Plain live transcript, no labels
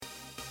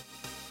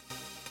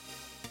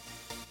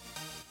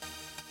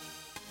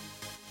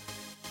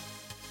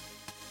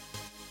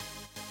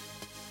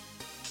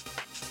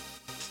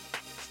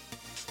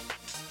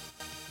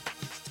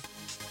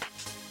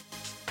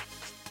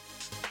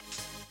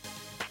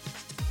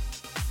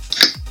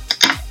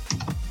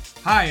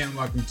Hi, and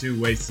welcome to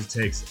Wasted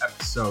Takes,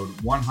 episode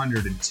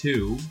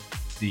 102,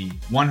 the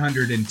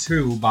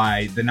 102 by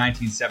the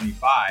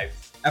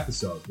 1975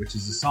 episode, which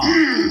is a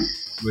song,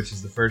 which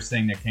is the first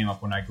thing that came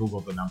up when I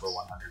Googled the number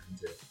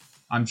 102.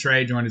 I'm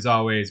Trey, joined as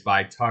always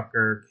by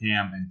Tucker,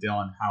 Cam, and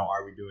Dylan. How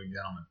are we doing,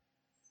 gentlemen?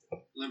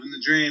 Living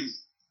the dream.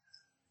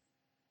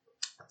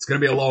 It's going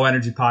to be a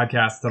low-energy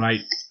podcast tonight.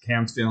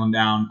 Cam's feeling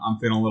down. I'm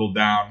feeling a little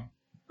down.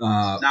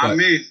 Not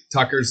me.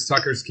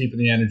 Tucker's keeping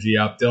the energy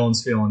up.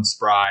 Dylan's feeling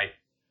spry.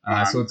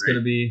 So it's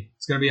gonna be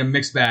a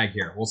mixed bag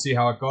here. We'll see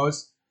how it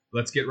goes.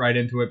 Let's get right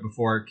into it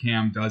before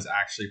Cam does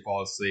actually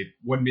fall asleep.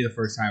 Wouldn't be the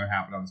first time it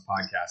happened on this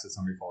podcast that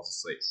somebody falls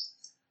asleep.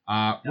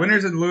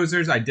 Winners and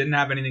losers. I didn't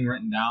have anything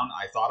written down.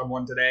 I thought of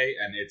one today,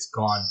 and it's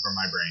gone from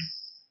my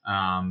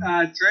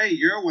brain. Trey,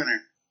 you're a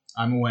winner.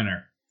 I'm a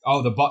winner.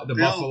 Oh, the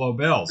Buffalo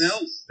Bills.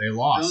 They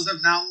lost. Bills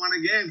have not won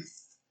a game.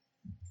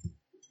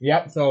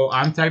 Yep. So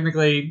I'm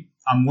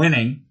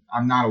winning.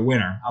 I'm not a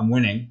winner. I'm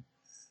winning.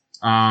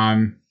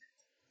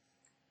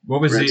 What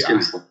was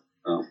Redskins.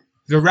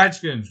 The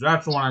Redskins?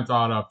 That's the one I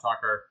thought of,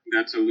 Tucker.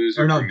 That's a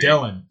loser. Or no,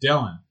 Dylan.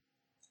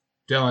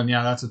 Dylan,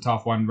 yeah, that's a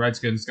tough one.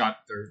 Redskins got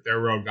their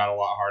road got a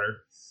lot harder.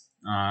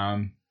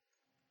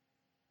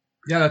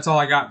 Yeah, that's all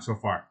I got so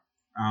far.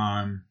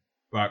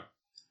 But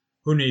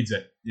who needs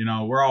it? You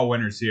know, we're all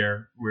winners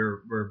here.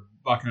 We're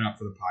bucking up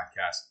for the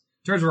podcast.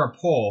 In terms of our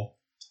poll,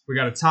 we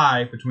got a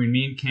tie between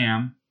me and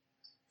Cam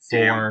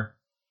for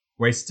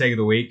Wasted Take of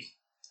the Week,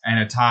 and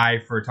a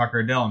tie for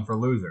Tucker and Dylan for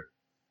loser.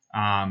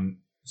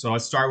 So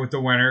let's start with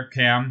the winner.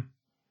 Cam,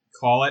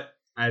 call it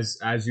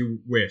as you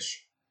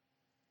wish.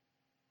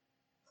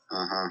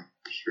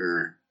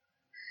 Sure.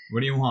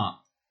 What do you want?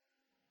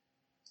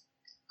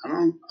 I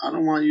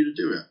don't want you to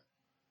do it.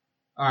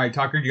 All right,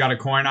 Tucker, you got a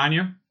coin on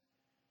you?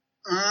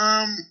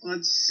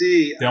 Let's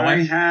see. Dylan?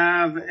 I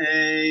have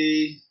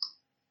a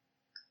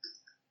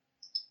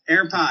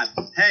AirPod.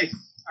 Hey,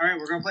 all right,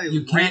 we're gonna play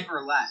right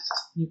or left.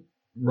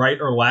 Right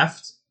or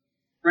left?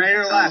 Right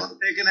or left?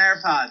 Pick an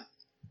AirPod.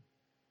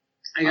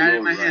 I got it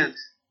in my hand.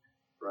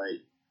 Right.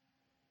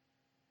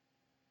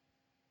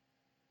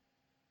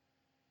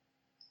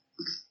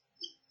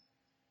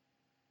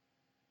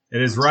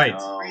 It is right.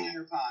 It's the right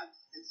AirPod.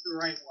 It's the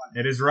right one.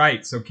 It is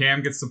right. So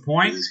Cam gets the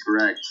point. That is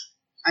correct.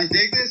 I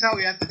think this is how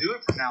we have to do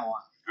it from now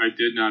on. I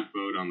did not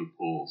vote on the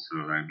poll, so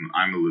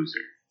I'm a loser.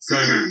 So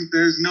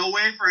there's no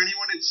way for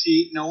anyone to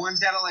cheat. No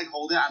one's got to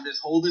hold it. I'm just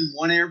holding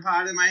one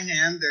AirPod in my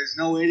hand. There's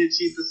no way to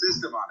cheat the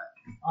system on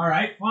it. all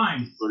right,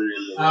 fine. Put it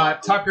in the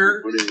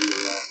Tucker. Put it in the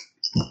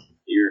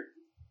ear.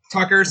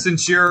 Tucker,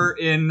 since you're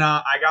in,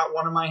 I got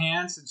one in my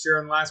hand. Since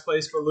you're in last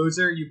place for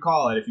loser, you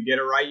call it. If you get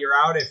it right, you're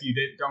out. If you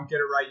don't get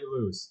it right, you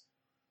lose.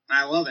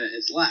 I love it.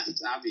 It's left,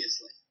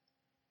 obviously.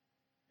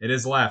 It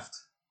is left.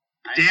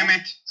 Damn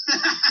it!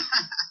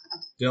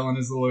 Dylan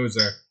is the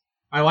loser.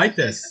 I like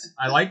this.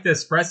 I like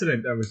this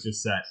precedent that was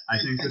just set. I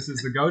think this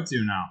is the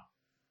go-to now.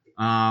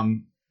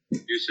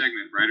 New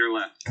segment, right or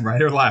left?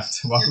 Right or left?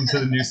 Welcome to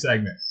the new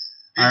segment.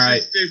 All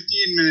right. Just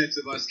 15 minutes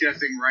of us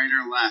guessing right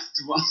or left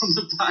while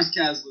the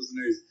podcast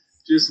listeners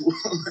just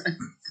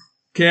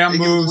Cam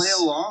moves. Play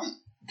along.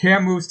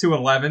 Cam moves to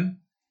 11.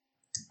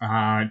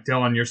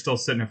 Dylan, you're still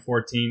sitting at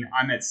 14.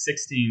 I'm at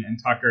 16, and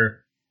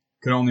Tucker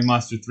could only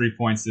muster 3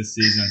 points this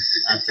season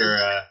after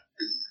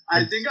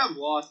I think I've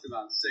lost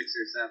about 6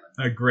 or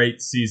 7. a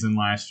great season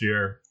last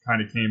year.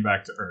 Kind of came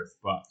back to earth,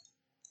 but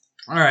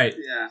all right.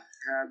 Yeah,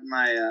 had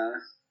my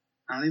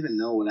I don't even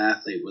know what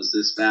athlete was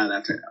this bad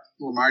after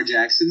Lamar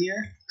Jackson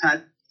year,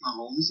 Pat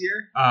Mahomes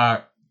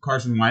year,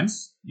 Carson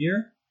Wentz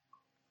year.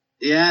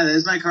 Yeah,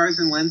 there's my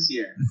Carson Wentz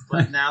year.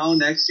 But now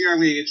next year I'm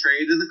going to get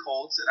traded to the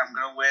Colts and I'm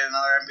going to win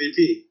another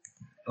MVP.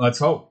 Let's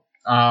hope.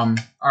 All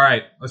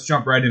right, let's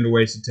jump right into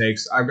Wasted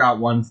Takes. I've got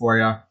one for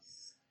you.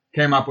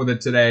 Came up with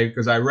it today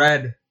because I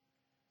read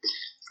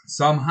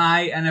some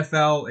high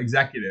NFL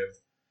executive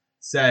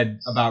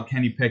said about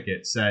Kenny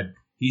Pickett, said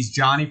he's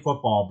Johnny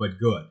Football but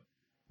good.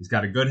 He's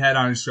got a good head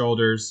on his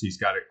shoulders. He's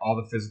got all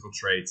the physical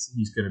traits.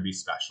 He's going to be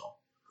special.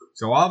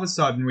 So all of a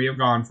sudden, we have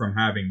gone from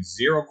having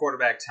zero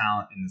quarterback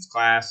talent in this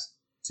class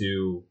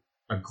to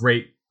a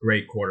great,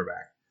 great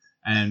quarterback.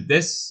 And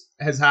this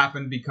has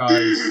happened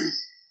because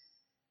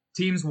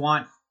teams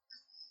want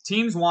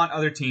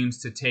other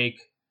teams to take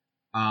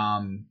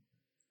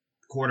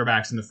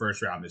quarterbacks in the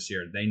first round this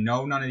year. They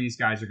know none of these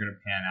guys are going to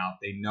pan out.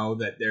 They know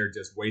that they're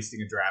just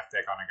wasting a draft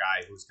pick on a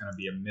guy who's going to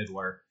be a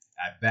middler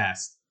at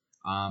best.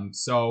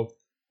 So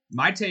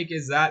my take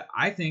is that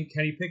I think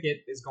Kenny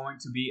Pickett is going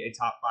to be a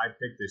top 5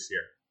 pick this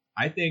year.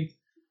 I think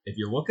if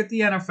you look at the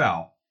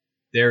NFL,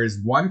 there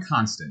is one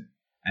constant,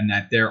 and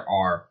that there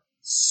are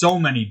so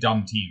many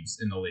dumb teams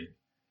in the league.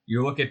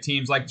 You look at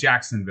teams like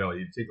Jacksonville.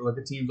 You take a look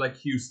at teams like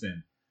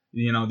Houston.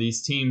 You know,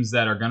 these teams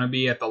that are going to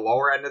be at the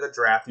lower end of the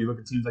draft. You look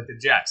at teams like the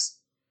Jets.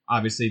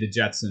 Obviously, the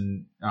Jets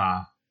and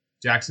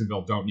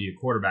Jacksonville don't need a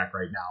quarterback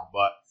right now,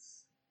 but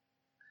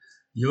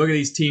you look at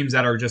these teams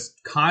that are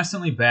just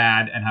constantly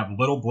bad and have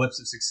little blips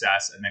of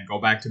success and then go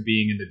back to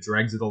being in the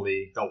dregs of the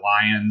league, the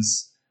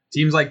Lions,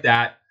 teams like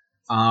that.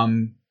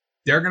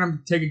 they're going to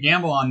take a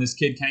gamble on this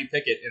kid, Kenny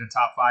Pickett, in a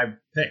top 5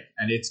 pick,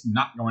 and it's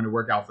not going to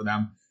work out for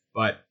them.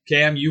 But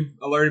Cam, you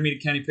alerted me to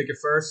Kenny Pickett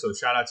first, so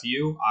shout out to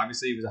you.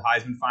 Obviously, he was a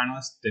Heisman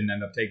finalist, didn't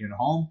end up taking it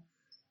home,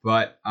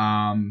 but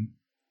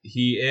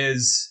he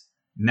is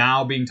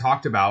now being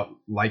talked about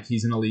like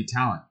he's an elite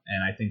talent,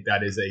 and I think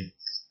that is a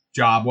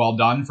job well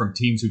done from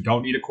teams who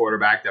don't need a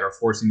quarterback that are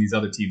forcing these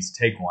other teams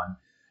to take one.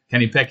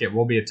 Kenny Pickett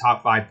will be a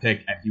top 5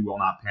 pick, and he will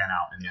not pan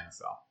out in the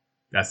NFL.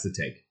 That's the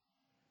take.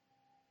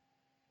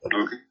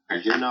 Okay.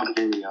 Him not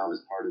panning out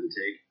is part of the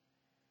take.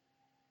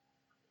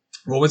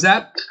 What was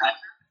that?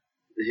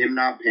 Him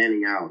not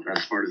panning out,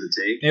 that's part of the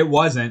take. It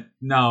wasn't.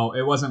 No,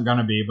 it wasn't going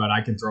to be, but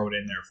I can throw it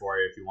in there for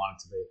you if you want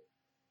it to be.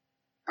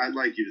 I'd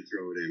like you to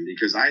throw it in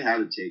because I had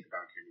a take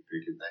about Kenny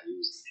Pickett that he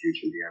was the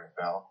future of the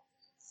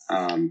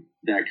NFL.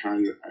 That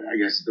kind of, I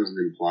guess it doesn't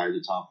imply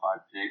the top 5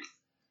 pick,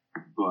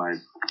 but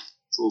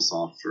it's a little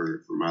soft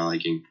for my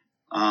liking.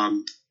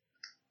 All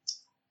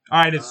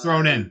right, it's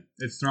thrown in.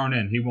 It's thrown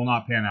in. He will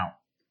not pan out.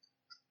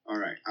 All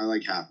right, I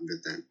like half of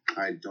it then.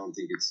 I don't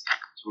think it's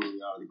totally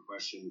out of the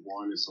question.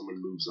 1, if someone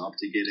moves up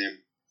to get him,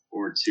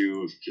 or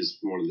 2, if just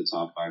one of the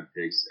top 5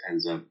 picks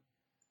ends up,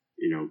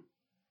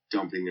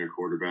 dumping their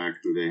quarterback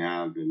who they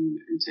have and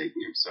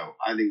taking him. So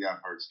I think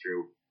that part's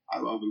true. I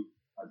love him.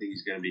 I think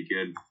he's going to be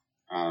good.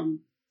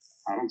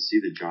 I don't see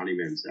the Johnny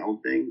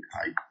Manziel thing.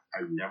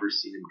 I've never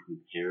seen him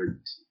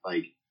compared to,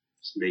 like,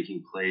 just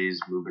making plays,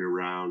 moving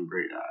around.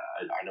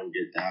 I don't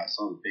get that. I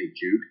saw the fake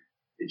juke.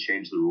 They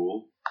changed the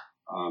rule.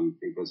 I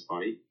think that's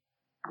funny.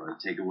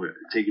 Take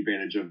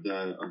advantage of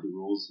the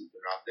rules if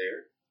they're not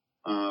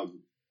there.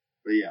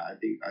 But yeah, I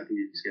think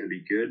he's going to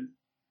be good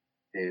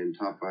and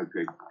top 5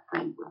 pick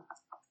probably.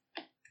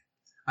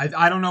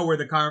 I don't know where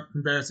the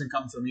comparison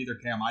comes from either,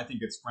 Cam. I think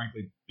it's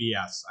frankly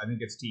BS. I think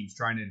it's teams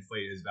trying to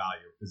inflate his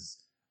value because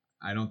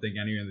I don't think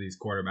any of these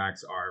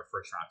quarterbacks are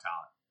first-round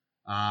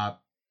talent.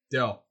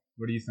 Dill,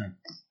 what do you think?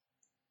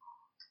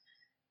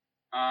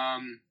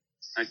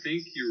 I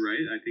think you're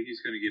right. I think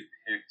he's going to get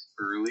picked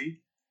early,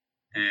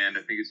 and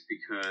I think it's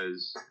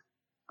because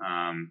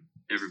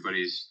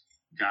everybody's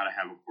got to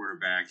have a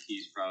quarterback.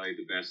 He's probably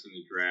the best in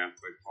the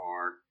draft by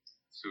far.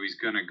 So he's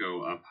going to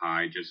go up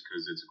high just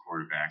because it's a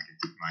quarterback,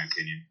 in my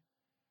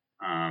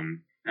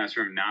opinion. As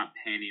for him not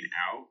panning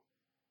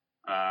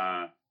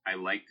out, I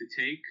like the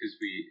take because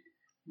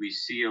we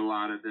see a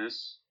lot of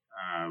this,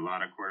 a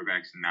lot of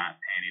quarterbacks not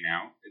panning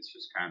out. It's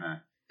just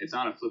it's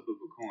not a flip of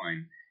a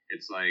coin.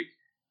 It's like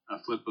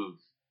a flip of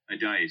a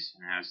dice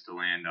and has to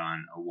land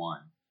on a 1.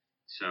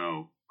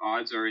 So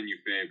odds are in your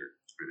favor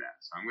for that.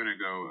 So I'm going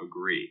to go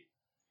agree.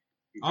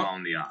 I'm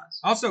calling the odds.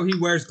 Also, he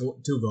wears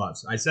 2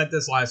 gloves. I said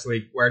this last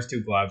week. Wears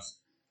 2 gloves.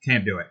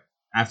 Can't do it.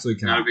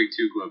 Absolutely cannot. Not a big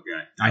 2-glove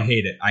guy. I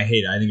hate it. I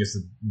think it's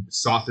the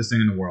softest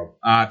thing in the world.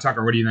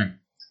 Tucker, what do you think?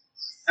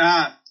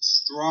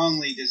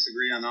 Strongly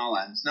disagree on all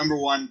ends. Number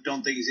 1,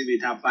 don't think he's going to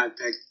be a top 5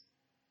 pick.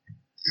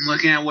 I'm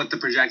looking at what the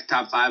projected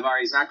top 5 are.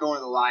 He's not going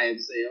to the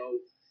Lions. Say,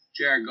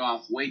 Jared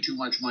Goff, way too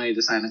much money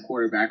to sign a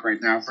quarterback right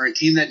now. For a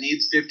team that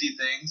needs 50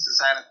 things to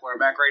sign a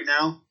quarterback right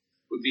now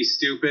would be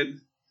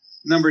stupid.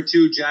 Number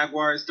 2,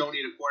 Jaguars don't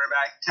need a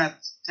quarterback.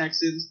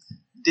 Texans,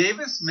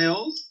 Davis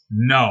Mills.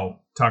 No,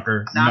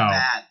 Tucker. Not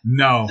bad.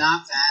 No.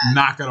 Not bad.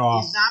 Knock it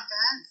off. He's not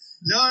bad.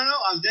 No,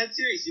 I'm dead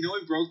serious. You know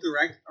he broke a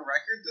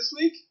record this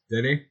week?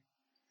 Did he?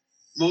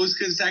 Most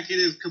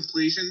consecutive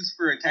completions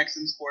for a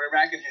Texans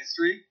quarterback in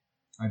history.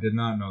 I did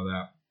not know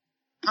that.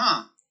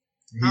 Huh.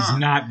 He's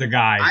not the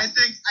guy. I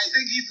think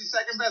he's the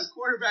second best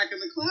quarterback in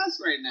the class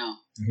right now.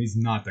 He's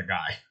not the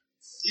guy.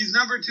 He's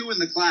number 2 in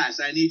the class.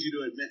 I need you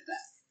to admit that.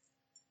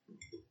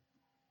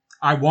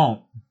 I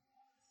won't.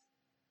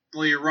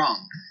 Well, you're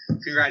wrong.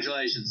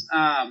 Congratulations.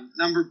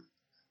 Number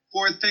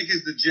 4th pick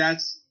is the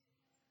Jets.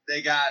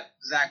 They got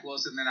Zach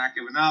Wilson. They're not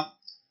giving up.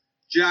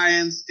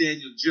 Giants,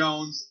 Daniel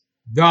Jones.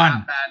 Done.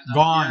 Not bad enough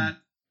Gone. yet.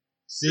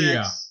 See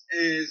ya. 6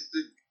 is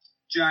the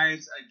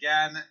Giants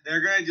again.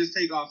 They're going to just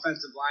take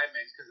offensive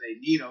linemen because they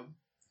need them.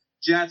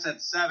 Jets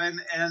at 7.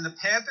 And then the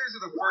Panthers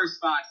are the first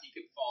spot he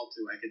could fall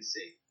to, I could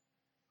see.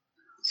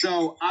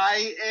 So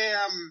I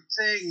am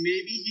saying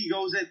maybe he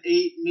goes at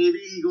 8, maybe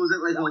he goes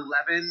at like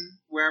 11,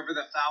 wherever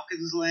the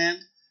Falcons land.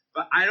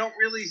 But I don't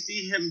really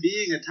see him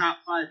being a top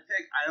 5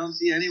 pick. I don't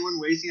see anyone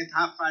wasting a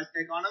top 5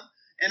 pick on him.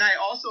 And I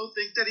also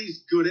think that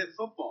he's good at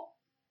football.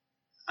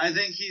 I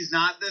think he's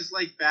not this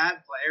like bad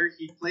player.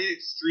 He played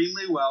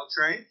extremely well,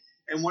 Trey.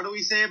 And what do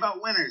we say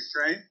about winners,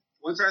 Trey?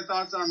 What's our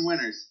thoughts on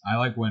winners? I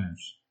like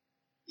winners.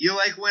 You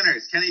like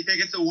winners. Kenny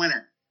Pickett's a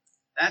winner.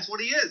 That's what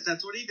he is.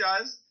 That's what he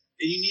does.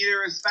 And you need to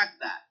respect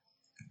that.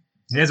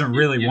 He hasn't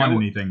really won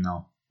anything,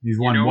 though. He's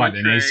won what?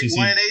 An ACC?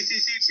 Won an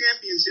ACC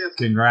championship.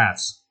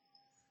 Congrats.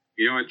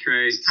 You know what,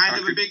 Trey? It's kind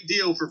of a big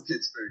deal for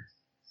Pittsburgh.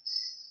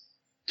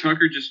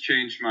 Tucker just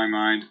changed my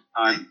mind.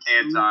 I'm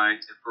anti,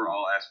 for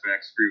all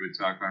aspects. Screw with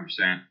Tucker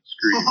 100%.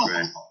 Screw you,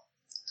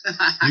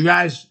 Trey. You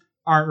guys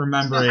aren't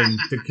remembering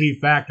the key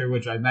factor,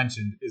 which I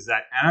mentioned, is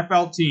that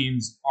NFL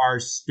teams are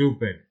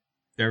stupid.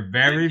 They're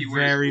very,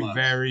 very,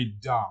 very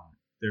dumb.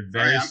 They're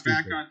very stupid.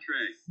 I'm back on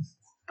Trey.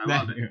 I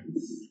love it.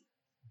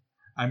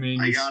 I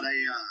mean, I got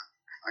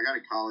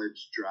a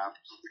college draft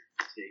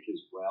take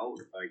as well.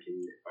 If I'm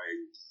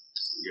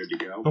good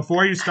to go.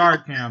 before you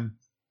start, Cam,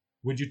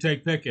 would you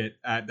take Pickett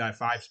at that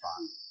 5 spot?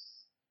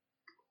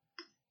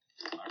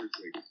 I would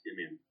say give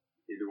me him.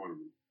 Either one of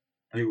them.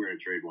 I think we're gonna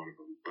trade one of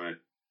them,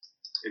 but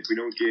if we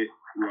don't get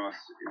Russ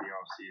in the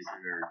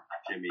offseason or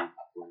Jimmy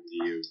going to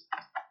you,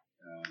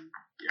 I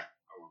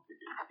won't pick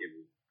it.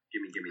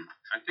 Gimme.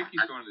 I think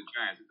he's going to the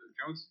Giants.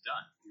 Jones is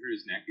done. He hurt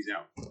his neck. He's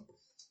out.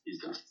 He's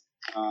done.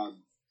 All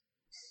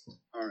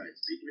right.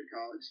 Speaking of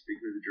college,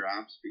 speaking of the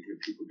draft, speaking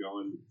of people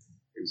going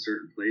in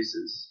certain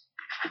places,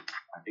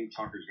 I think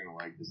Tucker's going to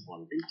like this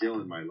one. I think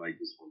Dylan might like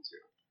this one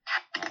too.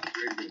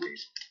 Great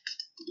innovation.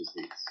 He just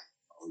hates.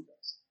 All he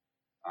does.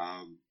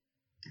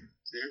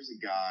 There's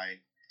a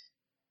guy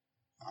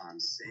on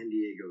San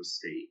Diego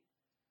State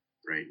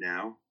right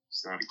now.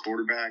 He's not a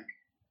quarterback.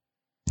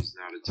 He's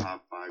not a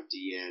top 5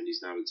 D end.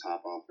 He's not a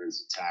top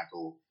offensive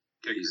tackle.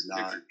 He's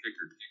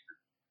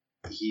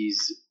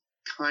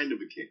kind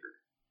of a kicker.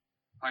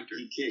 Hunter.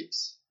 He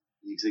kicks.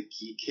 He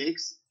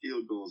kicks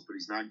field goals, but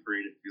he's not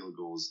great at field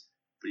goals.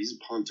 But he's a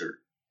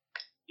punter.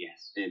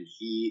 Yes. And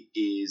he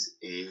is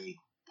a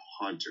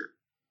punter.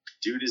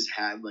 Dude has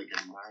had like a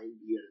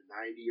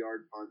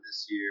 90-yard punt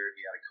this year.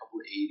 He had a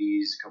couple of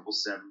 80s, a couple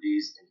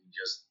 70s, and he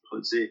just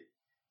puts it.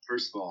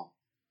 First of all,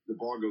 the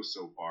ball goes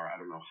so far. I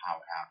don't know how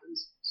it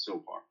happens so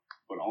far.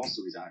 But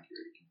also he's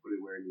accurate. He can put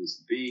it where it needs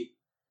to be.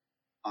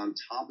 On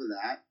top of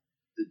that,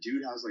 the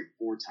dude has like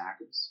 4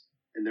 tackles.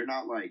 And they're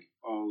not like,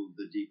 oh,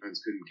 the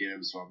defense couldn't get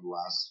him, so I'm the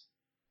last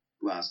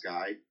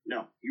guy.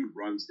 No, he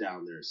runs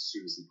down there as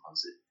soon as he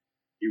punts it.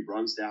 He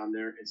runs down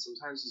there, and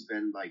sometimes he's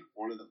been like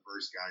one of the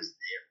first guys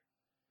there,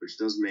 which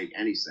doesn't make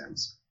any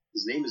sense.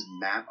 His name is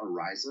Matt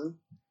Ariza.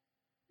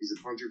 He's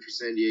a punter for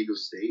San Diego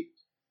State.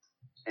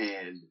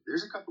 And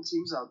there's a couple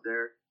teams out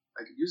there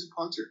that could use a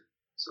punter.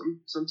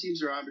 Some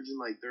teams are averaging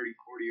like 30,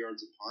 40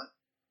 yards a punt,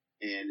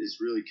 and it's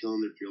really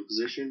killing their field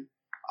position.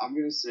 I'm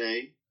going to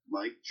say,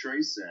 like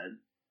Trey said,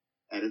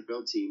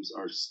 NFL teams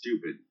are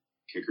stupid.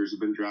 Kickers have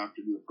been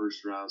drafted in the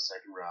first round,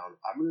 second round.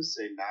 I'm going to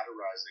say Matt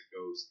Ariza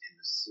goes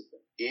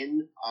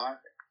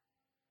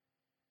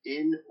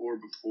in or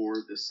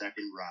before the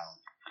second round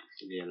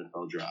in the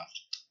NFL draft.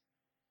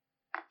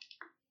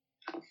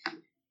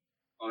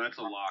 Oh, that's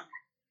a lock.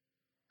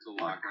 It's a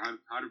lock.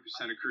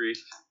 100% agree.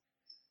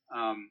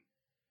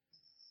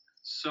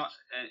 So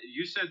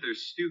you said they're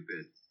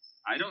stupid.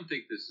 I don't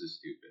think this is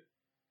stupid.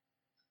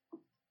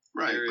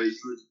 Right, but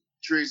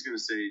Trey's going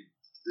to say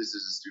this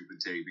is a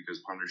stupid take because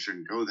punters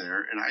shouldn't go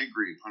there, and I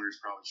agree. Punters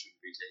probably shouldn't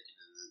be taken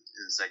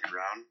in the second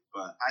round,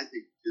 but I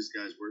think this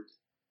guy's worth it.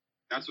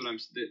 That's what I'm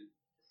saying.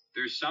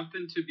 There's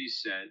something to be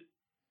said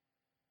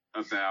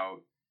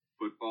about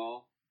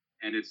football,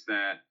 and it's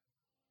that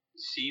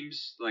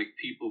seems like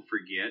people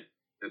forget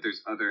that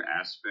there's other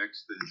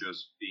aspects than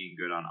just being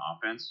good on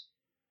offense.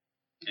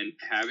 And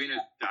having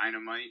a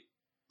dynamite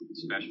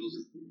specials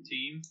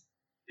team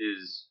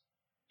is,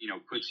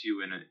 puts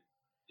you in it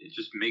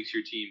just makes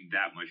your team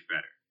that much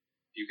better.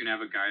 You can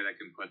have a guy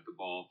that can put the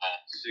ball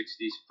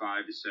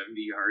 65 to 70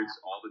 yards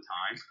all the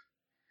time,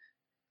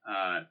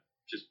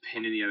 just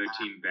pinning the other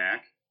team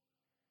back.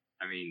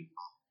 I mean,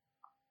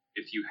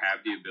 if you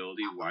have the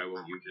ability, why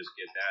won't you just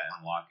get that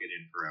and lock it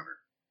in forever?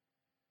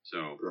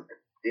 So,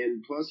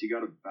 and plus you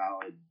got a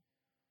valid,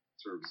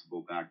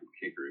 serviceable backup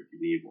kicker if you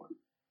need one.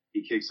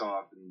 He kicks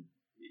off for the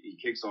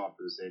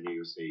San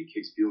Diego State. He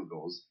kicks field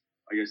goals.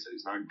 Like I said,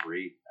 he's not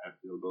great at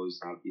field goals.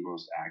 He's not the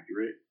most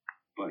accurate,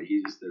 but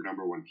he's their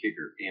number one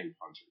kicker and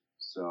punter.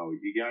 So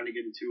you got to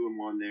get a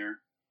 2-in-1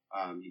 there.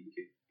 You can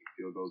kick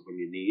field goals when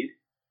you need,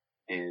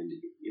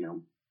 and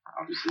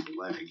obviously the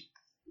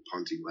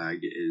punting leg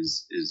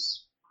is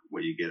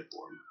what you get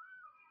for him.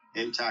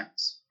 And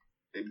tackles.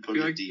 They put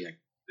a DX.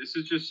 This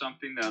is just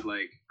something that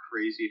like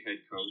crazy head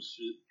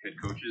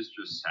coaches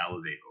just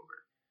salivate over.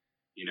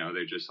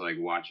 They're just like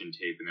watching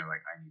tape and they're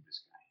like, I need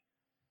this guy.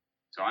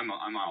 So I'm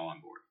all on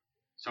board.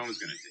 Someone's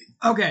gonna take.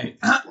 Okay.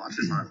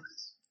 Watching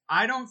highlights.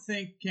 I don't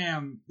think,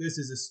 Cam, this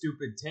is a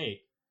stupid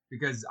take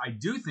because I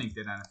do think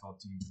that NFL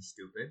teams are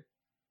stupid.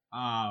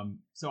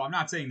 So I'm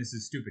not saying this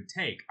is a stupid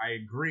take. I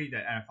agree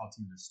that NFL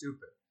teams are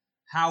stupid.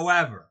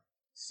 However,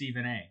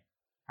 Stephen A.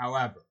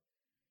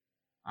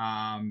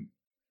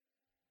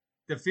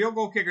 The field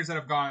goal kickers that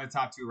have gone in the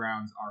top 2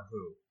 rounds are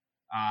who?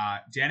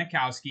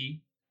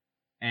 Janikowski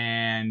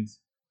and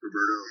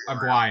Roberto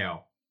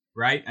Aguayo,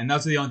 right? And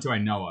those are the only 2 I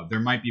know of. There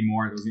might be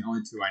more. Those are the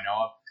only 2 I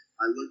know of.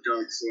 I looked up.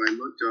 I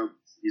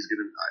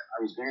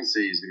was going to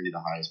say he's gonna be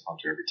the highest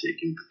punter ever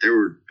taken, but there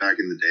were back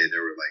in the day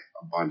there were like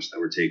a bunch that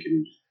were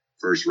taken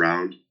first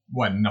round.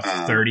 What, in the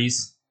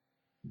 30s?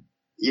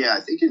 Yeah,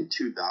 I think in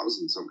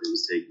 2000 somebody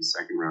was taken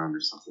second round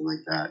or something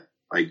like that,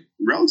 like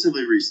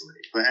relatively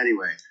recently. But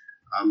anyway,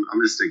 I'm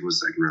just sticking with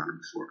second rounder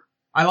before.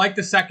 I like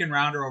the second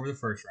rounder over the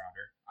first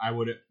rounder.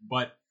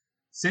 But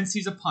since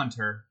he's a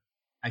punter,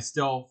 I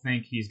still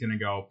think he's going to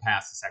go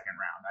past the second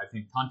round. I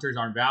think punters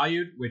aren't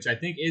valued, which I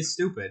think is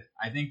stupid.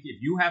 I think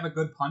if you have a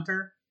good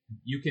punter,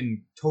 you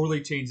can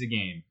totally change the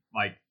game.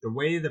 Like the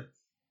way the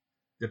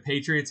the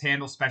Patriots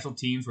handle special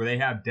teams where they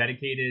have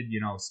dedicated,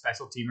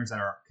 special teamers that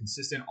are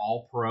consistent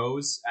all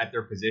pros at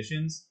their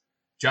positions,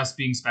 just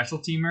being special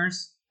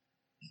teamers.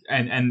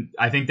 And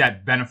I think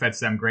that benefits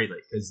them greatly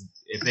because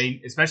if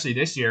they, especially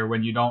this year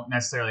when you don't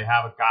necessarily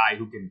have a guy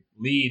who can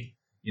lead,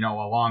 a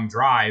long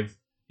drive,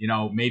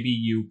 maybe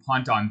you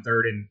punt on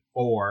 3rd and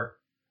 4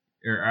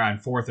 or on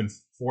 4th and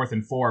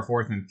 4,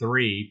 4th and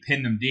 3,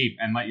 pin them deep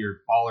and let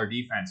your baller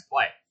defense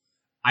play.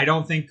 I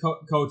don't think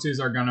coaches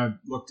are going to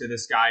look to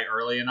this guy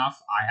early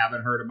enough. I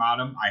haven't heard about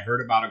him. I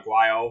heard about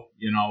Aguayo,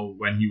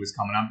 when he was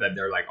coming up that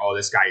they're like, oh,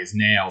 this guy is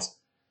nails.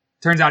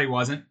 Turns out he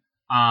wasn't.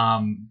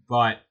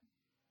 But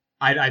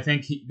I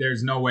think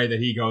there's no way that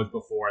he goes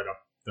before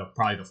the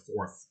probably the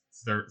 4th,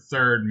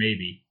 third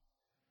maybe.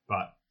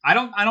 But I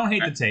don't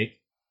hate the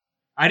take.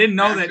 I didn't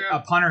know that a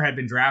punter had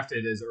been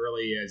drafted as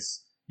early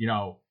as,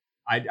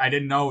 I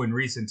didn't know in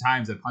recent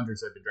times that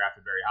punters had been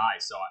drafted very high.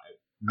 So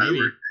maybe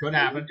it could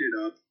happen. I looked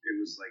it up. It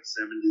was like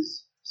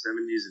 70s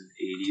and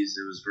 80s.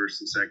 It was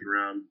first and second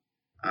round.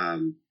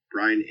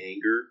 Brian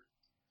Anger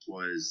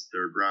was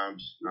 3rd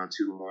round not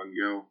too long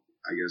ago.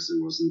 I guess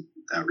it wasn't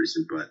that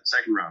recent, but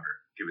 2nd rounder.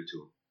 Give it to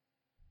him.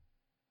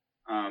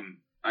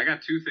 I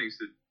got 2 things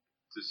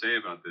to say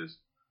about this.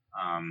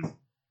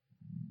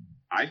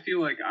 I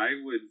feel like I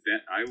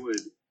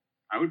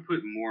would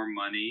put more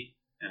money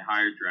and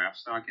higher draft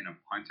stock in a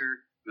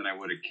punter than I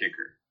would a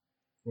kicker.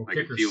 Well, like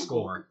kickers a field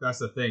score. goal. That's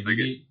the thing. Like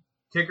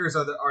kickers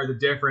are the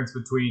difference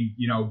between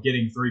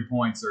getting 3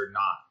 points or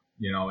not.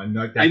 And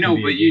that I know, can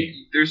be but a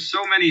game. there's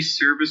so many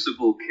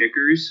serviceable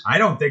kickers. I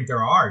don't think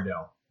there are,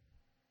 though.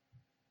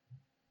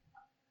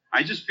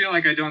 I just feel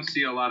like I don't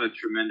see a lot of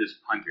tremendous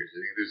punters. I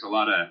think there's a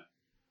lot of,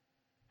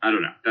 I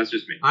don't know. That's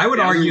just me. I would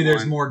argue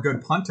there's more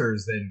good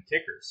punters than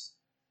kickers.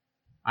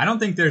 I don't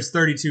think there's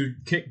 32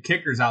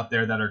 kickers out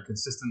there that are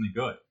consistently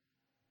good.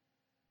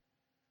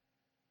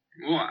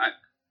 Well,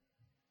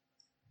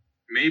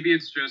 maybe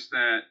it's just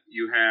that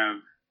you have,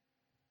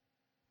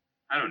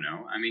 I don't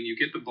know. I mean, you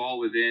get the ball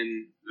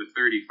within the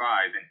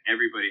 35, and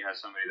everybody has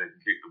somebody that can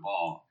kick the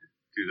ball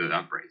through the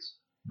uprights.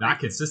 Not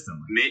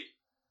consistently.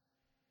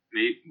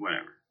 Maybe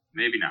whatever.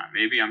 Maybe not.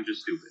 Maybe I'm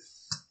just stupid.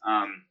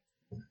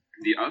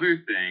 The other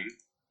thing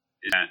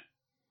is that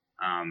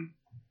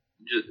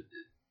just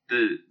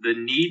the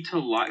need to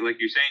like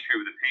you're saying, Trey,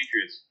 with the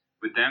Patriots,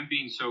 with them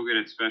being so good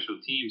at special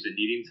teams and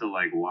needing to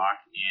lock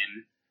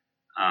in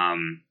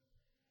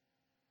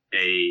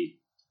a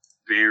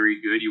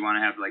very good. You want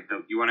to have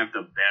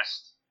the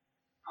best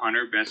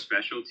punter, best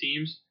special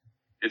teams.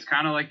 It's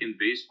kind of like in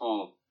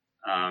baseball.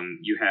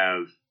 You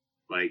have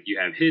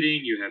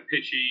hitting, you have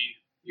pitching,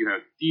 you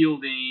have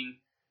fielding.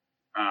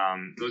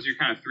 Those are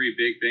kind of 3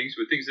 big things,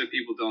 but things that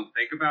people don't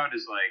think about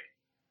is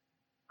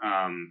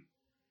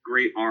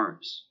great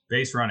arms,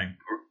 base running,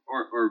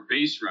 or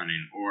base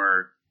running,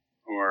 or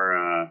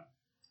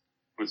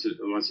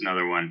what's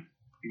another one?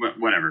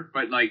 Whatever.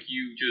 But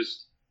you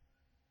just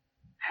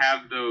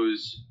have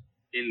those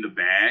in the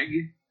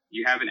bag.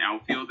 You have an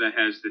outfield that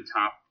has the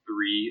top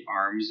 3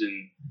 arms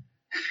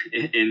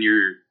in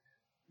your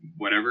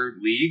whatever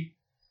league.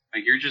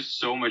 You're just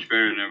so much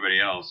better than everybody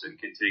else and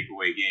can take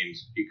away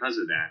games because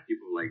of that.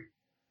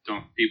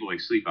 People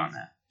sleep on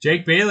that.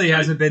 Jake Bailey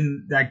hasn't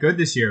been that good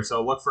this year,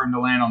 so look for him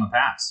to land on the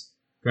pass.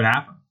 Could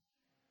happen.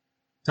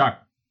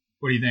 Tuck,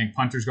 what do you think?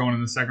 Punters going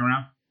in the 2nd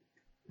round?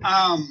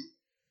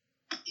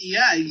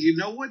 Yeah, you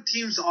know what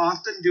teams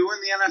often do in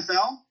the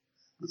NFL?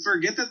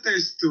 Forget that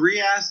there's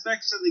 3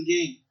 aspects of the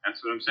game.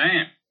 That's what I'm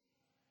saying.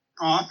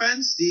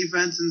 Offense,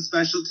 defense, and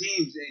special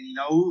teams. And you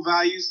know who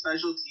values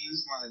special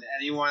teams more than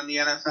anyone in the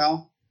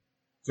NFL?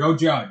 Joe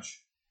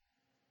Judge.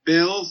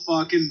 Bill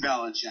fucking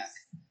Belichick.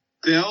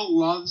 Bill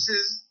loves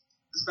his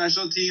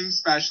special team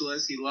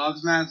specialists. He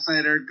loves Matt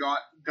Slater,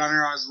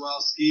 Gunnar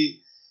Oswelski. He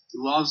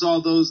loves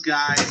all those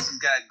guys. He's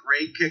got a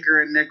great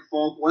kicker in Nick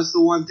Folk. What's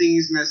the one thing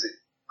he's missing?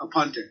 A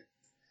punter.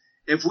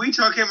 If we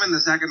took him in the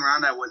 2nd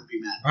round, I wouldn't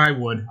be mad. I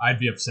would. I'd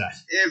be upset.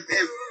 If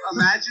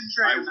imagine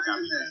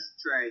this,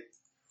 Trey.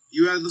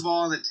 You have the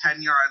ball on the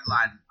 10-yard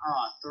line.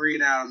 3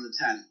 down on the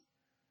 10.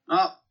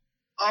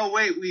 Oh,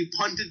 wait, we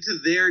punted to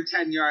their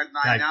 10-yard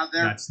line. Now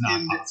they're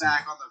pinned it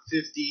back on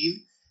the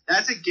 15.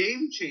 That's a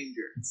game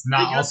changer. It's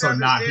not also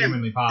not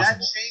humanly possible.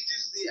 That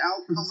changes the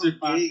outcome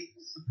of games.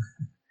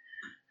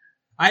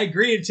 I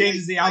agree. It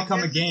changes the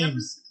outcome of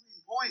games.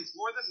 Points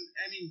more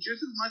than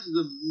just as much as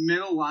a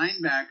middle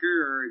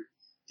linebacker or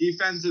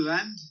defensive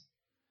end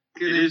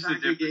can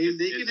impact a game.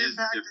 They can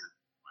impact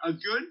a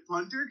good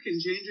punter can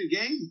change a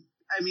game.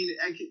 I mean,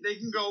 they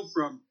can go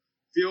from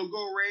field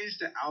goal range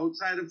to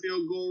outside of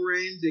field goal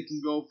range. They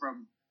can go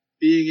from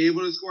being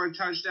able to score a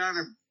touchdown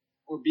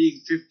or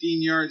being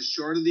 15 yards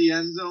short of the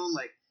end zone.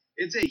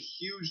 It's a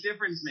huge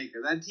difference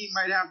maker. That team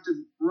might have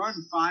to run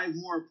 5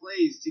 more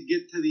plays to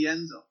get to the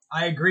end zone.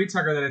 I agree,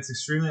 Tucker, that it's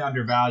extremely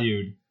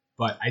undervalued,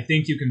 but I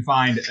think you can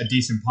find a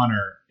decent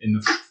punter in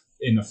the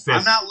 5th round.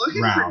 I'm not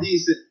looking for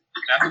decent.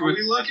 That's what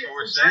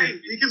we're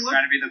saying. We can look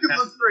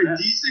for a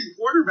decent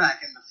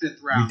quarterback in the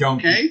 5th round. We don't.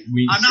 Okay?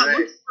 I'm not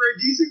looking for a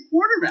decent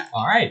quarterback.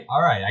 All right.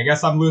 I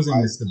guess I'm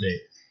losing this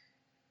debate.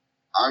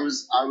 I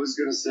was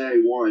gonna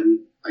say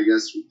one. I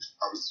guess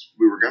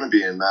we were gonna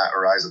be in Matt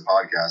or Isa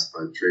podcast,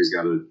 but Trey's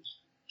got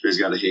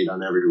to hate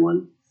on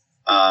everyone.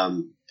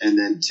 And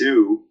then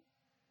two,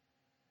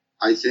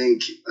 I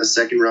think a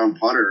second round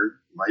punter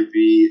might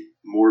be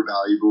more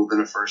valuable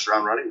than a first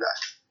round running back.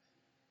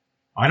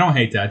 I don't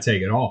hate that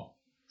take at all.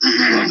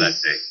 I love that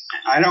take.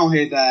 I don't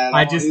hate that at all.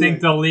 I just either.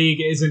 think the league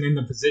isn't in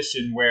the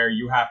position where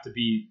you have to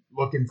be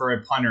looking for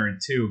a punter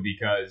at 2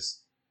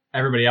 because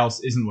everybody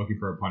else isn't looking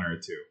for a punter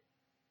at 2.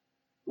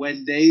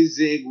 When they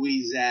zig,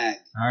 we zag.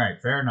 All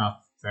right, fair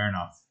enough.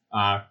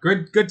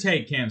 Good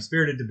take, Cam.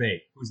 Spirited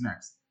debate. Who's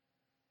next?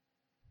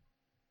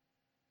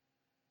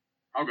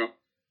 I'll go.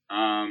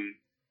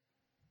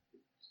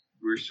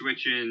 We're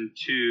switching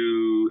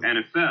to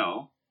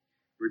NFL.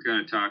 We're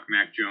going to talk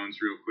Mac Jones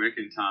real quick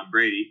and Tom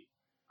Brady.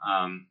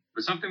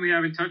 But something we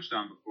haven't touched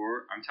on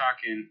before, I'm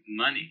talking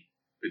money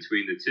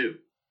between the two.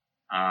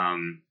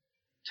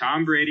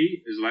 Tom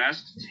Brady, his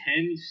last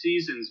 10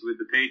 seasons with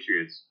the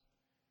Patriots,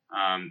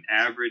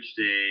 averaged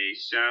a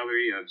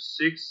salary of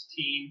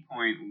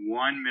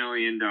 $16.1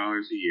 million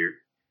a year.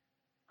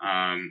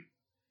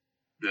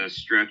 The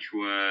stretch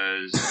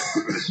was,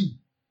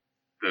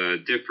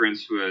 the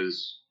difference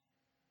was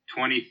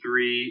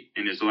 23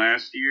 in his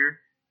last year,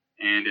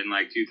 and in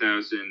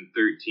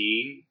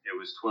 2013, it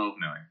was 12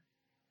 million.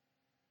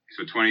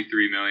 So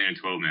 23 million and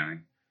 12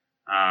 million,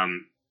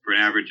 for an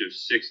average of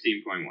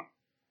 16.1.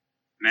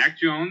 Mac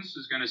Jones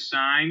is going to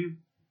sign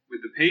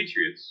with the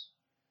Patriots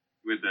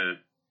with a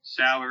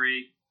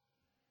salary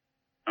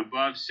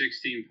above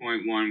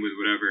 16.1 with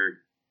whatever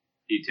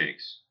he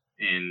takes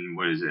in,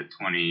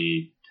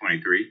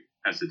 2023?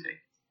 That's the take.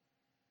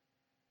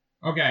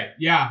 Okay,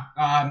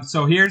 yeah.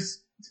 So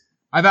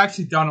I've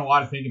actually done a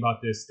lot of thinking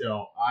about this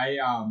still. I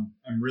am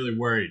really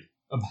worried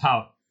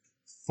about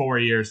 4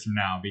 years from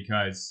now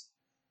because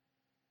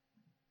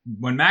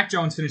when Mac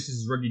Jones finishes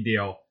his rookie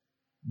deal,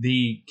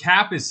 the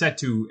cap is set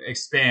to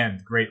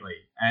expand greatly,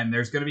 and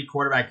there's going to be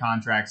quarterback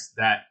contracts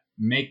that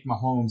make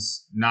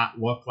Mahomes not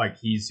look like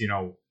he's,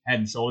 head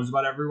and shoulders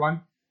above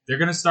everyone. They're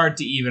going to start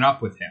to even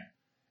up with him.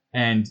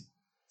 And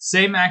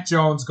say Mac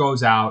Jones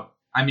goes out,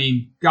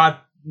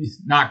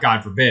 not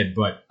God forbid,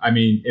 but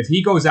if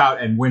he goes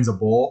out and wins a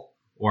bowl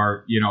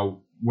or,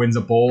 wins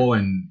a bowl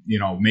and,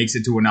 makes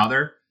it to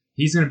another,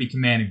 he's going to be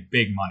commanding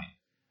big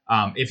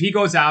money. If he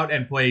goes out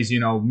and plays,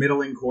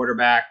 middling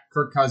quarterback,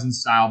 Kirk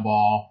Cousins style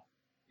ball,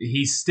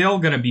 he's still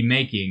going to be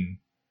making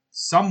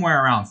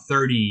somewhere around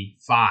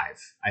 35,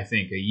 I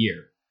think, a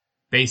year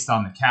based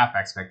on the cap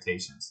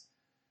expectations.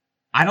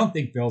 I don't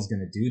think Bill's going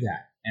to do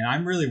that. And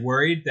I'm really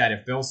worried that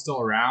if Bill's still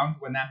around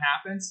when that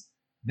happens,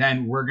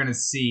 then we're going to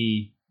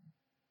see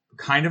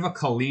kind of a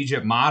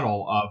collegiate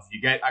model of you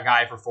get a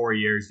guy for 4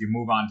 years, you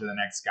move on to the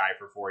next guy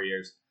for 4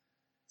 years.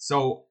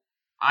 So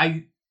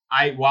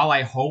while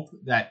I hope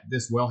that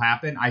this will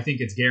happen, I think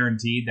it's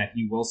guaranteed that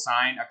he will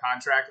sign a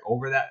contract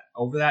over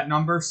that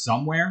number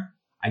somewhere.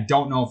 I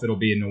don't know if it'll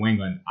be in New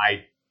England.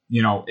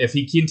 If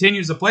he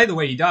continues to play the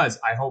way he does,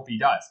 I hope he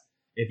does.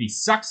 If he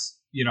sucks,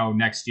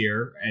 next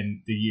year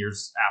and the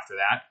years after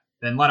that,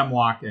 then let him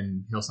walk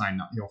and he'll sign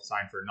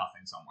for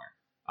nothing somewhere.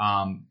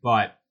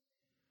 But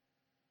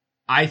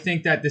I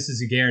think that this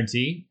is a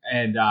guarantee,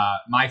 and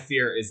my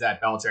fear is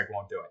that Belichick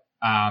won't do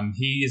it.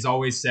 He has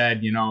always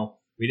said,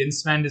 we didn't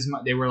spend as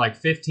much. They were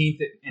 15th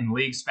in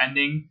league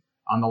spending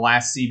on the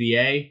last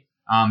CBA.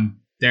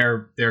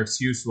 Their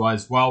excuse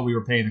was, well, we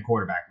were paying the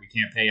quarterback. We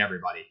can't pay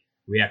everybody.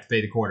 We have to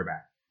pay the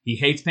quarterback. He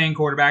hates paying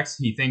quarterbacks.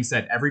 He thinks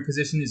that every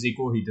position is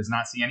equal. He does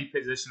not see any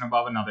position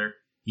above another.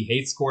 He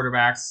hates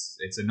quarterbacks.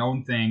 It's a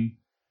known thing.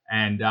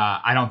 And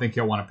I don't think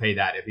he'll want to pay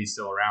that if he's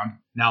still around.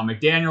 Now,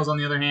 McDaniels, on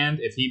the other hand,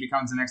 if he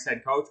becomes the next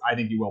head coach, I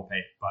think he will pay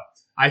it. But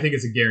I think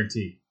it's a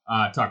guarantee.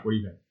 Tuck, what do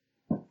you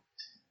think?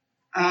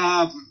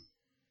 I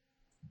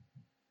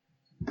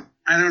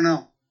don't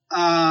know.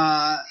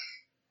 I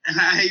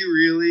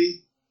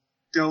really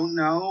don't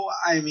know.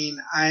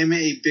 I'm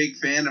a big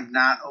fan of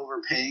not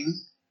overpaying,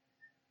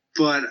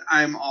 but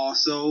I'm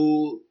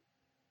also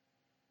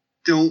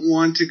don't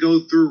want to go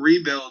through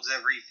rebuilds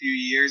every few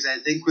years. I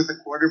think with a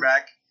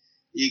quarterback,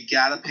 you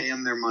gotta pay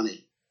them their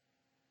money.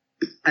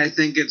 I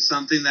think it's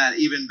something that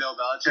even Bill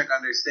Belichick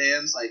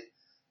understands.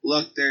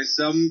 Look, there's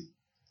some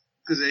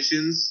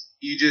positions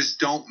you just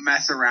don't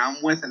mess around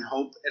with and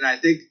hope. And I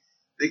think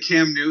the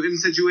Cam Newton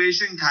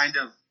situation kind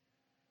of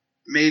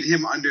made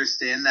him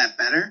understand that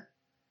better.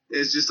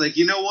 It's just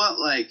you know what?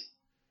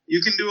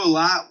 You can do a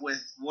lot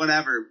with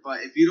whatever,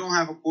 but if you don't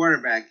have a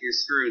quarterback, you're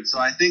screwed. So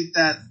I think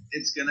that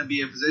it's going to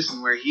be a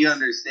position where he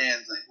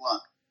understands,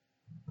 look,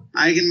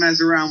 I can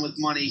mess around with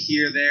money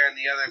here, there, and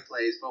the other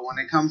place, but when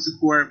it comes to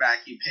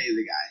quarterback, you pay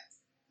the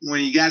guy. When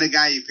you got a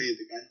guy, you pay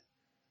the guy.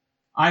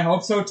 I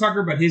hope so,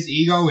 Tucker, but his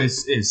ego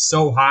is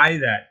so high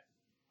that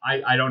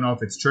I don't know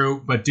if it's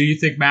true. But do you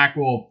think Mac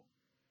will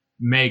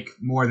make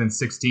more than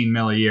 $16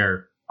 million a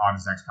year on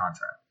his next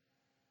contract?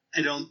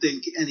 I don't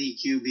think any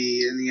QB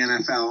in the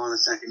NFL on a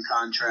second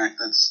contract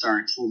that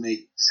starts will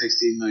make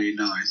 $16 million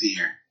a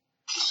year.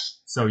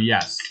 So,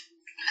 yes.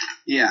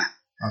 Yeah.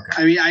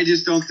 Okay. I mean, I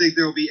just don't think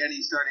there will be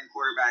any starting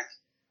quarterback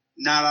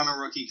not on a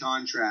rookie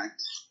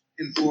contract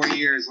in 4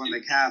 years when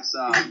the cap's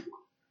up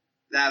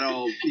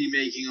that'll be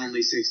making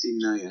only $16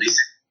 million.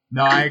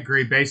 No, I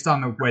agree. Based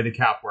on the way the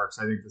cap works,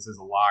 I think this is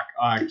a lock.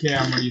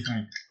 Cam, what do you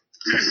think?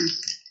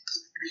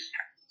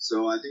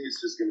 So I think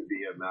it's just going to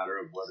be a matter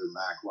of whether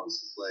Mac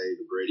wants to play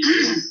the Brady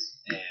game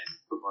and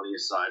put money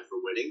aside for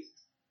winning,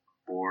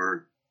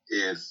 or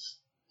if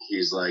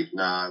he's like,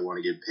 nah, I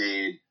want to get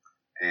paid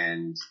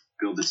and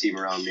build the team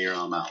around me or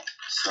I'm out.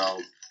 So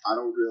I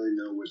don't really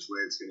know which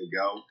way it's going to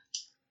go.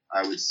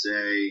 I would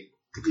say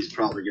he's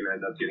probably going to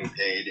end up getting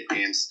paid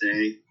and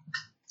stay.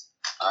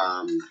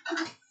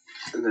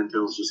 And then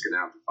Bill's just going to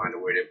have to find a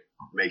way to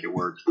make it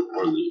work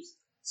or leave.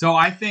 So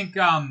I think,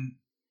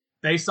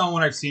 based on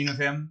what I've seen of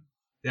him,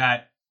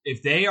 that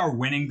if they are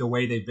winning the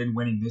way they've been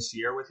winning this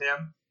year with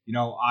him,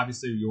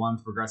 obviously you want him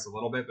to progress a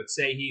little bit, but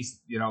say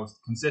he's,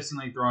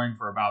 consistently throwing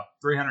for about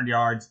 300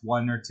 yards,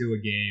 1 or 2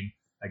 a game,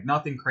 like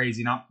nothing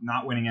crazy,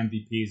 not winning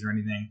MVPs or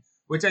anything,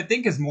 which I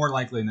think is more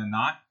likely than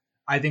not.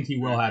 I think he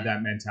will have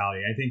that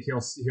mentality. I think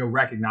he'll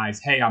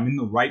recognize, hey, I'm in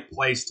the right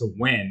place to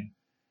win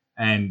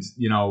and,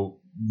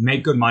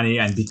 make good money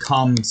and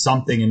become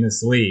something in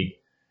this league,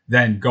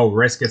 then go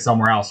risk it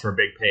somewhere else for a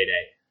big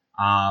payday.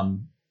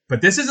 But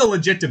this is a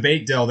legit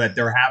debate, Dill, that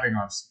they're having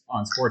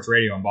on sports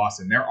radio in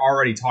Boston. They're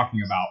already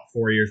talking about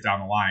 4 years down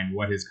the line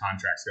what his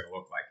contract's going to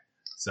look like.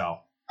 So,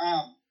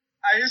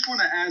 I just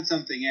want to add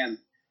something in.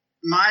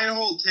 My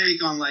whole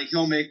take on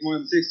he'll make more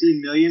than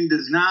 $16 million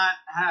does not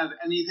have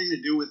anything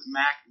to do with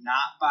Mac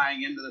not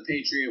buying into the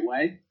Patriot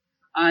way.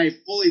 I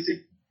fully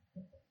think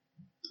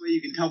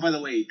you can tell by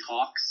the way he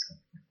talks,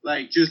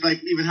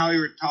 even how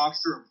he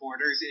talks to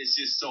reporters is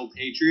just so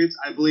Patriots.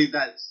 I believe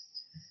that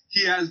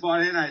he has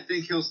bought in. I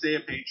think he'll stay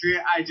a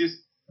Patriot. I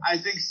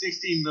think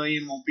 $16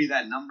 million won't be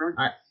that number.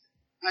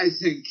 I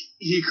think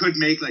he could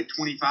make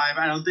 25.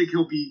 I don't think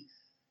he'll be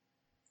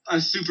a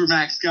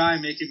supermax guy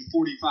making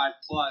 45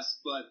 plus,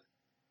 but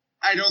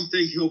I don't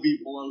think he'll be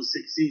below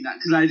 16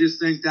 because I just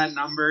think that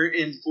number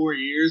in 4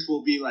 years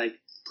will be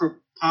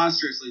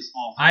preposterously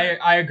small.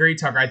 I agree,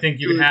 Tucker. I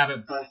think you can have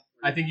it.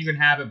 I think you can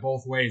have it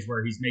both ways,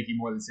 where he's making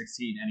more than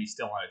 16 and he's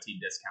still on a team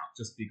discount,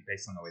 just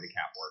based on the way the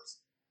cap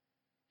works.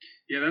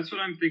 Yeah, that's what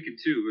I'm thinking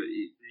too. But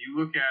you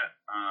look at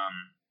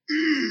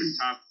the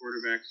top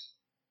quarterbacks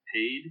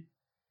paid.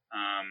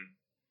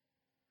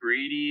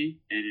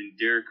 Brady and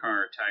Derek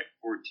Carr are tied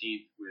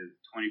 14th with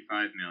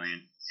 $25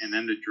 million, and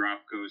then the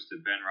drop goes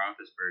to Ben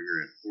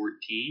Roethlisberger at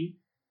 14,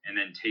 and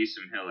then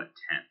Taysom Hill at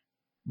 10.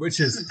 Which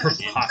is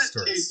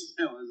preposterous.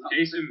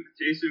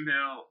 Taysom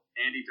Hill,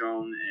 Andy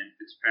Dalton, and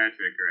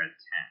Fitzpatrick are at 10.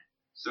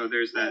 So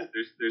there's that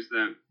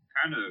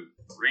kind of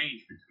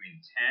range between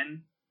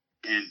 10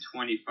 and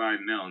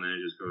 25 mil, and then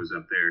it just goes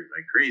up there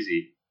like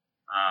crazy.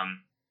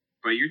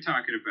 But you're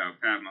talking about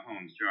Pat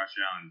Mahomes, Josh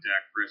Allen,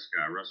 Dak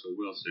Prescott, Russell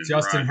Wilson.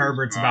 Justin Rodgers,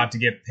 Herbert's about to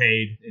get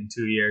paid in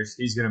 2 years.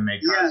 He's going to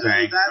make that. that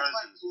bang. That's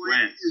my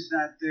point, is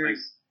that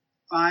there's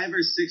 5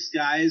 or 6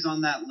 guys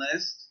on that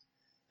list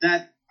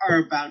that are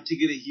about to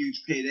get a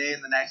huge payday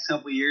in the next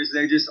couple of years.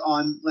 They're just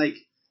on,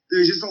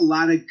 there's just a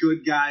lot of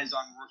good guys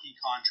on rookie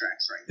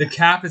contracts right now. The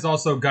cap is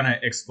also going to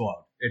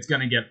explode. It's going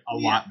to get a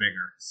lot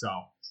bigger. So,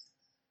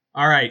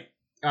 all right,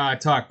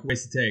 Tuck,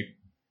 ways to take.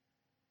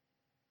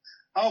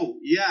 Oh,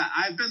 yeah,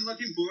 I've been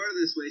looking forward to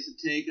this Wasted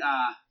Take.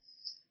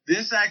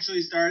 This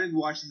actually started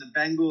watching the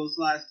Bengals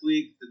last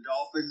week, the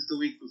Dolphins the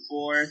week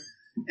before,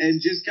 and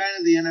just kind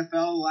of the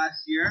NFL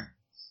last year.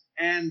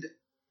 And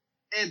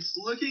it's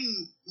looking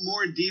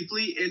more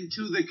deeply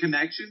into the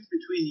connections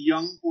between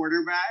young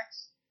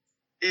quarterbacks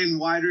and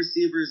wide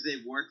receivers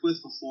they've worked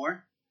with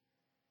before.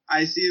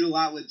 I see it a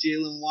lot with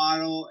Jalen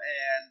Waddle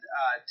and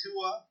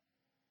Tua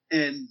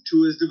and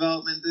Tua's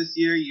development this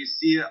year. You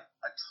see it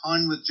a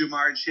ton with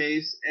Jamar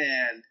Chase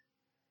and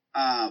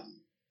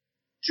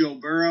Joe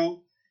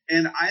Burrow.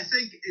 And I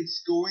think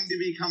it's going to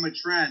become a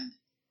trend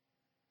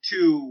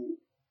to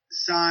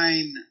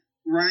sign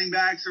running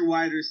backs or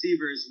wide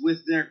receivers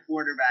with their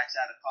quarterbacks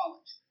out of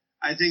college.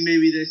 I think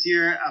maybe this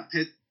year a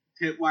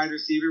Pitt wide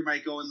receiver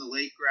might go in the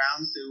late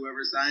rounds to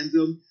whoever signs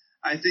them.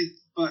 I think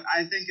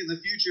in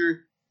the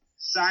future,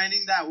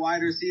 signing that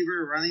wide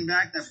receiver or running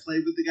back that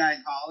played with the guy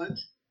in college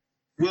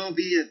will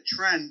be a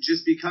trend,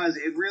 just because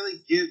it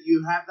really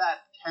you have that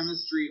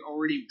chemistry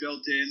already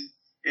built in,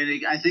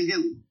 and I think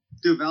it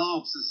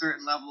develops a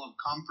certain level of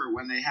comfort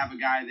when they have a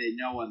guy they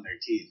know on their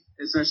team,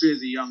 especially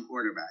as a young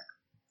quarterback.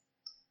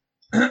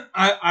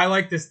 I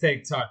like this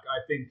take, Tuck.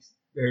 I think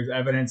there's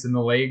evidence in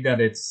the league that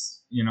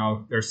it's,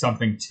 there's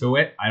something to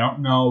it. I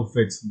don't know if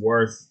it's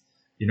worth,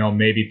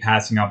 maybe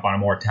passing up on a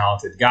more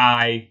talented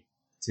guy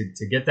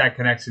to get that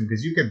connection,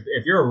 because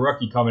if you're a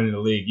rookie coming into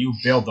the league, you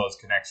build those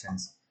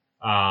connections.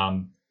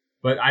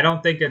 But I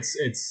don't think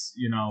it's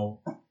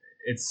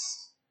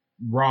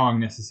wrong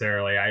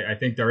necessarily. I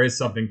think there is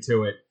something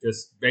to it,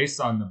 just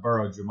based on the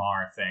Burrow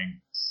Jamar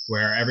thing,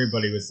 where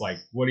everybody was like,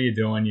 "What are you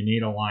doing? You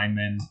need a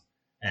lineman."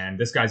 And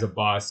this guy's a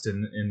bust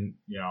in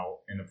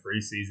the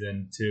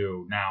preseason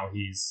too. Now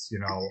he's,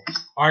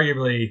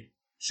 arguably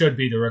should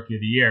be the rookie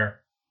of the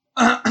year.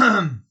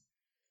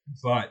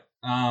 But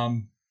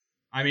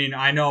I mean,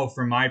 I know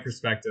from my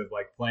perspective,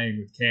 like playing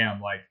with Cam,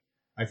 like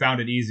I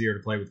found it easier to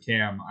play with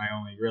Cam. I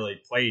only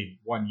really played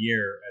 1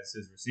 year as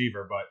his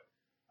receiver, but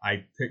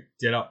I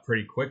picked it up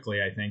pretty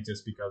quickly. I think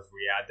just because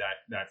we had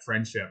that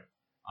friendship,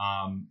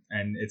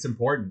 and it's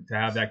important to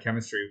have that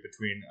chemistry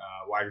between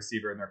wide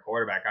receiver and their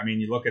quarterback. I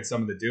mean, you look at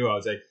some of the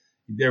duos.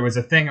 There was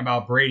a thing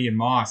about Brady and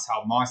Moss,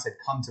 how Moss had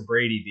come to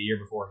Brady the year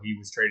before he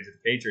was traded to the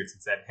Patriots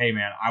and said, "Hey,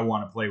 man, I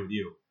want to play with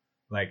you,"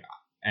 like,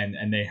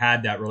 and they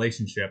had that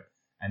relationship.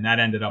 And that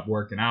ended up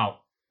working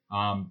out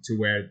to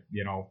where,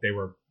 they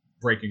were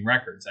breaking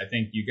records. I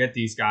think you get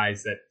these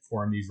guys that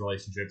form these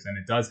relationships, and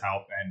it does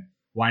help. And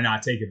why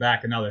not take it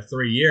back another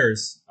 3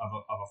 years of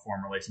a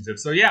formed relationship?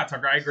 So, yeah,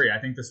 Tucker, I agree. I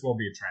think this will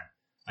be a trend.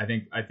 I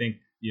think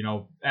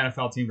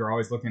NFL teams are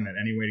always looking at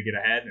any way to get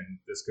ahead, and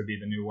this could be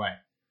the new way.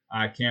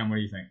 Cam, what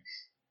do you think?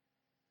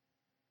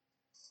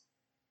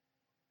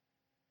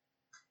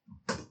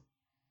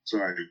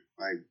 Sorry,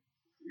 my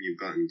mute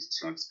button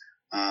sucks.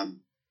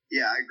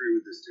 Yeah, I agree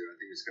with this too. I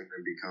think it's going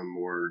to become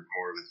more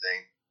of a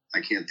thing.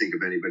 I can't think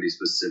of anybody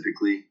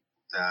specifically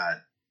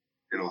that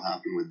it'll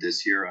happen with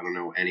this year. I don't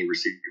know any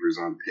receivers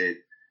on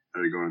Pitt that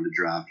are going to the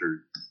draft,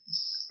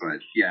 but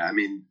yeah, I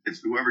mean,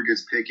 if whoever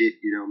gets Pickett,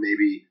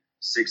 maybe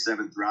 6th,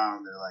 7th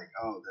round, they're like,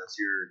 oh, that's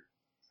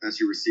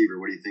your receiver.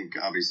 What do you think?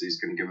 Obviously, he's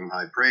going to give him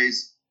high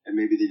praise, and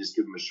maybe they just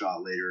give him a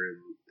shot later in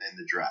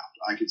the draft.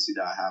 I could see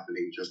that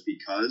happening just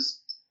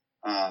because,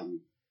 and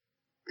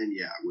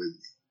yeah,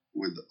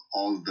 with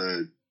all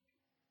the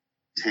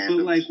but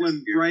like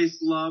when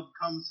Bryce Love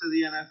comes to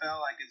the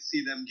NFL, I could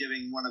see them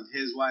giving one of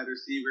his wide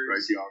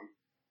receivers.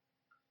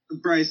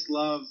 Bryce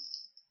Love.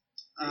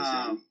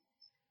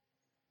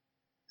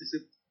 Is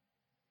it?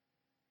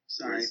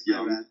 Sorry, Bryce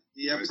Young. my bad.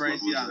 Yep,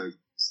 Bryce Young. Was a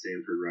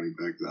Stanford running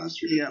back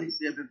last year. Yep.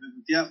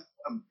 Yeah,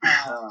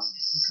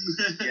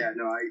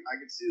 no, I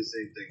could see the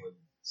same thing with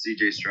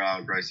C.J.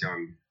 Stroud, Bryce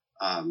Young.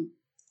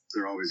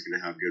 They're always going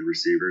to have good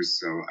receivers,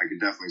 so I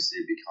could definitely see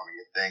it becoming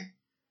a thing,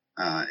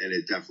 and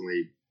it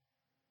definitely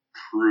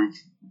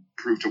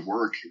proved to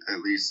work, at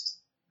least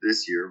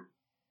this year.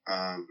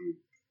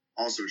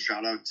 Also,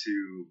 shout out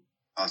to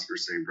us for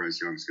saying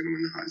Bryce Young is going to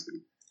win the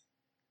Heisman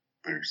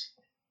winners.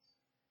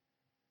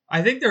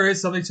 I think there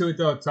is something to it,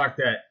 though, Tuck,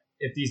 that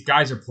if these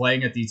guys are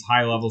playing at these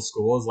high-level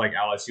schools like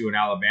LSU and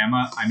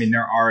Alabama, I mean,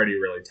 they're already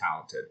really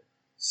talented.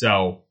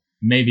 So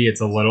maybe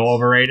it's a little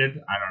overrated.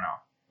 I don't know.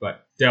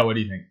 But, Dale, what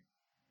do you think?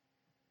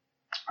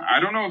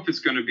 I don't know if it's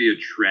going to be a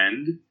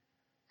trend.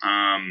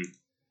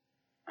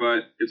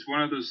 But it's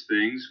one of those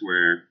things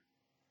where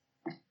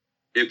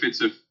if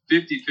it's a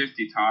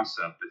 50-50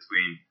 toss-up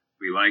between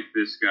we like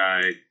this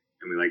guy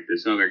and we like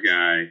this other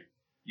guy,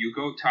 you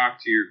go talk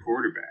to your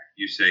quarterback.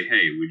 You say,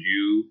 hey, would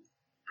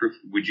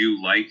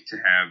you like to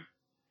have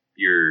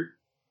your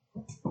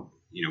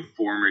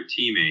former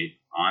teammate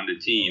on the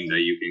team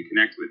that you can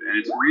connect with? And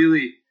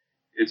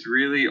it's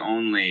really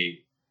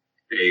only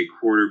a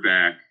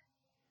quarterback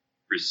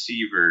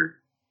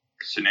receiver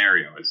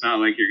scenario. It's not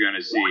like you're going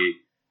to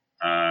see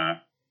a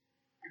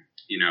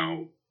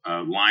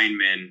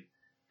lineman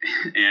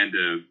and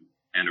a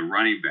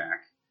running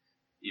back,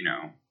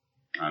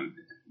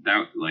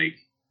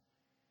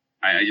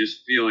 I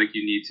just feel like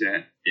it needs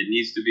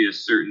to be a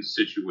certain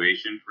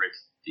situation for it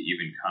to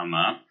even come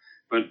up.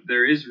 But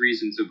there is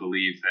reason to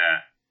believe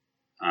that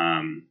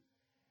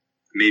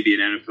maybe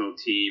an NFL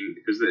team,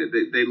 because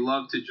they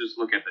love to just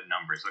look at the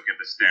numbers, look at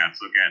the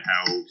stats, look at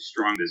how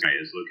strong this guy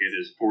is, look at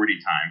his 40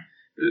 time.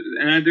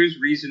 And there's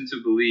reason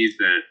to believe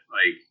that,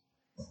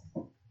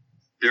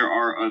 there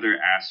are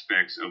other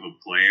aspects of a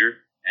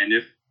player, and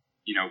if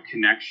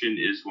connection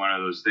is one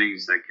of those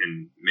things that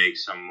can make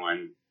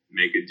someone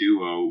make a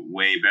duo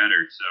way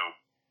better. So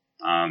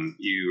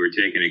you are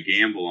taking a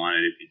gamble on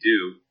it if you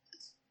do,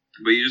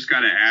 but you just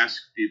got to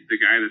ask the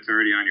guy that's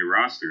already on your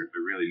roster if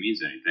it really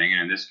means anything.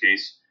 And in this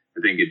case,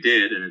 I think it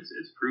did, and it's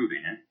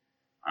proving it.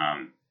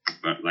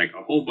 But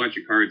a whole bunch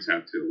of cards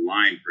have to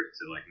align for it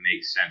to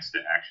make sense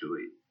to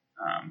actually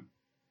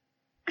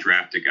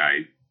draft a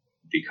guy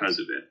because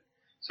of it.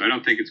 So I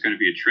don't think it's going to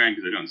be a trend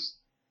because I don't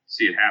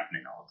see it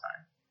happening all the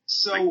time.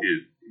 So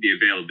the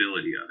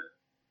availability of it.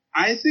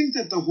 I think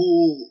that the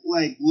whole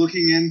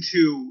looking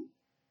into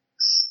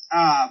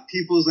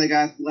people's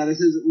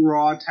athleticism,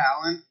 raw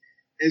talent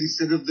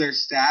instead of their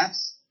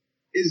stats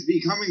is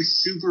becoming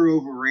super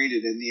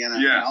overrated in the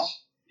NFL.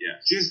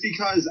 Yes. Just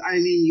because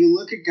you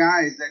look at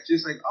guys that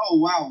just oh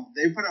wow,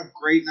 they put up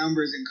great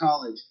numbers in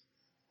college,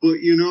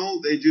 but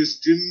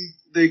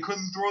they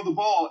couldn't throw the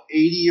ball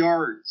 80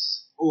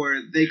 yards.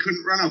 Or they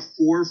couldn't run a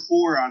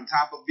 4.4 on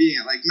top of being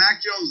it.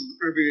 Mac Jones is the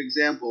perfect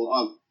example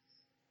of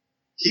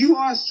he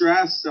lost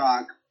draft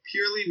stock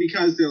purely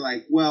because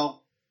they're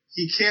well,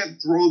 he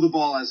can't throw the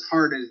ball as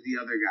hard as the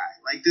other guy.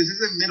 This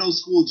isn't middle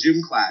school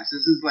gym class.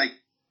 This is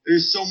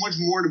there's so much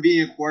more to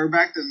being a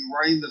quarterback than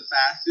running the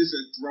fastest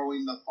or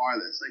throwing the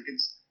farthest.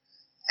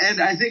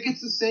 And I think it's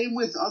the same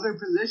with other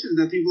positions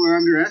that people are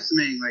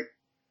underestimating.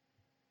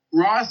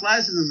 Raw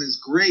athleticism is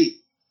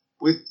great,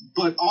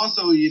 but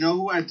also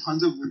who had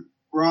tons of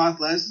raw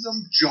athleticism,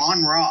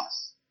 John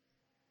Ross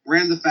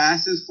ran the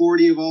fastest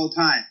 40 of all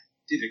time.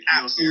 Did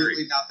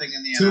absolutely nothing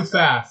in the NFL. Too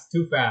fast.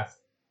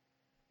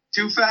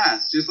 Too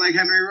fast, just like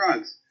Henry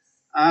Ruggs.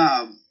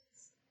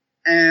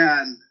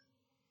 And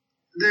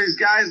there's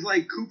guys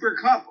like Cooper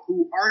Kupp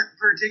who aren't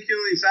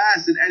particularly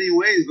fast in any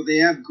ways, but they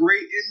have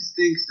great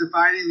instincts to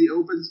finding the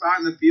open spot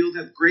in the field,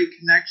 have great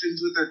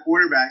connections with their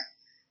quarterback,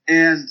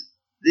 and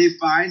they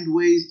find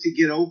ways to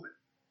get open.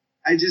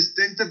 I just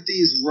think that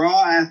these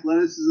raw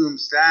athleticism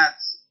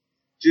stats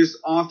just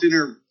often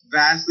are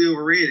vastly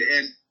overrated.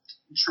 And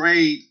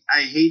Trey,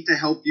 I hate to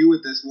help you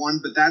with this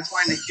one, but that's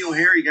why N'Keal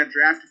Harry got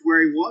drafted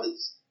where he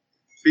was.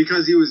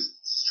 Because he was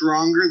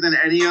stronger than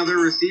any other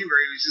receiver.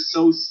 He was just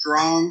so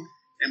strong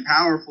and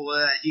powerful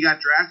that he got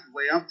drafted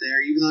way up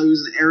there, even though he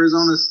was an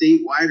Arizona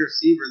State wide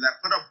receiver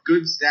that put up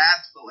good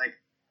stats, but like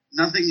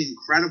nothing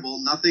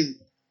incredible, nothing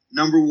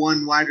number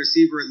one wide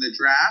receiver in the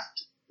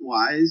draft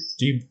wise.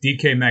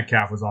 DK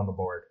Metcalf was on the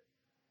board.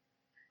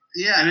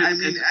 Yeah,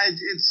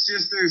 it's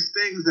just there's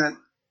things that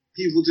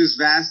people just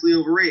vastly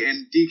overrate,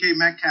 and DK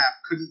Metcalf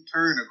couldn't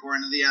turn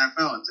according to the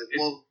NFL. It's like,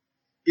 well,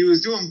 he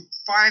was doing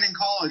fine in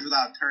college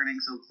without turning,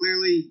 so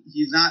clearly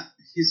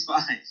he's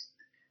fine.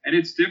 And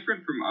it's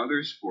different from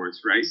other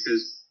sports, right?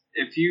 Because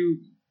if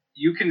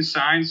you can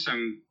sign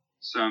some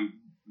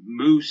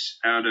moose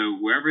out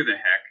of wherever the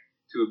heck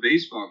to a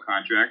baseball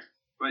contract,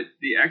 but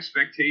the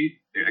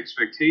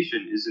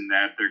expectation isn't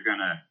that they're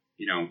gonna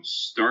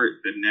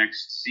start the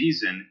next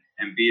season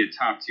and be a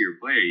top tier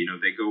player.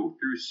 They go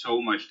through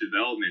so much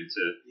development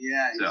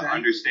to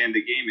understand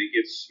the game and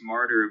get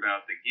smarter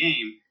about the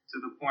game to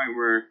the point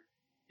where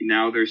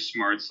now their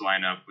smarts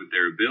line up with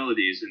their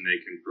abilities and they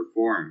can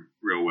perform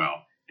real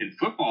well. In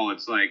football,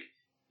 it's like,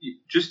 you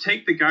just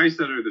take the guys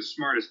that are the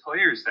smartest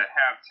players that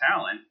have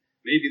talent.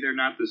 Maybe they're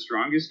not the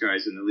strongest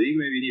guys in the league.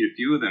 Maybe you need a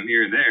few of them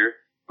here and there.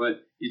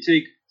 But you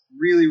take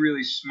really,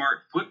 really smart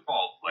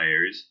football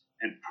players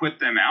and put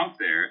them out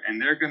there, and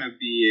they're going to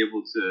be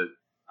able to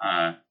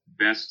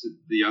best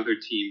the other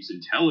team's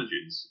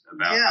intelligence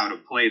about how to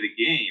play the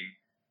game,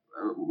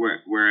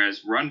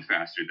 whereas run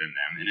faster than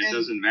them. And it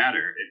doesn't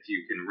matter if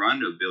you can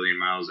run a billion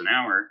miles an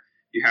hour.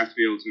 You have to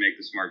be able to make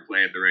the smart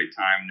play at the right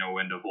time, know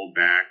when to hold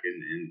back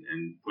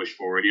and push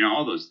forward,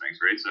 all those things,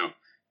 right? So,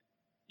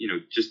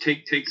 just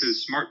take the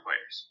smart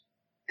players.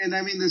 And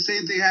I mean, the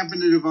same thing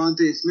happened to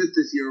Devontae Smith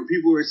this year, where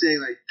people were saying,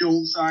 like,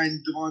 don't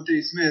sign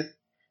Devontae Smith.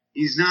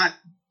 He's not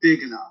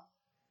big enough.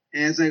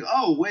 And it's like,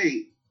 oh,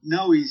 wait,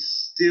 no, he's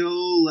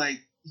still,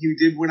 like, he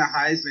did win a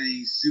Heisman.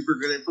 He's super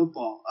good at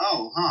football.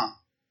 Oh, huh.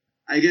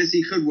 I guess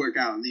he could work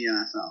out in the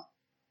NFL.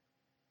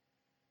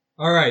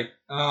 All right,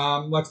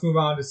 let's move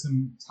on to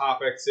some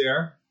topics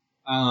here.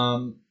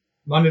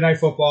 Monday Night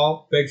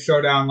Football, big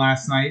showdown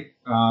last night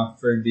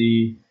for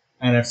the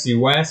NFC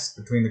West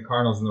between the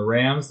Cardinals and the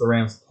Rams. The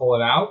Rams pull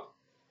it out.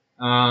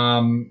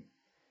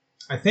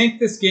 I think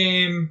this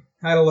game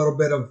had a little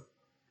bit of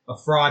a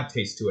fraud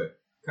taste to it,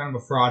 kind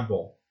of a fraud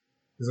bowl.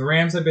 Because the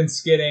Rams have been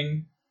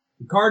skidding.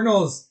 The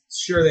Cardinals,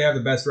 sure, they have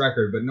the best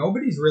record, but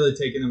nobody's really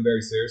taking them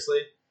very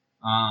seriously.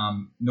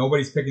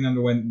 Nobody's picking them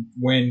to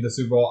win the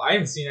Super Bowl. I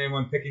haven't seen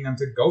anyone picking them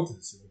to go to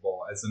the Super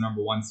Bowl as the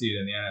number one seed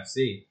in the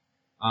NFC.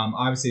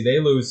 Obviously, they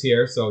lose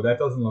here, so that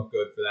doesn't look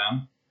good for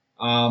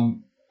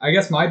them. I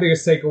guess my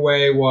biggest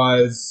takeaway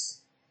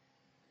was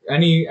there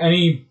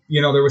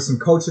was some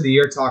Coach of the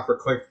Year talk for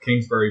Cliff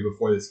Kingsbury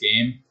before this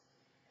game,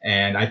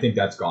 and I think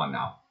that's gone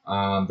now.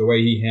 The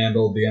way he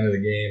handled the end of the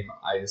game,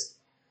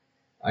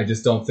 I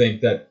just don't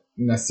think that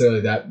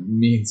necessarily that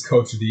means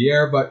Coach of the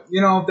Year, but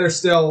they're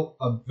still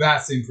a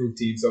vastly improved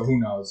team, so who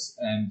knows?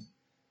 And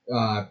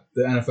the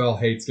NFL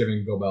hates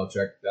giving Bill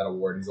Belichick that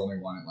award. He's only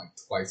won it like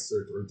twice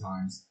or three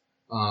times.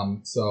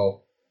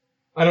 So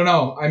I don't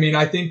know. I mean,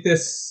 I think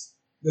this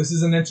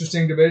is an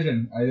interesting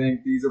division. I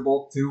think these are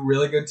both two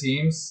really good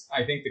teams.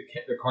 I think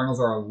the Cardinals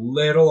are a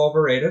little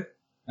overrated,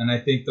 and I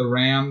think the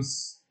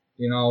Rams,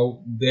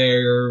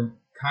 they're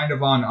kind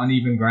of on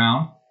uneven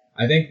ground.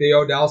 I think the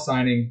Odell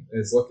signing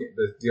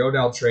the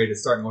Odell trade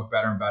is starting to look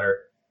better and better.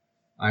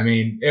 I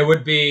mean, it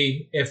would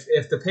be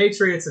if the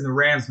Patriots and the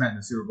Rams met in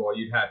the Super Bowl,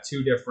 you'd have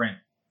two different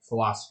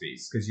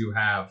philosophies, because you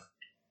have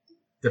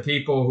the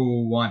people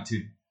who want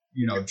to,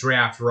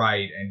 draft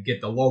right and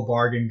get the low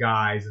bargain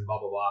guys and blah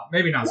blah blah.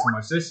 Maybe not so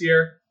much this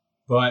year,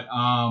 but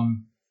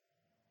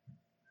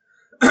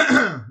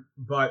the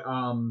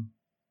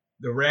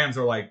Rams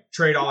are like,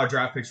 trade all our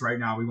draft picks right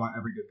now. We want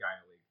every good guy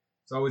in the league.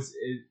 So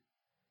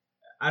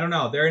I don't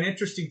know. They're an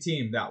interesting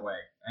team that way.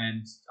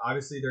 And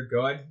obviously they're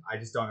good. I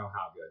just don't know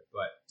how good.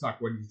 But, Tuck,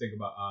 what do you think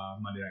about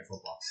Monday Night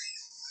Football?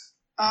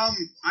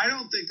 I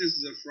don't think this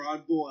is a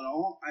fraud bowl at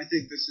all. I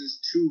think this is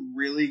two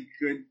really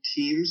good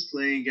teams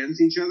playing against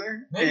each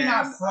other. Maybe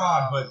not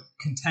fraud, but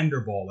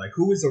contender bowl. Like,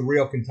 who is the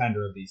real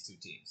contender of these two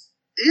teams?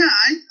 Yeah,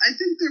 I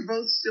think they're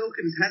both still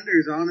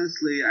contenders,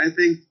 honestly.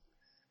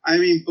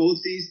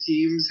 Both these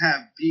teams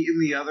have beaten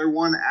the other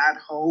one at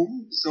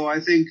home. So I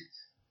think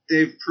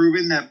they've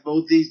proven that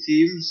both these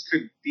teams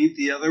could beat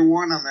the other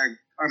one on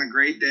a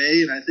great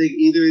day, and I think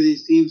either of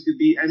these teams could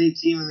beat any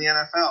team in the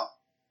NFL.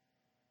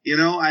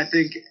 I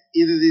think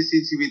either of these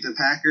teams can beat the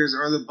Packers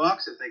or the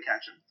Bucks if they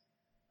catch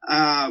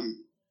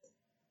them.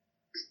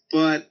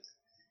 But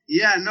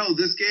yeah, no,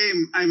 this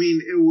game, I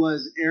mean, it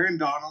was Aaron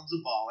Donald's a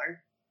baller.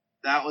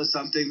 That was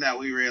something that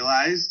we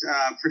realized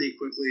pretty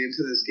quickly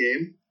into this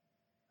game.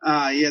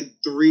 He had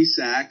 3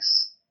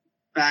 sacks,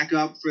 back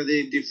up for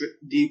the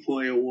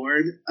Depoy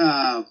Award.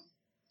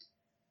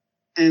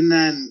 And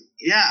then,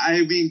 yeah,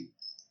 I mean,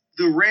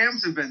 the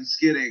Rams have been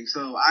skidding,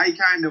 so I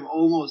kind of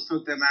almost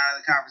took them out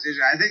of the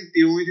conversation. I think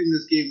the only thing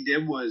this game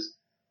did was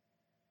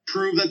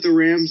prove that the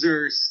Rams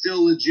are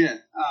still legit.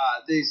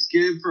 They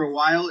skidded for a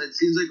while. It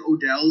seems like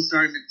Odell is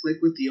starting to click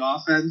with the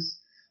offense,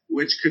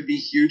 which could be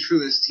huge for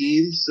this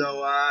team.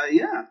 So,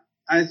 yeah,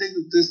 I think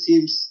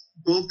that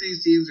both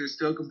these teams are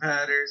still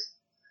competitors.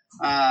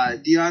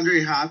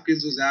 DeAndre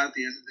Hopkins was out at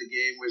the end of the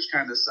game, which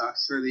kind of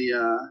sucks for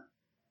the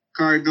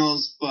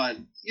Cardinals. But,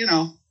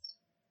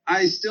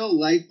 I still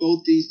like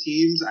both these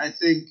teams. I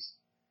think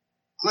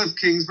Cliff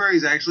Kingsbury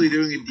is actually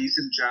doing a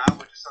decent job,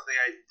 which is something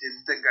I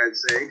didn't think I'd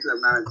say because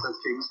I'm not a Cliff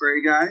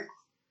Kingsbury guy.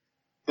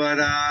 But,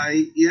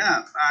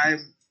 yeah,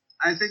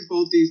 I think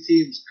both these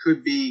teams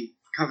could be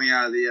coming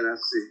out of the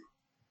NFC.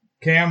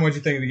 Cam, what'd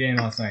you think of the game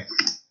last night?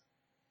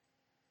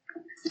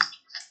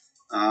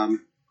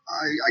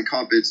 I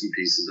caught bits and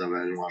pieces of it.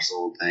 I didn't watch the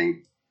whole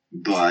thing.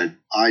 But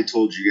I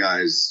told you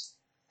guys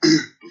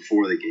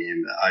before the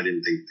game that I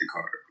didn't think the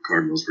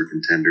Cardinals were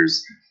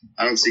contenders.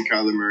 I don't see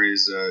Kyler Murray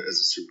as a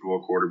Super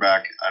Bowl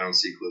quarterback. I don't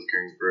see Cliff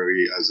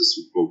Kingsbury as a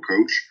Super Bowl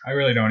coach. I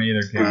really don't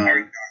either,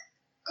 Cam.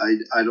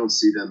 I don't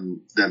see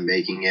them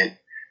making it.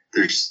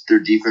 Their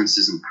defense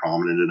isn't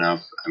prominent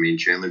enough. I mean,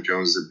 Chandler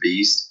Jones is a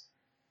beast,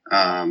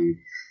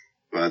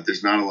 but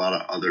there's not a lot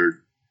of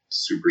other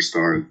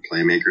superstar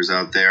playmakers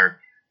out there.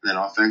 Then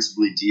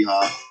offensively,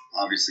 D-Hop,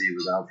 obviously he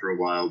was out for a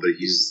while, but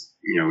he's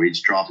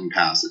dropping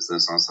passes.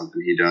 That's not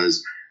something he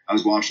does. I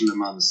was watching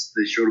them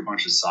they showed a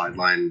bunch of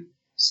sideline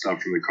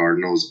stuff from the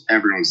Cardinals.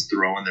 Everyone's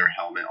throwing their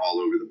helmet all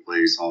over the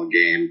place all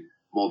game,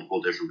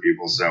 multiple different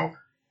people. So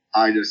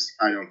I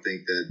don't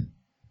think that.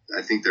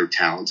 I think they're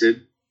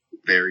talented,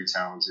 very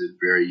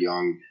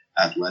young,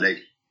 athletic,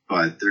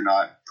 but they're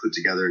not put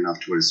together enough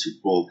to win a Super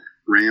Bowl.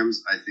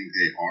 Rams, I think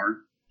they are.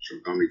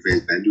 Sean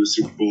McVay's been to a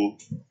Super Bowl,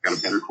 got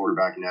a better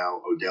quarterback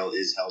now. Odell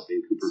is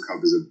helping. Cooper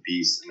Kupp is a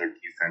beast, and their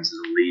defense is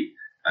elite.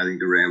 I think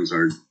the Rams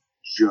are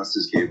just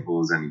as capable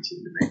as any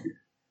team to make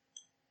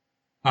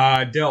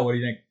it. Dill, what do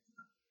you think?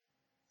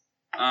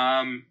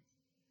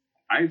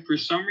 For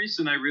some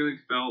reason, I really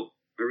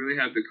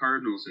had the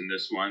Cardinals in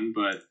this one,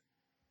 but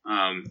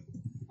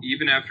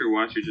even after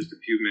watching just a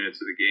few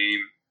minutes of the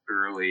game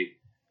early,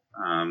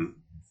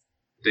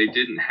 they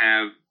didn't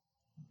have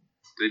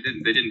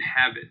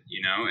it,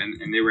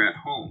 and they were at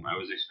home. I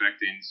was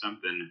expecting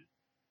something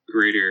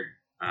greater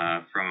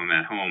from them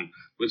at home.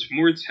 What's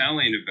more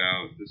telling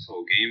about this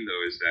whole game,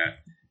 though, is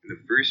that in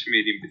the first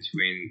meeting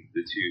between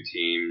the two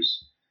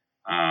teams,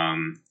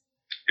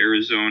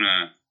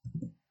 Arizona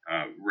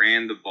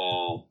ran the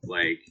ball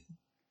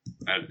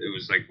it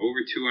was like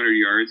over 200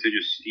 yards. They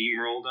just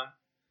steamrolled them.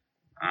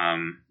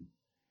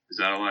 Is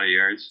that a lot of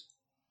yards?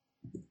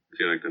 I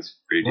feel like that's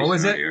pretty decent. What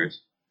was it?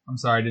 Yards. I'm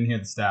sorry, I didn't hear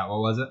the stat. What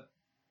was it?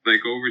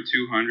 Like over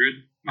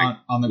 200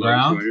 on the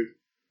ground. 200.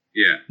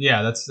 Yeah.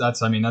 Yeah, that's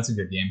a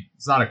good game.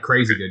 It's not a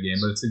crazy good game,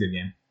 but it's a good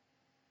game.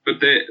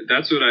 But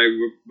that's what I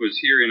was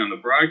hearing on the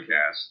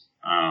broadcast,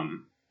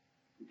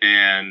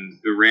 and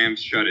the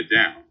Rams shut it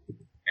down,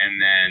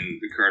 and then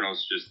the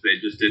Cardinals just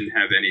didn't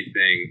have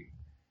anything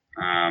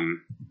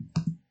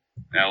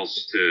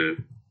else to.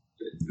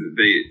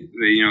 They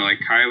like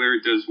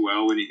Kyler does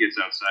well when he gets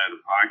outside of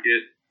the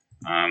pocket,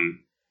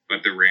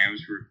 but the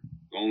Rams were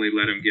only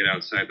let him get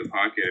outside the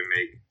pocket and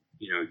make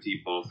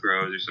deep ball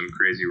throws or some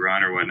crazy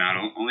run or whatnot.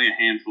 Only a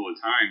handful of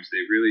times.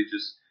 They really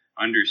just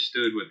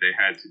understood what they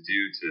had to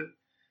do to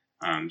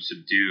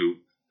subdue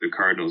the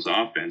Cardinals'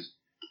 offense,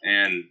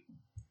 and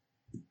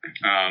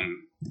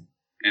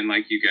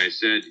like you guys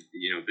said,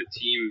 the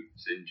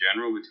teams in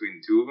general between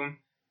the two of them,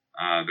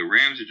 the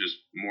Rams are just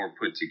more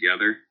put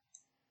together.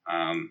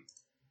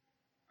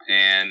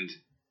 And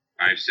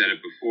I've said it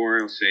before,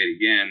 I'll say it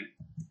again.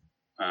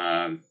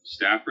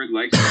 Stafford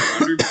likes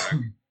the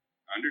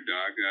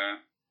underdog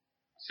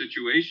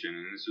situation,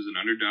 and this was an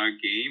underdog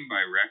game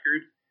by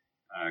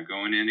record,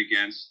 going in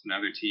against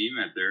another team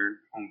at their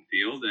home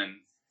field,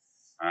 and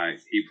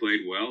he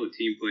played well. The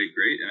team played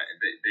great.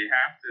 They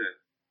have to.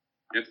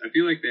 I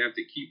feel like they have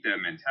to keep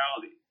that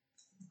mentality.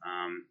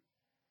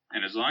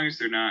 And as long as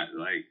they're not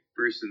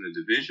first in the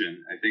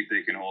division, I think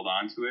they can hold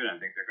on to it. I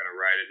think they're going to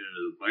ride it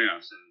into the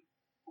playoffs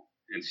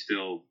and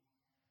still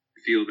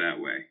feel that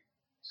way.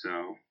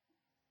 So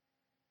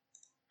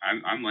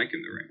I'm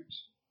liking the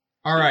Rams.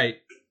 All right.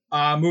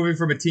 Moving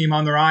from a team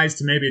on the rise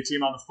to maybe a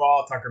team on the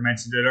fall. Tucker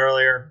mentioned it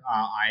earlier.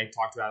 I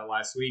talked about it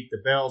last week.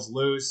 The Bills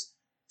lose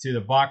to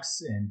the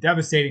Bucks in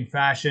devastating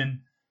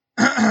fashion.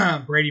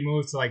 Brady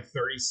moves to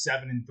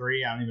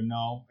 37-3. I don't even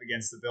know,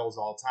 against the Bills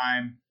all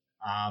time.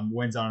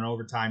 Wins on an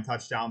overtime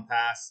touchdown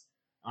pass.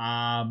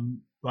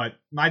 But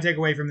my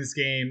takeaway from this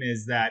game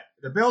is that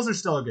the Bills are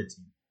still a good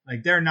team.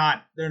 Like they're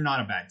not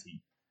a bad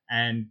team,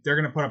 and they're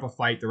going to put up a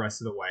fight the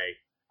rest of the way.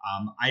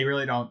 I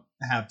really don't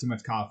have too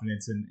much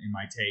confidence in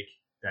my take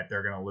that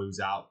they're going to lose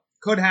out.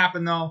 Could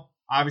happen though.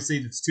 Obviously,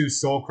 it's 2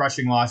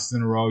 soul-crushing losses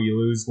in a row. You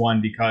lose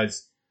one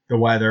because the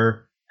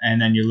weather,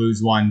 and then you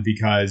lose one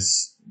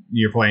because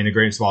you're playing the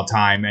greatest of all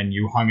time, and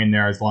you hung in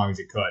there as long as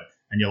you could,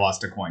 and you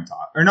lost a coin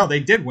toss. Or no, they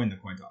did win the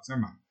coin toss.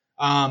 Never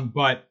mind.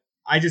 But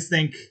I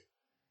think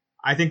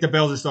the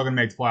Bills are still going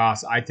to make the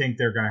playoffs. I think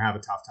they're going to have a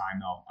tough time,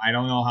 though. I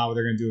don't know how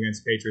they're going to do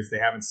against the Patriots. They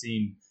haven't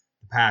seen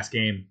the past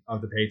game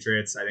of the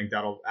Patriots. I think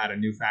that'll add a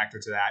new factor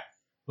to that.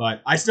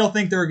 But I still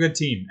think they're a good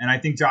team, and I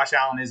think Josh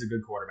Allen is a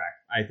good quarterback.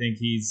 I think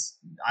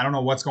I don't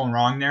know what's going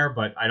wrong there,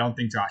 but I don't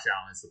think Josh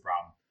Allen is the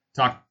problem.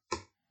 Talk.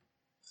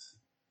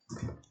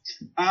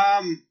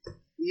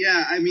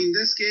 Yeah, I mean,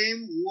 this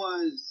game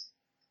was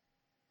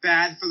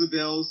bad for the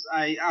Bills.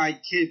 I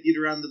can't beat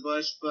around the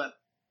bush, but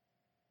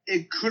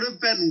it could have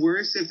been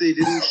worse if they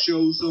didn't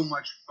show so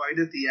much fight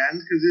at the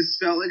end, because this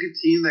felt like a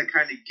team that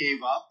kind of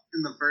gave up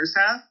in the first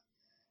half.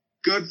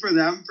 Good for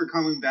them for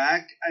coming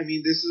back. I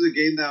mean, this was a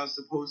game that I was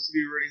supposed to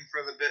be rooting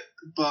for the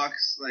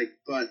Bucks,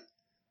 but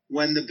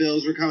when the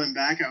Bills were coming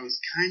back, I was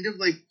kind of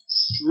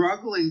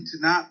struggling to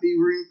not be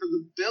rooting for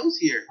the Bills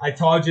here. I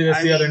told you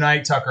this the other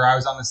night, Tucker. I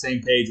was on the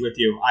same page with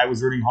you. I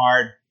was rooting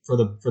hard for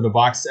the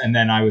Bucks, and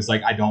then I was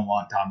like, I don't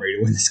want Tom Brady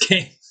to win this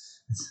game.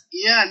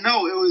 Yeah,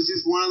 no, it was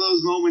just one of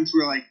those moments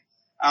where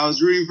I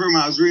was rooting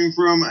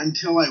for him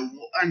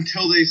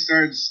until they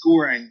started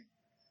scoring,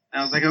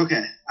 and I was like,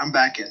 okay, I'm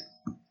back in.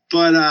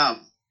 But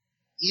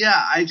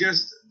yeah,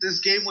 this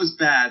game was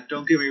bad.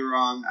 Don't get me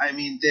wrong. I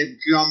mean, they've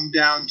come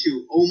down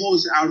to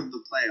almost out of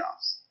the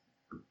playoffs.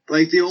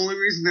 The only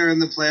reason they're in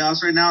the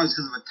playoffs right now is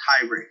because of a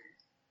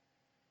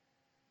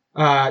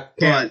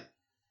tiebreaker.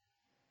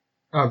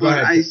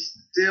 But I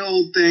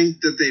still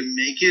think that they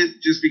make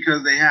it just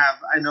because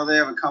I know they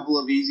have a couple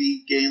of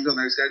easy games on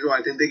their schedule.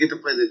 I think they get to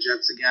play the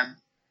Jets again.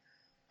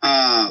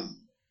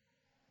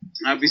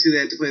 Obviously, they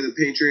have to play the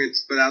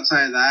Patriots, but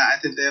outside of that, I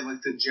think they have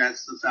the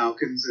Jets, the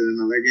Falcons, in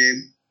another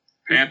game.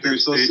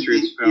 Panthers,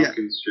 Patriots,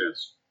 Falcons,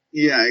 Jets.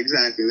 Yeah,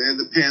 exactly. They have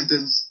the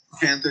Panthers,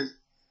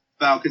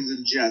 Falcons,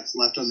 and Jets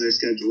left on their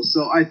schedule.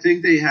 So I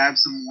think they have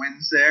some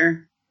wins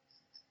there.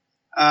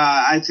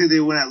 I'd say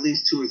they win at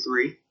least 2 or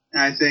 3.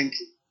 And I think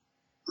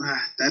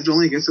that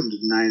only gets them to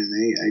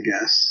 9-8, I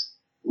guess,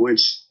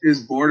 which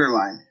is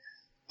borderline.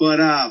 But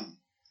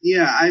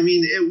yeah, I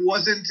mean, it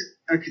wasn't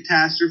a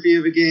catastrophe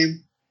of a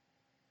game.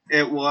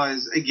 It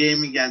was a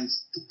game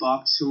against the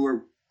Bucks, who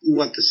are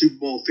the Super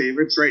Bowl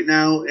favorites right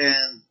now,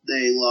 and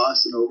they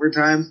lost in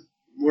overtime.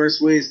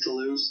 Worst ways to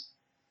lose.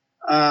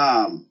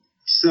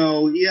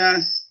 So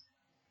yes,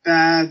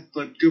 bad,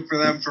 but good for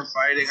them for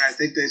fighting. I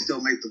think they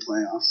still make the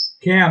playoffs.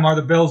 Cam, are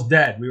the Bills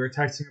dead? We were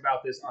texting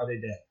about this. Are they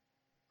dead?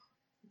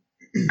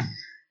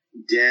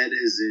 Dead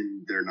as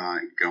in they're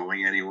not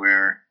going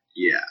anywhere.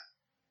 Yeah,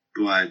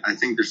 but I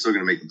think they're still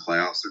going to make the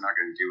playoffs. They're not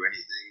going to do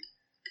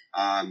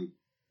anything.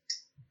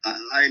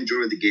 I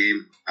enjoyed the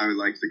game. I would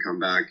like the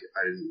comeback.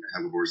 I didn't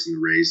have a horse in the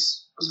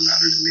race. Doesn't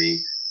matter to me.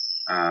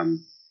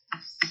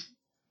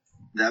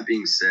 That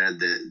being said,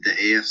 the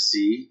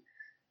AFC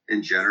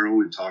in general,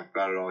 we've talked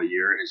about it all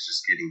year. It's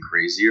just getting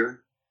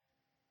crazier.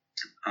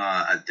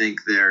 I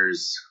think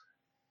there's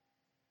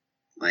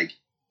 8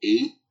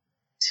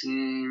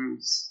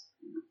 teams,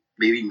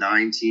 maybe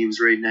 9 teams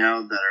right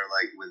now that are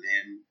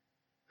within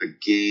a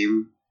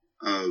game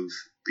of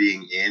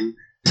being in.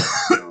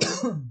 So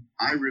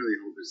I really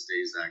hope it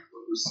stays that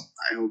close.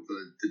 I hope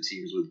the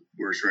teams with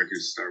worse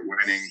records start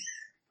winning.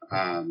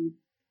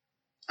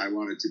 I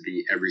want it to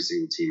be every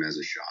single team has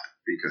a shot,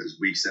 because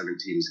Week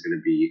 17 is going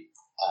to be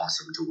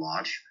awesome to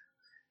watch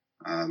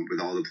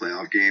with all the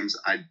playoff games.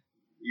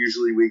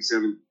 Usually Week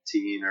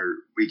 17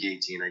 or Week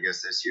 18, I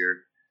guess this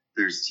year,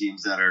 there's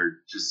teams that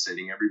are just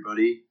sitting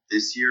everybody.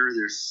 This year,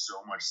 there's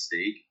so much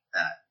stake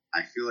that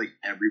I feel like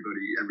every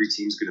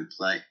team's going to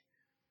play.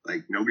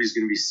 Nobody's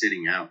going to be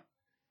sitting out.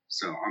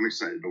 So I'm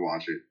excited to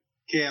watch it.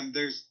 Cam,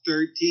 there's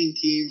 13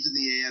 teams in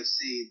the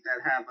AFC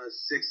that have a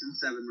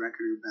 6-7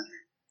 record or better.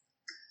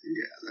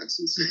 Yeah, that's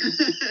insane.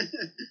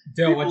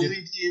 Bill, the only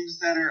teams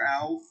that are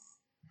out.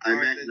 I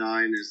meant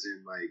 9 as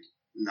in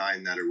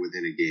 9 that are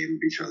within a game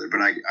of each other,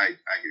 but I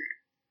hear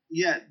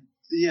you.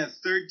 Yeah,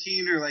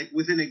 13 are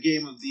within a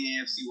game of the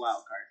AFC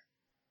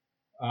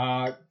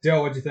wildcard.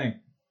 Dill, what'd you think?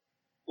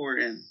 Or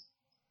in.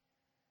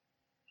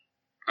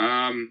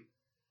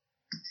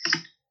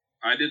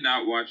 I did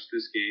not watch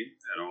this game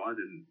at all. I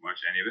didn't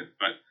watch any of it.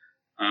 But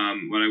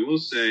what I will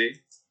say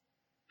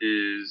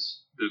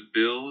is the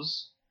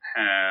Bills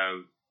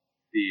have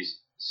the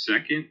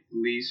second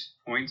least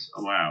points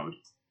allowed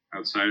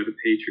outside of the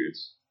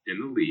Patriots in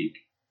the league,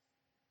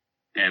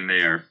 and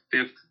they are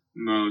 5th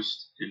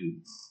most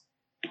in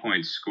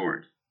points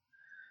scored.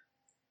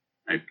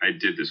 I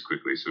did this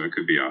quickly, so I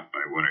could be off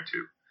by 1 or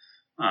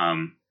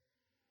 2.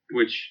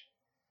 Which,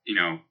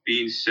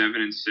 being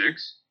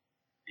 7-6,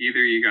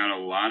 either you got a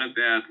lot of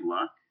bad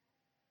luck,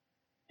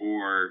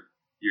 or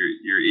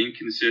you're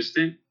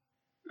inconsistent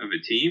of a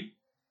team,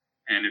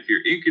 And if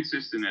you're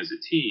inconsistent as a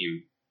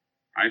team,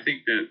 I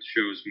think that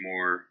shows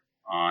more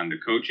on the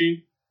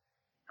coaching.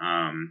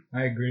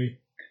 I agree.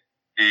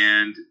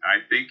 And I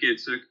think it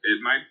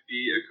might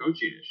be a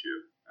coaching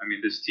issue. I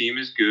mean, this team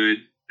is good.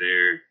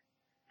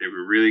 They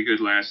were really good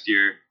last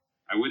year.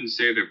 I wouldn't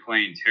say they're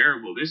playing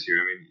terrible this year.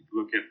 I mean,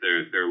 look at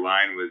their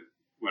line with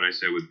what I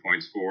said with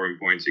points for and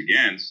points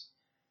against.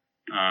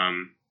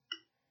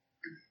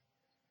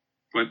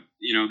 But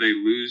they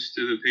lose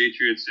to the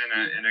Patriots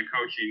in a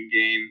coaching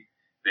game.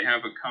 They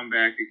have a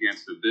comeback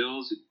against the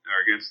Bills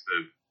or against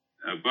the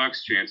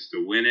Bucks, chance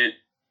to win it.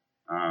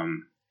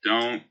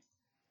 Don't.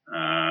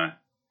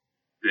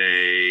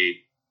 They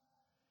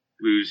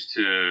lose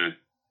to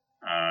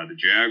the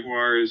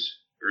Jaguars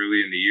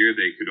early in the year.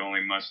 They could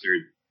only muster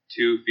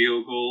 2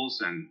 field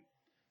goals, and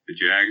the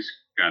Jags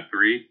got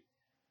 3.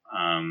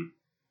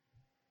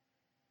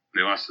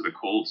 They lost to the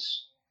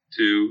Colts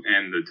too,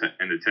 and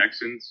the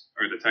Texans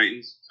or the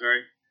Titans.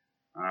 Sorry.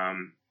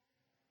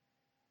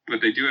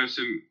 But they do have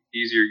some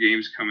easier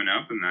games coming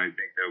up, and I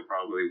think they'll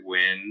probably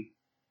win.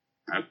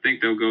 I think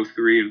they'll go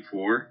 3-4,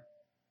 or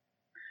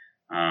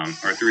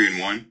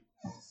 3-1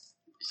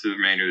 to the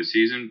remainder of the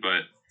season.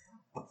 But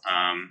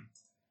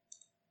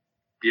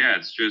yeah,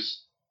 it's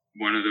just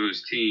one of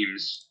those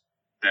teams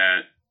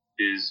that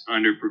is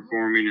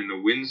underperforming in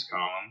the wins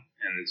column,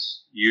 and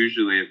it's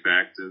usually a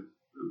fact of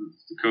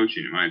the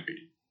coaching, in my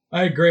opinion.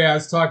 I agree. I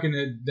was talking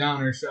to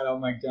Downer, shout out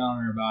Mike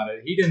Downer, about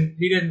it. He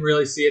didn't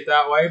really see it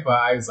that way, but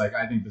I was like,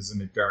 I think this is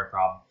a McDermott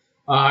problem.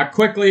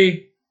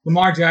 Quickly,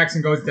 Lamar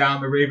Jackson goes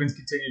down. The Ravens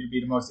continue to be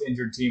the most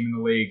injured team in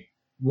the league.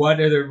 What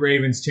are the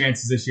Ravens'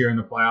 chances this year in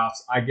the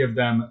playoffs? I give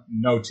them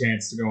no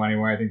chance to go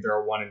anywhere. I think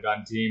they're a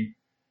one-and-done team.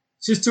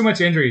 It's just too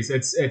much injuries.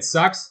 It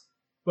sucks,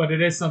 but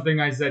it is something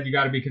I said you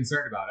got to be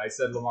concerned about. I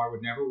said Lamar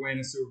would never win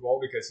a Super Bowl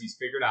because he's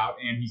figured out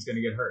and he's going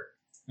to get hurt.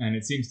 And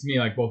it seems to me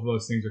like both of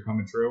those things are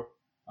coming true.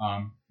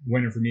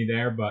 Winner for me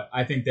there, but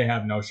I think they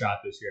have no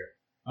shot this year.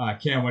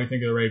 Cam, what do you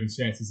think of the Ravens'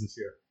 chances this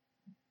year?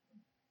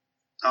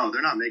 Oh,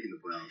 they're not making the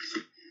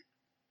playoffs.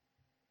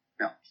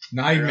 No.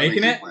 Not even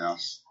making it?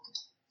 Playoffs.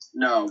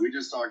 No, we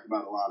just talked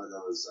about a lot of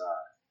those,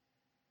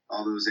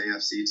 all those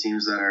AFC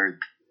teams that are,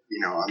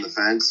 on the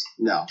fence.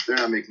 No, they're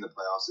not making the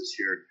playoffs this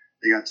year.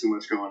 They got too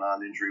much going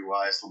on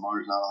injury-wise.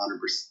 Lamar's not 100%.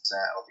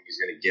 I don't think he's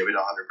going to give it 100%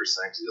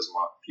 because he doesn't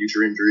want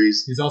future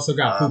injuries. He's also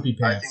got poopy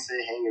pants. I think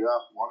they hang it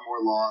up, one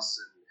more loss,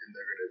 and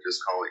they're going to just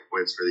call it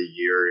quits for the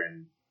year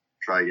and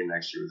try again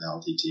next year with a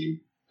healthy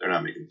team. They're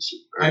not making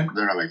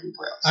the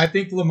playoffs. I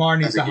think Lamar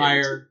needs to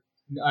hire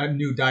a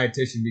new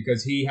dietitian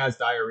because he has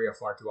diarrhea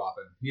far too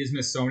often. He has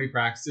missed so many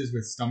practices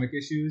with stomach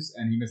issues,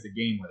 and he missed a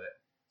game with it.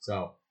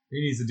 So he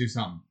needs to do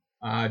something.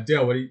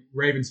 Dill, what are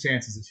Ravens'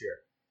 chances this year?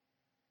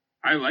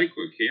 I like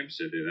what Cam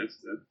said there.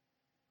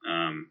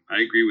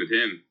 I agree with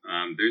him.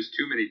 There's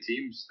too many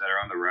teams that are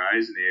on the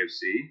rise in the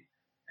AFC,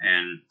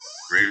 and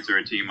Ravens are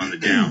a team on the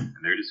down,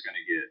 and they're just going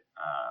to get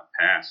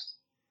passed.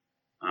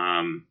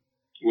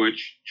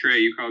 Which, Trey,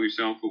 you call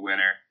yourself a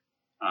winner.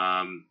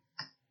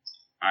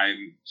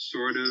 I'm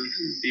sort of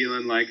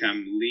feeling like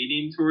I'm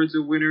leaning towards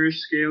a winnerish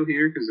scale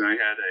here because I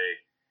had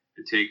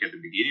a take at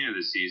the beginning of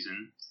the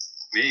season,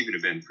 may even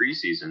have been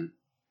preseason,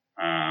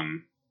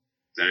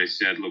 that I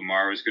said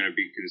Lamar was going to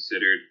be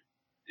considered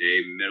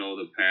a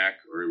middle-of-the-pack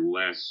or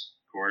less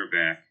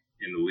quarterback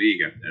in the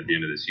league at the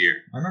end of this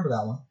year. I remember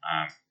that one.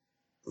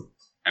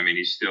 I mean,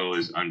 he still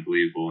is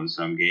unbelievable in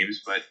some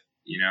games, but,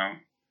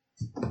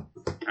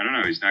 I don't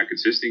know. He's not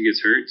consistent,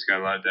 gets hurt, he's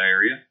got a lot of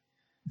diarrhea.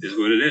 Is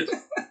what it is.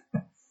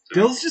 So.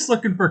 Dill's just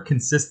looking for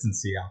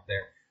consistency out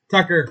there.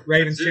 Tucker,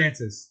 Ravens'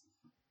 chances.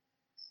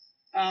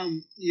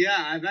 Yeah,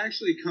 I've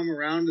actually come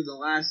around in the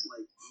last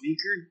week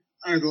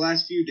or the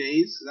last few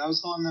days. I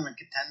was calling them a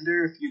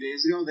contender a few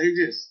days ago. They're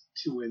just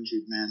too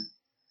injured, man.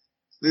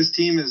 This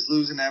team is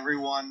losing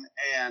everyone,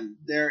 and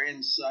they're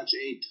in such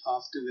a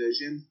tough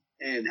division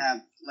and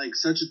have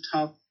such a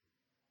tough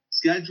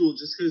schedule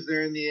just because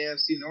they're in the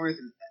AFC North.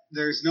 And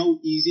there's no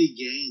easy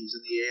games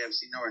in the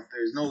AFC North.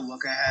 There's no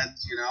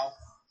look-aheads,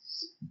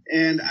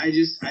 And I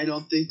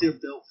don't think they're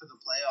built for the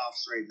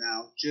playoffs right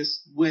now.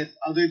 Just with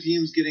other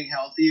teams getting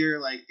healthier,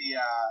 like the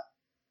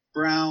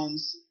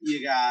Browns,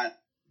 you got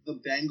the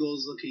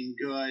Bengals looking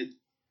good,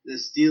 the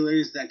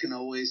Steelers that can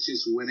always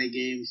just win a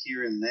game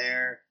here and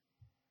there.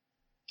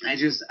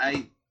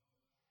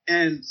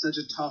 And such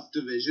a tough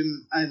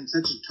division and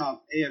such a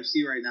tough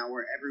AFC right now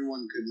where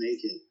everyone could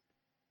make it.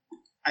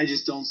 I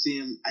just don't see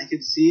them. I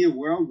could see a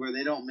world where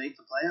they don't make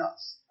the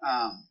playoffs.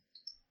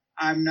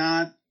 I'm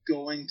not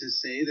going to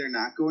say they're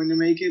not going to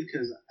make it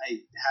because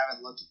I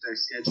haven't looked at their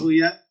schedule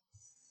yet.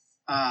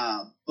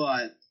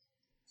 But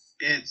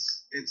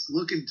it's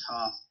looking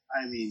tough.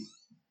 I mean,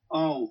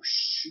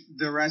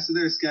 the rest of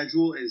their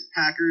schedule is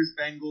Packers,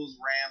 Bengals,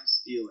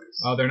 Rams,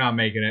 Steelers. Oh, they're not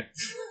making it.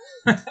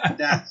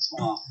 That's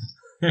soft.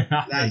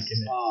 That's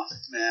soft,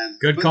 man.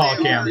 Good call,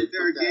 Cam.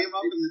 They're a game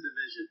up in the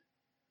division.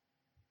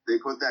 They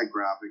put that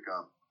graphic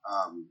up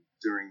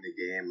during the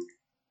game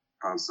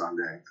on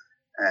Sunday,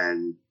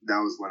 and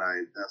that's when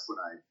I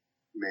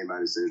made my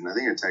decision. I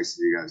think I texted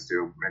you guys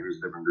too. Maybe it was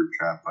a different group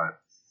chat, but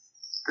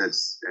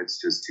that's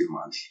just too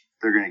much.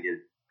 They're gonna get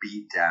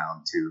beat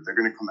down too. They're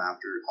gonna come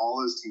after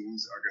all those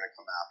teams are gonna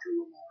come after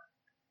Lamar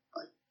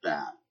like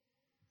that.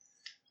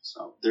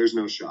 So there's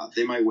no shot.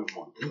 They might win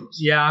one of those.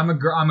 Yeah, I'm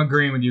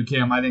agreeing with you,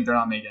 Kim. I think they're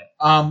not making it.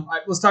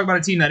 Let's talk about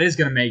a team that is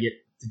going to make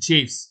it. The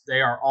Chiefs.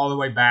 They are all the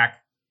way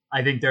back.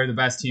 I think they're the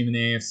best team in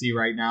the AFC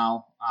right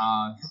now.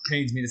 It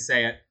pains me to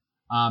say it.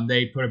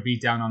 They put a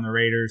beat down on the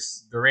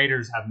Raiders. The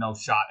Raiders have no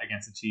shot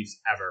against the Chiefs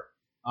ever.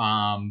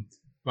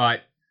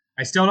 But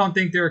I still don't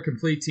think they're a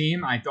complete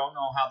team. I don't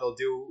know how they'll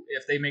do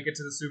if they make it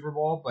to the Super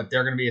Bowl, but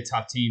they're going to be a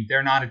tough team.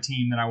 They're not a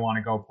team that I want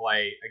to go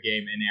play a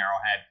game in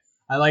Arrowhead.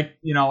 I like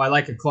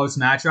a close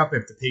matchup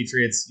if the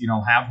Patriots,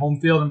 have home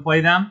field and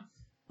play them,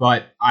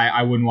 but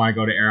I wouldn't want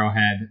to go to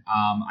Arrowhead.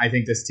 I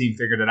think this team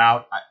figured it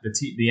out.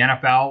 The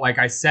NFL, like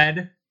I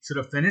said, should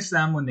have finished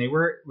them when they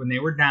were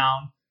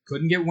down.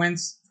 Couldn't get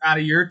wins out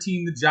of your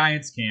team, the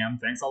Giants, Cam.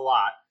 Thanks a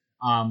lot.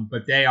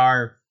 But they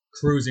are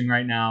cruising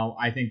right now.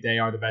 I think they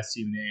are the best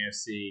team in the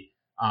AFC.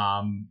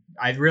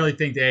 I really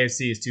think the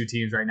AFC is two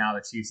teams right now,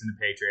 the Chiefs and the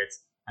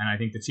Patriots. And I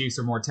think the Chiefs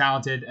are more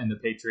talented and the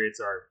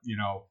Patriots are,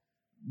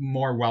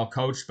 more well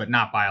coached, but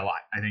not by a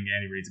lot. I think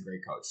Andy Reid's a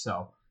great coach.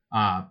 So,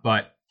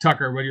 but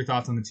Tucker, what are your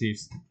thoughts on the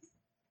Chiefs?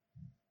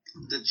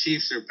 The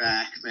Chiefs are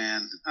back,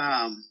 man.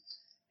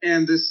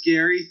 And the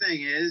scary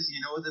thing is,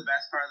 you know what the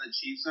best part of the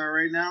Chiefs are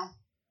right now?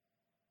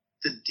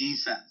 The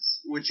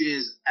defense, which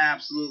is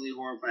absolutely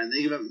horrifying.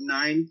 They gave up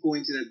 9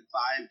 points and had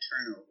 5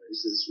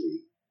 turnovers this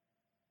week.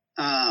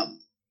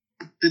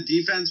 The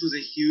defense was a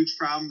huge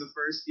problem the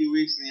first few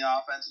weeks, and the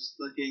offense was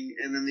clicking,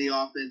 and then the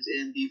offense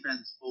and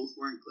defense both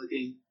weren't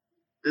clicking.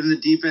 Then the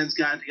defense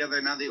got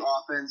together. Now the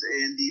offense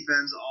and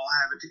defense all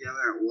have it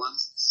together at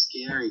once. It's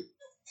scary.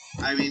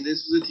 I mean,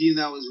 this was a team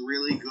that was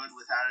really good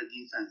without a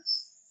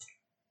defense.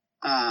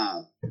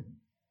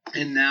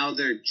 And now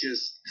they're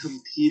just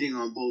competing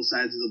on both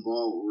sides of the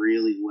ball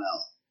really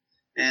well.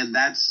 And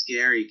that's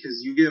scary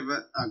because you give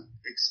a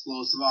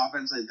explosive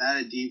offense like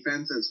that, a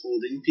defense that's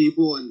holding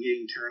people and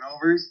getting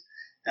turnovers,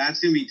 that's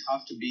going to be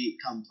tough to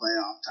beat come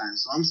playoff time.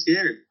 So I'm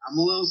scared. I'm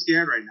a little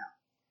scared right now.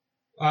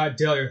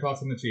 Dale, your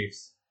thoughts on the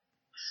Chiefs?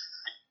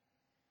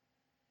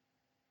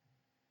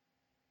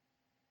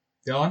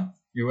 Dylan,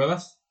 you with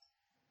us?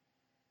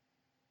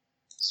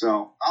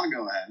 So I'll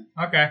go ahead.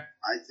 Okay.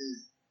 I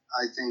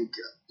think,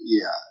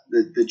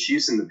 the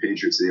Chiefs and the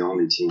Patriots are the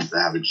only teams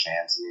that have a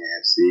chance in the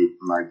AFC, in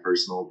my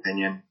personal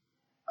opinion.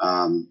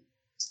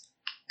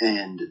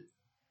 And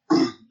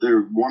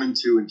they're 1-2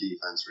 in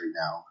defense right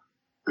now.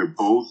 They're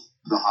both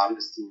the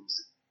hottest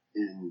teams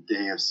in the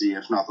AFC,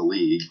 if not the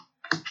league.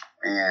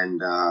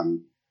 And I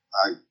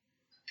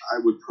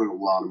would put a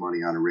lot of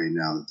money on it right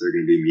now that they're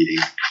going to be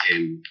meeting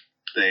in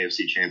the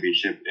AFC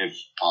Championship if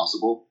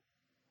possible.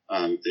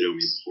 If they don't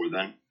meet before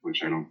then,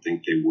 which I don't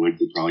think they would.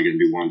 They're probably going to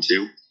be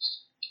 1-2.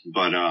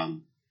 But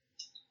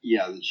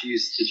the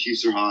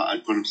Chiefs are hot.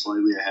 I'd put them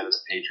slightly ahead of the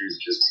Patriots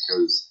just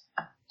because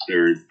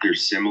they're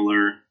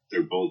similar.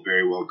 They're both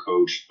very well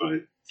coached,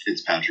 but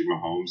it's Patrick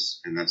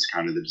Mahomes, and that's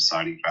kind of the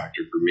deciding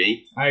factor for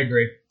me. I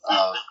agree.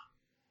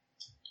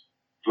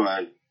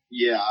 But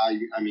yeah,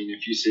 I mean,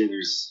 if you say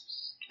there's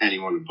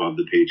anyone above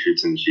the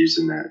Patriots and the Chiefs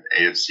in that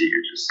AFC,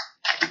 you're just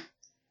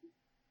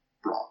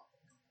wrong.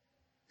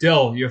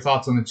 Dill, your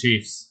thoughts on the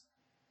Chiefs?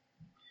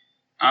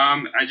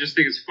 I just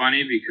think it's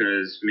funny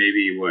because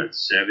maybe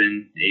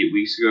 7-8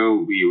 weeks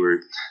ago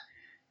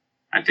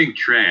I think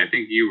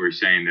you were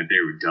saying that they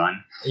were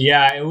done.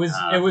 Yeah, it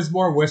was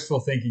more wishful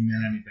thinking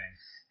than anything.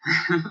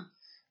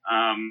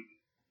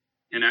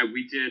 And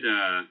we did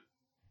a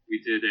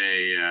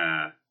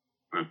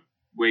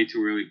way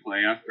too early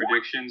playoff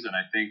predictions, and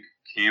I think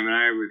Cam and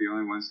I were the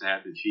only ones that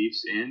had the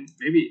Chiefs in.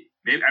 Maybe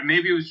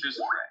it was just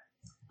Trey.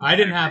 I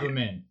didn't have them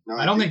in. No,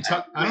 I don't know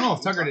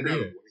if Tucker did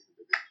either.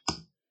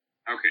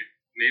 Okay,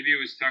 maybe it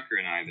was Tucker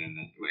and I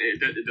then.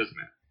 It doesn't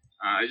matter.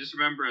 I just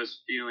remember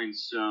us feeling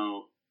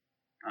so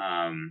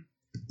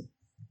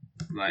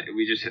like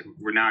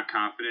we're not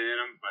confident in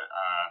them, but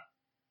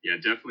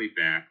definitely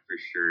back for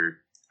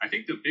sure. I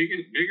think the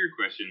bigger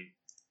question: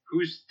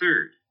 who's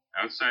third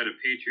outside of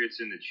Patriots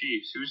and the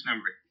Chiefs? Who's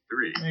number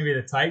 3? Maybe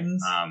the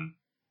Titans.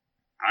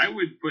 I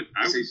would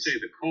say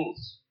the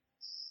Colts.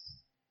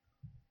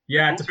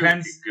 Yeah, it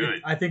depends.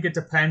 I think it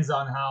depends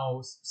on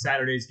how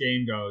Saturday's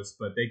game goes,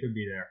 but they could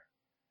be there.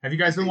 Have you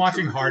guys been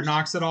watching Hard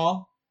Knocks at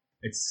all?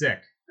 It's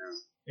sick. Yeah.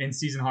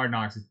 In-season Hard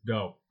Knocks is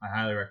dope. I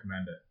highly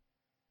recommend it.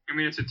 I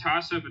mean, it's a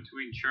toss-up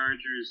between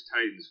Chargers,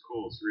 Titans,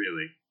 Colts,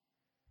 really.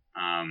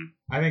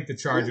 I think the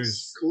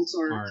Chargers Colts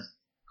aren't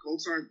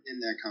in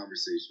that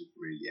conversation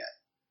for me yet.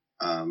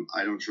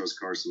 I don't trust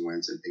Carson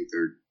Wentz. I think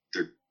they're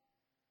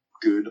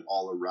good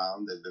all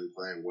around. They've been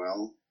playing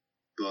well,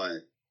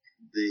 but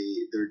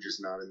they're just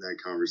not in that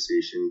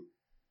conversation.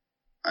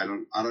 I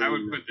would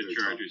put the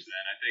Chargers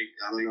then.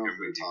 I don't know if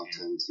they're a top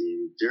 10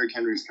 team. Derrick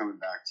Henry's coming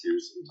back too,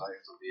 so the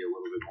Titans will be a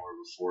little bit more of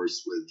a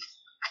force with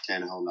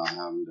Tannehill not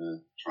having to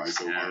try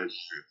so hard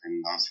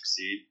and not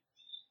succeed.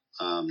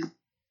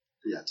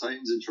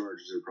 Titans and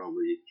Chargers are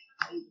probably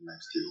the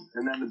next two.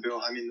 And then the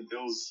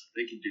Bills,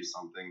 they could do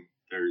something.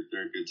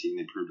 They're a good team.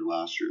 They proved it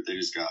last year. They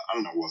just got, I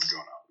don't know what's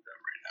going on with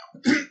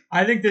them right now.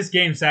 I think this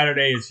game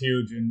Saturday is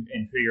huge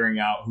in figuring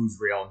out who's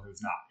real and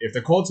who's not. If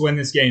the Colts win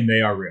this game,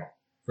 they are real,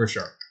 for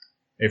sure.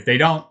 If they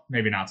don't,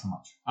 maybe not so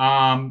much.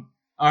 All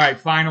right,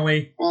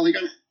 finally. Well, they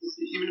got,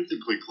 even if they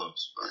play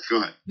close, but go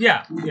ahead.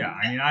 Yeah.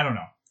 I mean, I don't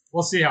know.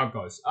 We'll see how it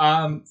goes.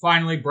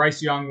 Finally,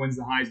 Bryce Young wins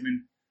the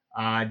Heisman.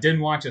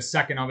 Didn't watch a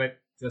second of it.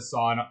 Just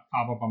saw it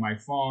pop up on my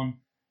phone.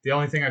 The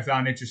only thing I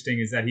found interesting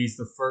is that he's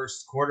the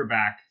first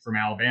quarterback from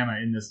Alabama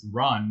in this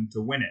run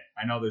to win it.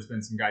 I know there's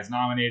been some guys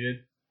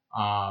nominated.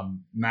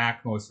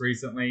 Mac most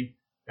recently.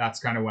 That's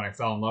kind of when I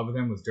fell in love with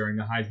him, was during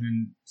the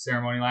Heisman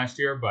ceremony last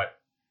year. But,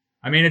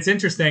 I mean, it's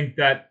interesting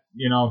that,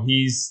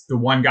 he's the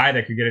one guy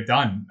that could get it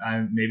done.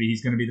 Maybe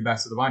he's going to be the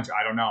best of the bunch.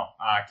 I don't know.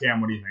 Cam,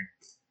 what do you think?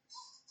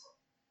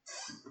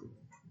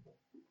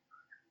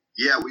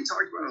 Yeah, we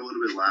talked about it a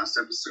little bit last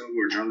episode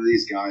where none of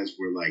these guys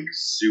were like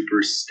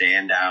super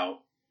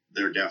standout.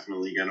 They're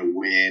definitely going to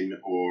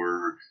win,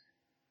 or,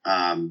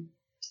 I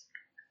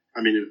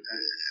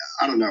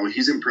don't know.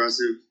 He's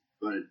impressive,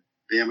 but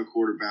Bama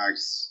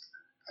quarterbacks,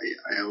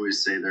 I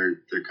always say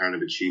they're kind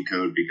of a cheat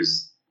code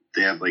because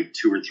they have like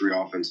 2 or 3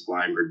 offensive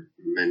linemen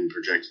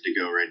projected to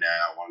go right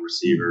now, 1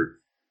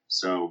 receiver.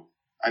 So,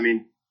 I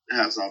mean,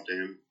 hats off to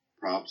him,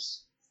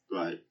 props,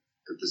 but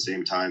at the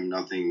same time,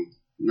 nothing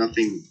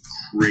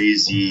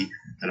crazy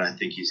that I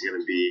think he's going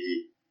to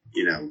be,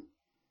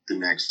 the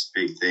next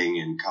big thing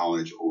in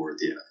college or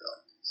the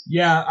NFL.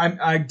 Yeah,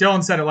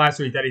 Dylan said it last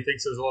week that he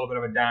thinks it was a little bit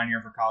of a down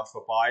year for college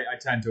football. I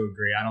tend to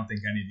agree. I don't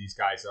think any of these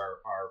guys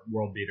are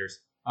world beaters.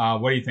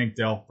 What do you think,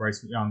 Dill?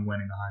 Bryce Young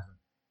winning the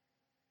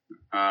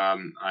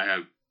Heisman? I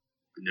have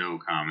no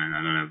comment.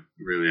 I don't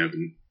really have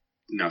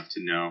enough to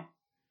know.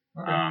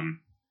 Okay.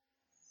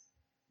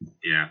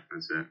 Yeah,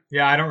 that's it.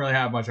 Yeah, I don't really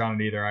have much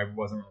on it either. I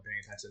wasn't really paying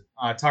attention.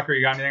 Tucker,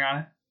 you got anything on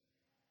it?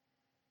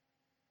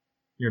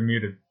 You're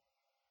muted.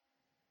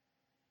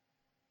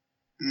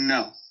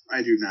 No,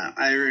 I do not.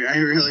 I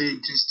really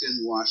just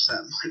didn't watch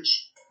that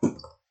much.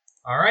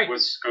 All right.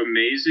 What's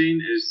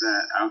amazing is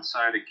that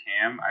outside of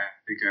Cam, I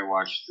think I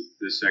watched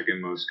the second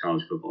most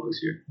college football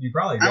this year. You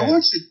probably did. I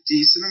watched a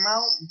decent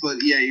amount,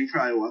 but yeah, you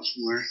probably watched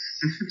more.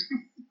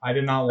 I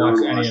did not watch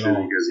any at all.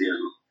 Because he had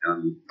a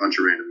bunch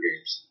of random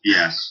games.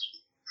 Yes.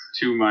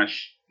 Too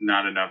much,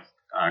 not enough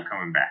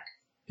coming back.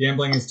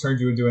 Gambling has turned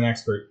you into an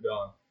expert,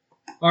 Dylan.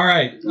 All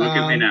right. Look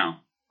at me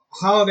now.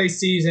 Holiday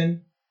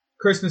season.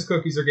 Christmas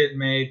cookies are getting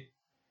made.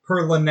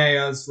 Per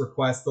Linnea's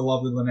request, the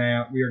lovely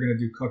Linnea, we are going to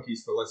do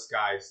cookies for list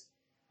guys.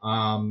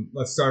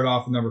 Let's start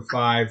off with number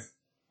 5.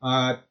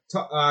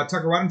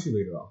 Tucker, why don't you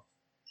lead it off?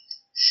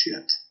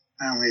 Shit.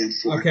 I only had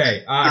 4.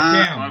 Okay.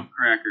 Cam. Club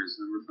Crackers,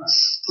 number 5.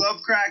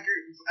 Club Cracker.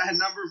 At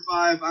number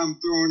 5, I'm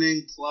throwing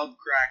in Club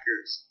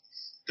Crackers.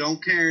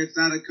 Don't care. It's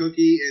not a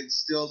cookie. It's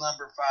still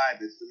number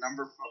 5.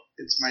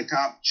 It's my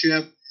top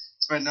chip.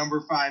 It's my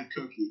number 5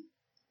 cookie.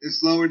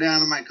 It's lower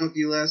down on my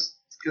cookie list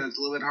because it's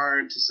a little bit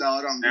hard to sell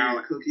it on now,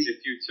 the cookie.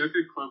 If you took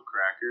a Club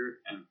Cracker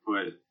and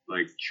put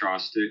like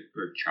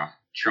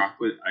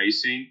chocolate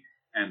icing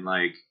and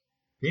like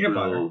Peanut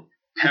butter.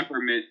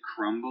 Peppermint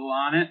crumble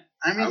on it,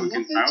 I mean, I would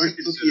consider it a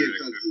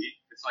cookie.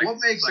 It's like,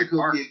 what makes a cookie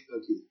bark, a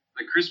cookie?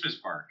 like Christmas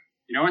bark.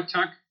 You know what,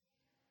 Tuck?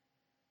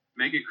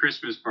 Make it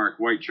Christmas bark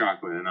white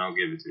chocolate, and I'll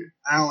give it to you.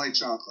 I don't like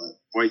chocolate.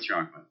 White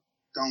chocolate.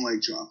 Don't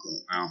like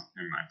chocolate. Well,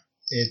 never mind.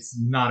 It's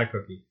not a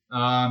cookie.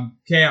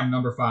 Cam,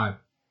 number 5.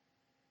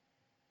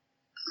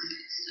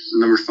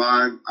 Number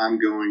 5, I'm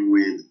going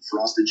with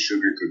frosted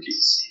sugar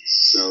cookies.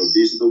 So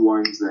these are the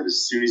ones that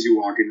as soon as you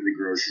walk into the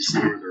grocery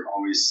store, they're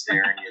always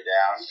staring you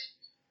down.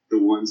 The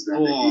ones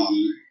that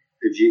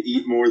if you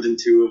eat more than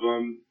 2 of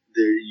them,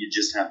 you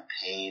just have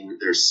pain.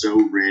 They're so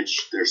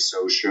rich. They're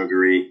so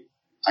sugary.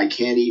 I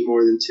can't eat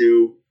more than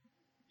 2.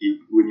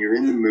 When you're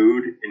in the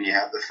mood and you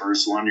have the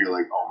first one, you're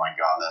like, oh my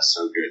God, that's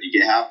so good. You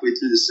get halfway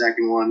through the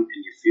second one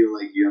and you feel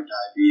like you have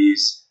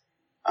diabetes.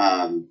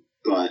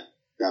 But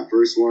that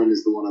first one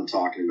is the one I'm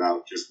talking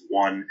about. Just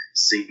one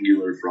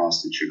singular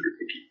frosted sugar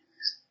cookie.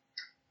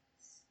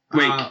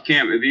 Wait,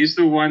 Cam, are these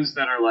the ones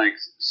that are like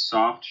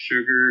soft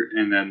sugar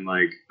and then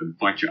like a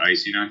bunch of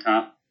icing on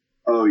top?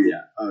 Oh,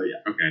 yeah. Okay.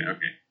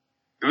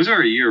 Those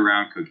are a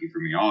year-round cookie for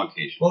me, all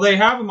occasions. Well, they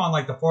have them on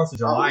like the 4th of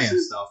July and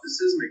stuff.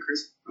 This isn't a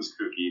Christmas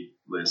cookie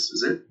list,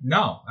 is it?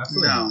 No,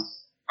 absolutely No. not.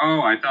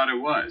 Oh, I thought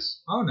it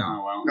was. Oh, no.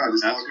 Oh, well, No,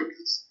 just that's all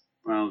cookies.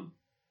 well,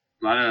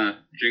 a lot of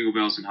Jingle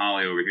Bells and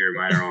Holly over here.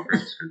 Mine are all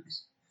Christmas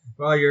cookies.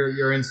 Well,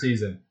 you're in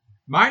season.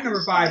 My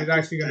number 5 is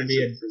actually going to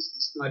be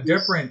a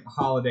different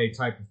holiday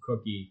type of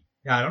cookie.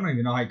 Yeah, I don't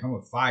even know how you come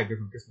up with 5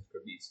 different Christmas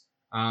cookies.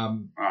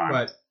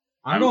 But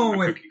I'm going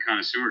with cookie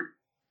connoisseur.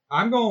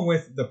 I'm going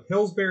with the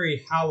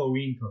Pillsbury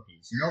Halloween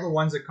cookies. You know the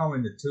ones that come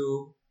in the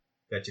tube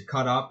that you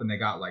cut up and they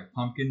got like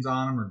pumpkins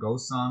on them or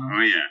ghosts on them?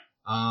 Oh, yeah.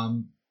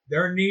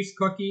 They're a niche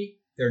cookie.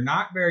 They're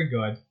not very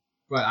good,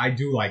 but I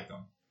do like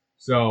them.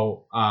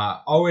 So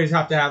always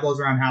have to have those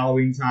around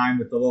Halloween time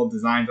with the little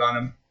designs on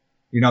them.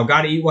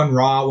 Got to eat one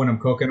raw when I'm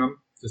cooking them.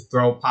 Just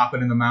pop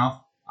it in the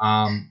mouth.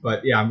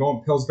 But yeah, I'm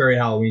going Pillsbury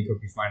Halloween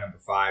cookies, my number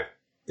 5.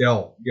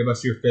 Dill, give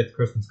us your 5th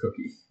Christmas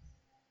cookie.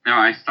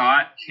 Now, I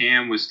thought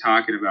Cam was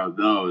talking about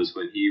those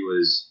when he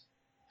was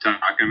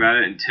talking about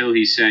it until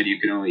he said you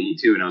can only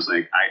eat 2. And I was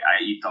like,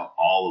 I eat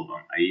all of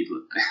them. I eat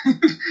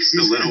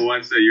the little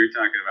ones that you're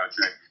talking about,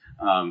 Trey.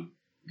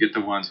 Get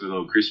the ones with a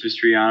little Christmas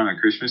tree on them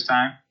at Christmas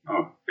time.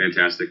 Oh,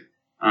 fantastic.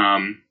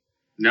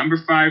 Number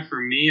 5 for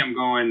me, I'm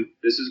going,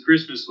 this is a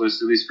Christmas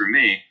list, at least for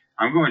me.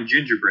 I'm going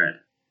gingerbread.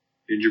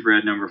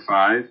 Gingerbread number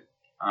 5.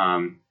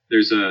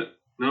 There's a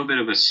little bit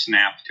of a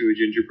snap to a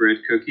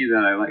gingerbread cookie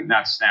that I like.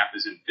 Not snap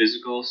as in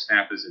physical,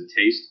 snap as in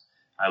taste.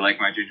 I like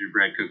my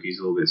gingerbread cookies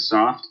a little bit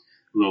soft,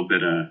 a little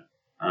bit of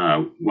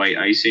white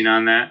icing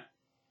on that.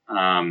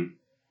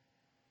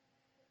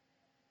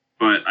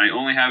 But I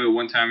only have it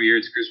one time a year.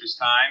 It's Christmas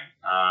time,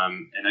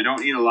 and I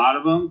don't eat a lot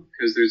of them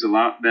because there's a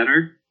lot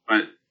better.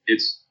 But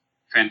it's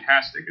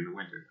fantastic in the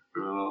winter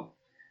for a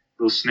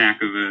little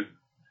snack of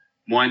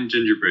one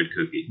gingerbread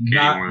cookie.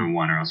 Can't eat more than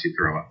one, or else you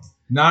throw up.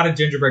 Not a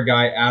gingerbread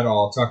guy at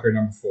all. Tucker,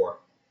 number 4.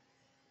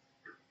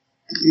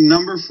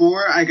 Number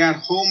 4, I got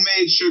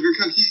homemade sugar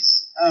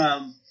cookies.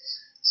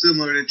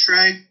 Similar to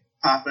Trey,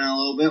 pop in a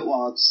little bit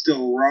while it's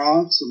still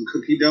raw. Some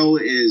cookie dough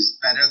is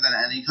better than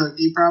any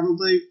cookie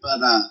probably, but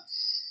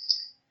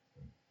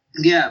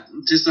yeah,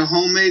 just a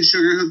homemade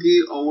sugar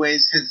cookie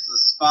always hits the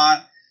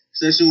spot,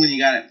 especially when you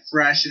got it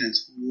fresh and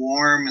it's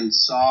warm and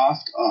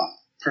soft. Oh,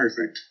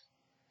 perfect.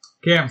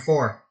 Cam,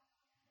 4.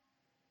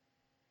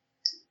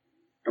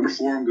 Number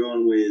 4, I'm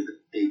going with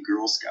a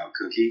Girl Scout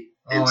cookie.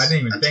 Oh, I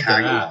didn't even think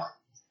of that.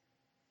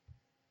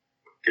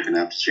 Gonna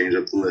have to change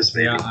up the list,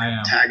 maybe. Yeah, I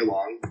am.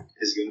 Tag-along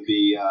is going to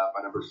be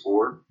my number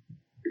 4.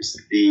 It's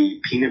the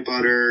peanut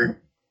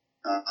butter.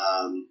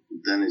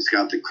 Then it's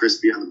got the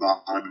crispy on the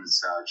bottom, and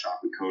it's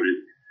chocolate coated.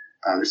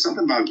 There's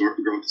something about Girl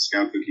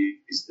Scout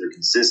cookies. They're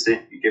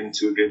consistent. You give them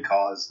to a good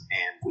cause,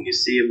 and when you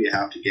see them, you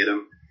have to get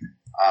them.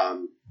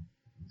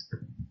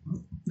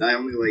 I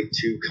only like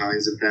 2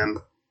 kinds of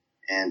them,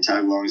 and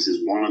tag-alongs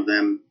is one of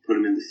them. Put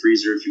them in the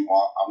freezer if you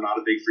want. I'm not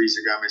a big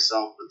freezer guy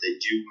myself, but they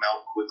do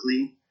melt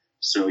quickly,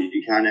 so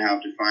you kind of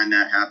have to find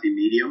that happy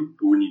medium.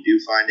 But when you do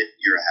find it,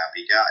 you're a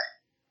happy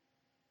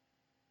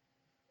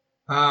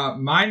guy.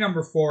 My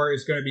number 4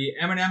 is going to be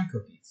M&M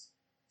cookies.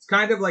 It's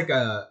kind of like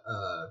a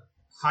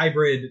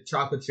hybrid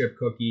chocolate chip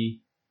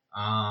cookie.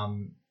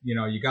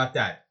 You got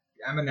that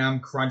M&M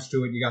crunch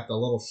to it. You got the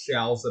little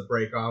shells that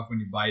break off when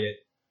you bite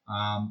it.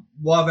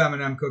 Love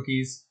M&M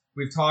cookies.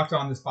 We've talked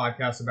on this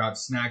podcast about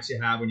snacks you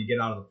have when you get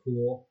out of the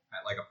pool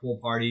at like a pool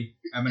party.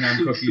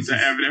 M&M cookies. The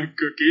M&M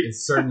cookie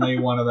is certainly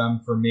one of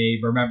them for me.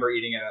 Remember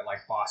eating it at like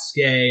Bosque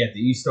at the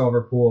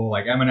Eastover pool.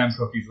 Like M&M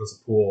cookies was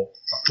a pool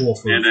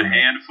food. And a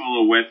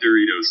handful of wet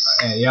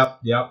Doritos.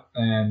 Yep.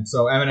 And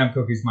so M&M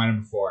cookies, my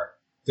number 4.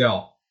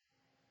 Dill.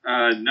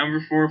 Number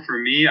 4 for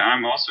me,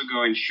 I'm also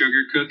going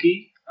sugar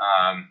cookie.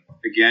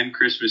 Again,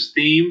 Christmas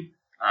theme.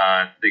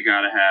 They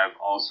gotta have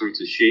all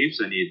sorts of shapes.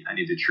 I need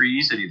the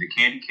trees. I need the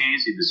candy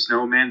canes. I need the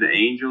snowmen, the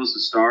angels, the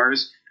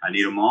stars. I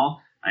need them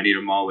all. I need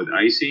them all with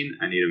icing.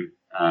 I need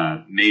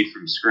them made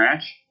from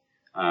scratch.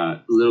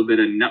 A little bit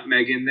of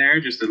nutmeg in there,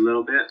 just a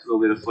little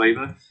bit of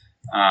flavor.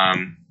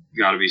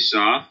 Got to be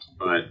soft,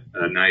 but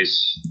a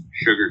nice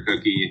sugar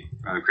cookie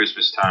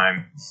Christmas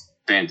time.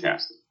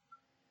 Fantastic.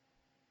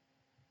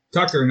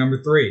 Tucker,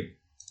 number 3.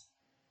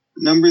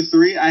 Number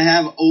 3, I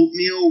have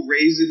oatmeal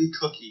raisin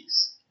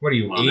cookies. What are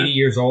you, 80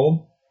 years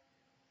old?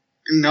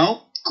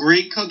 No,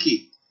 great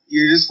cookie.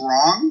 You're just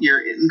wrong. You're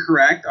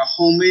incorrect. A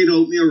homemade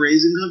oatmeal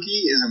raisin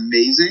cookie is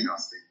amazing.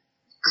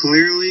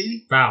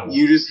 Clearly,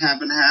 you just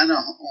haven't had a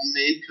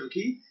homemade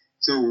cookie.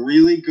 It's a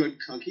really good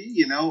cookie.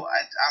 I'm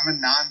a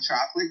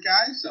non-chocolate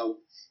guy, so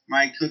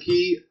my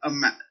cookie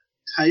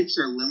types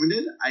are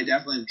limited. I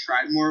definitely have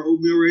tried more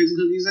oatmeal raisin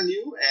cookies than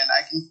you, and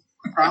I can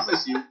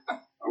promise you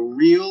a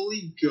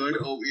really good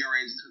oatmeal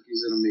raisin cookie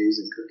is an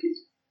amazing cookie.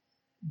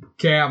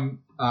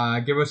 Cam,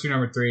 give us your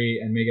number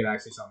 3 and make it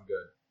actually something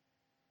good.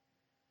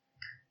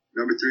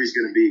 Number 3 is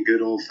going to be a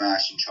good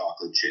old-fashioned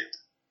chocolate chip.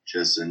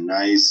 Just a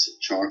nice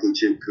chocolate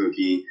chip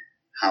cookie.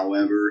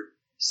 However,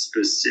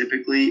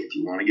 specifically, if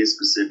you want to get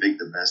specific,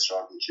 the best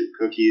chocolate chip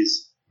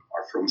cookies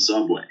are from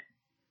Subway.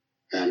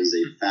 That is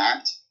a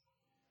fact.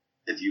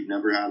 If you've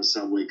never had a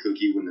Subway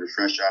cookie when they're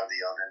fresh out of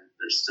the oven,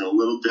 they're still a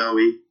little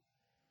doughy.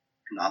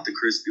 Not the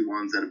crispy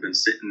ones that have been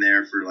sitting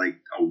there for like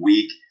a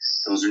week.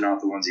 Those are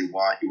not the ones you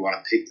want. You want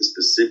to pick the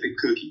specific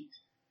cookie.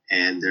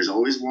 And there's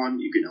always one.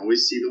 You can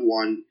always see the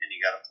one. And you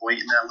got to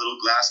point in that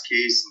little glass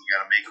case. And you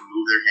got to make them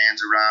move their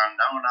hands around.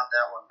 No, not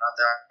that one. Not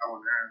that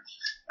one there.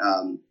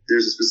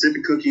 There's a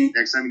specific cookie.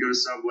 Next time you go to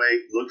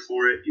Subway, look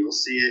for it. You'll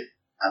see it.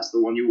 That's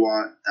the one you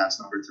want. That's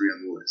number 3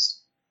 on the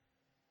list.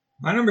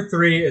 My number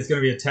 3 is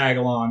going to be a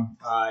tag-along.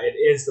 It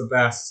is the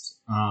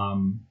best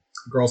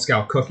Girl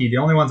Scout cookie. The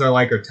only ones I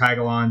like are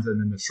tag-alongs and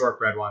then the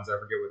shortbread ones. I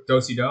forget what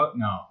Do-si-do?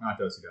 No, not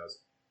Do-si-dos.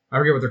 I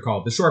forget what they're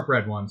called. The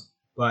shortbread ones.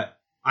 But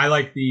I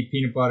like the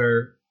peanut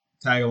butter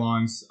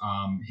tag-alongs.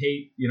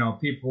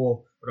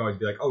 People would always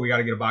be like, "Oh, we got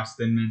to get a box of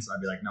Thin Mints."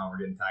 I'd be like, "No, we're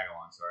getting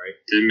Tagalongs, all right."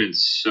 Thin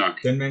Mints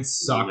suck. Thin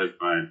Mints suck. Live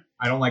by it.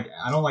 I don't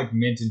like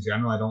mint in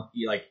general. I don't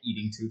like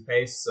eating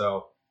toothpaste.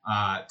 So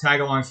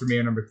Tagalongs for me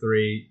are number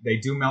 3. They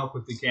do melt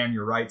with the can.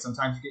 You're right.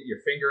 Sometimes you get your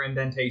finger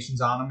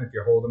indentations on them if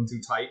you hold them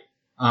too tight.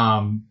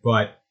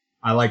 But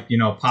I like,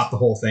 pop the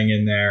whole thing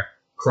in there,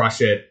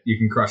 crush it. You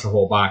can crush a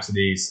whole box of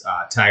these.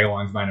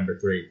 Tagalongs my number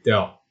 3.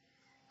 Dill.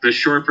 The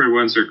shortbread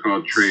ones are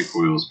called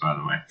trefoils, by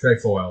the way.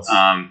 Trefoils.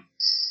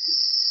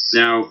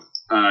 Now,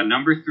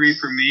 number 3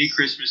 for me,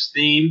 Christmas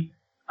theme.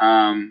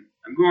 I'm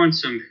going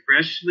some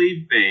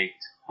freshly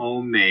baked,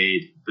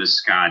 homemade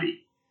biscotti.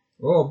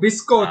 Oh,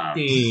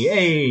 biscotti!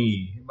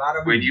 Hey,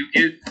 when you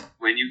get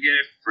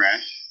it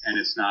fresh, and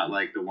it's not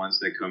like the ones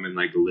that come in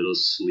like a little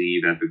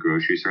sleeve at the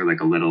grocery store, like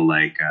a little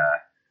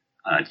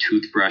a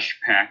toothbrush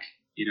pack.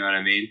 You know what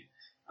I mean?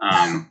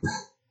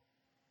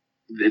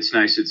 It's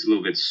nice. It's a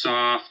little bit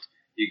soft.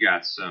 You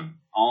got some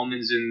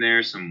almonds in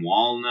there, some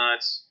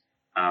walnuts,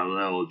 a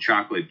little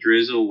chocolate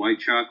drizzle, white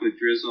chocolate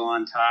drizzle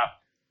on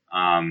top.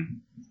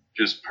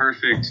 Just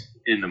perfect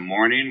in the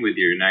morning with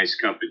your nice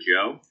cup of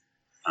joe.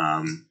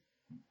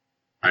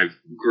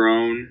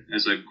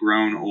 As I've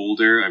grown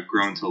older, I've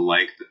grown to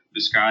like the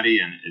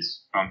biscotti, and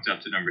it's bumped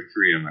up to number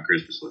 3 on my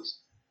Christmas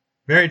list.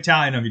 Very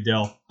Italian of you,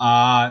 Dill.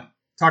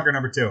 Tucker,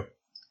 number 2.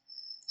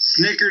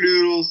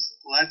 Snickerdoodles.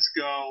 Let's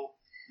go.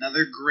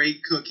 Another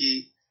great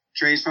cookie.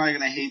 Trey's probably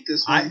going to hate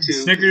this one, too.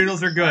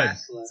 Snickerdoodles are good.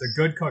 It's a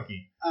good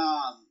cookie.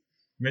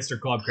 Mr.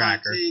 Club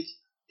Cracker. Take,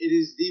 it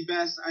is the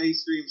best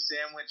ice cream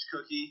sandwich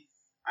cookie.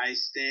 I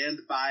stand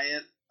by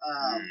it.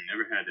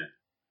 Never had that.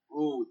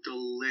 Oh,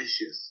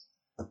 delicious.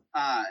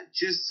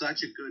 Just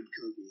such a good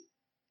cookie.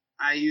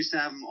 I used to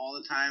have them all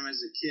the time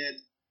as a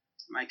kid.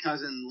 My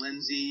cousin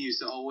Lindsay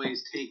used to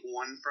always take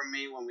one from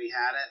me when we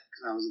had it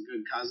because I was a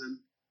good cousin.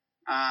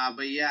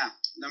 But yeah,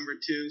 number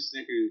 2,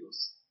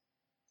 Snickerdoodles.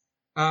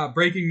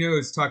 Breaking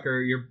news,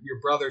 Tucker. Your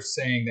brother's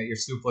saying that your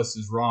soup list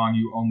is wrong.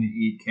 You only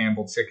eat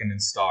Campbell chicken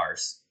and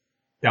stars.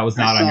 That was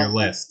not on your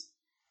list.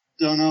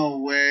 Don't know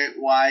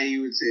why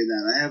you would say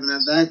that. I haven't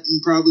had that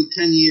in probably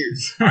 10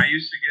 years. I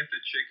used to get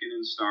the chicken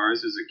and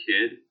stars as a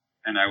kid,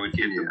 and I would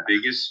get the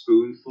biggest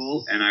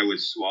spoonful, and I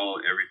would swallow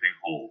everything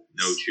whole.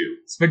 No chew.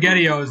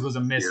 SpaghettiOs was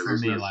a miss for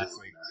me last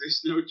week.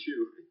 There's no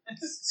chew.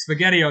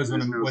 SpaghettiOs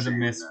was a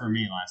miss for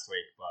me last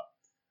week. But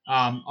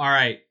all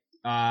right.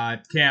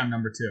 Cam,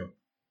 number 2.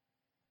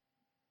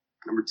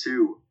 Number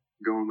 2,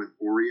 going with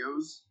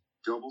Oreos,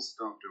 double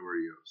stuffed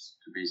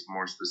Oreos. To be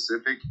more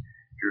specific,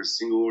 if you're a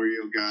single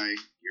Oreo guy,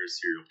 you're a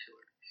serial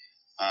killer.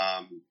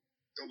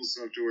 Double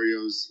stuffed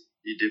Oreos,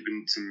 you dip it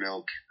in some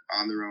milk.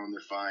 On their own,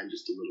 they're fine,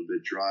 just a little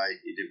bit dry.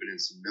 You dip it in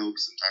some milk.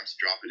 Sometimes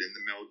you drop it in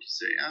the milk. You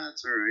say,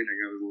 it's all right. I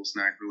got a little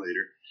snack for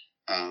later.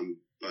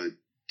 But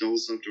double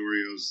stuffed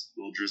Oreos,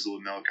 little drizzle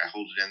of milk. I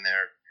hold it in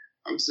there.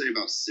 I would say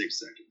about 6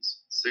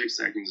 seconds. 6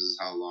 seconds is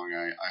how long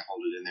I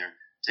hold it in there.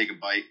 Take a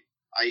bite.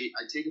 I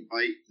take a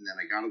bite, and then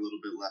I got a little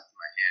bit left in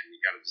my hand. You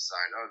got to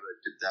decide, do I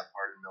dip that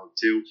part in milk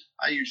too?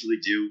 I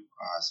usually do.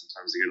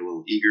 Sometimes I get a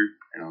little eager,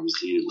 and I'll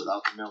just eat it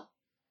without the milk.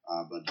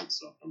 But double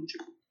stuffed, number 2.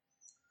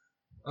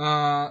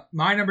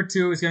 My number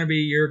 2 is going to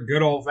be your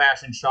good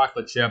old-fashioned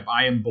chocolate chip.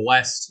 I am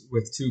blessed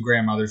with 2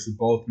 grandmothers who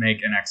both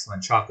make an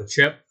excellent chocolate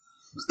chip.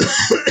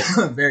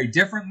 Very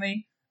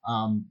differently.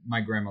 My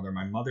grandmother,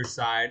 my mother's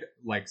side,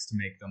 likes to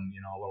make them,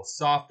 a little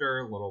softer,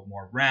 a little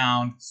more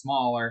round,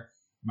 smaller.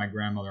 My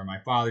grandmother on my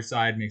father's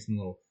side makes them a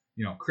little,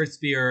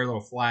 crispier, a little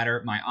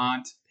flatter. My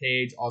aunt,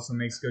 Paige, also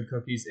makes good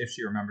cookies if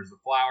she remembers the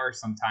flour.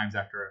 Sometimes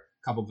after a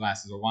couple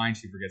glasses of wine,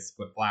 she forgets to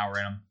put flour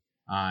in them.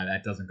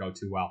 That doesn't go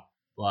too well.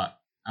 But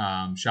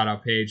shout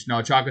out Paige.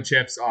 No, chocolate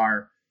chips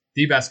are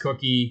the best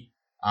cookie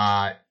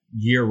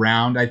year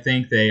round. I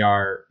think they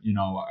are,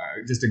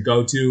 just a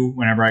go-to.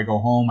 Whenever I go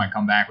home, I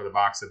come back with a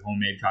box of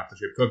homemade chocolate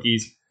chip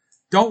cookies.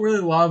 Don't really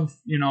love,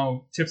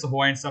 Chips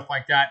Ahoy and stuff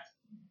like that.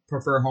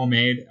 Prefer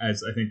homemade,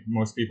 as I think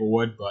most people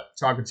would, but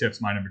chocolate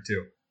chips, my number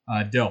 2.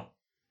 Dill.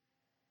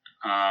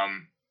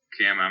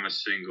 Cam, I'm a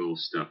single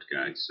stuffed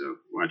guy, so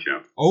watch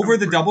out. Over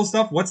the double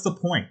stuff? What's the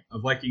point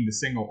of liking the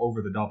single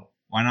over the double?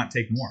 Why not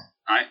take more?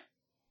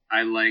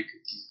 I like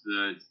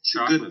the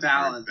chocolate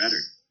part better.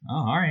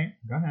 Oh, all right.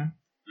 Go ahead.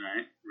 All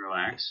right,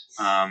 relax.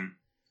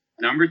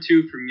 Number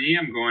 2 for me,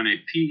 I'm going a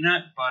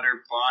peanut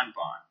butter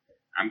bonbon.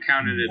 I'm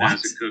counting it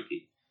as a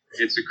cookie.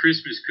 It's a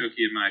Christmas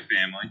cookie in my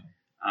family.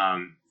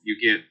 You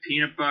get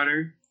peanut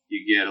butter,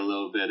 you get a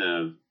little bit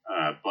of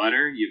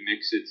butter, you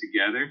mix it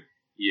together,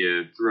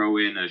 you throw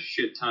in a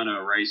shit ton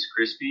of Rice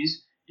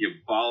Krispies, you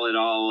ball it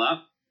all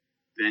up,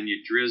 then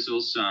you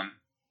drizzle some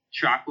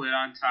chocolate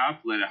on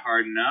top, let it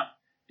harden up,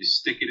 you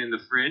stick it in the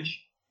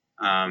fridge,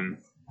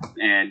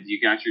 and you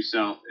got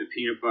yourself a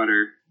peanut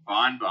butter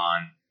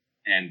bonbon,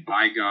 and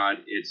by God,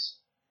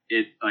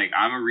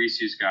 I'm a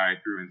Reese's guy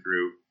through and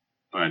through,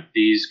 but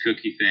these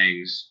cookie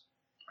things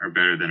are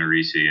better than a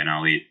Reese, and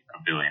I'll eat a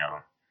billion of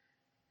them.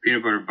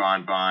 Peanut butter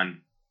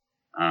bonbon,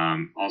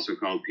 also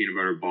called peanut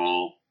butter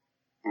ball,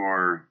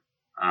 or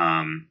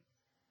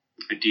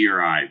a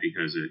deer eye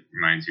because it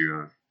reminds you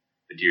of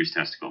a deer's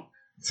testicle.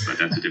 but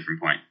that's a different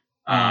point.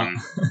 Um,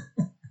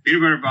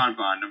 Peanut butter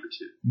bonbon, number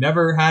 2.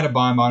 Never had a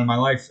bonbon in my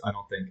life, I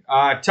don't think.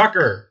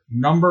 Tucker,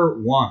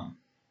 number 1.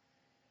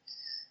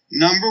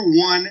 Number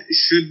 1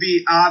 should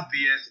be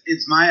obvious.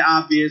 It's my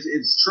obvious.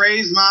 It's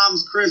Trey's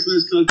mom's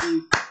Christmas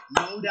cookie.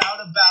 No doubt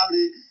about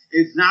it.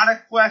 It's not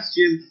a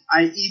question.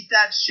 I eat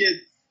that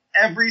shit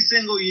every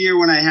single year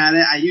when I had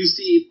it. I used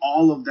to eat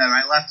all of them.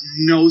 I left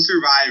no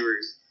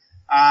survivors.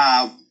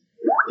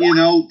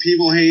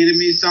 People hated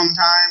me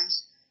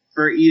sometimes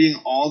for eating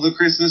all the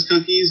Christmas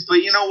cookies.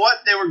 But you know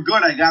what? They were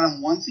good. I got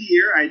them once a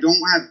year. I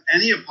don't have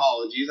any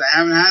apologies. I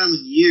haven't had them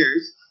in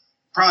years.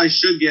 Probably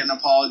should get an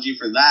apology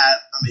for that.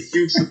 I'm a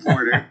huge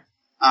supporter.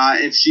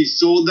 If she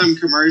sold them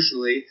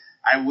commercially,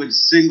 I would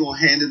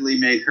single-handedly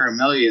make her a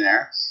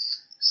millionaire.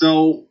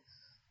 So,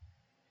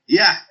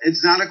 yeah,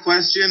 it's not a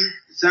question.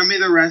 Send me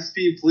the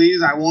recipe,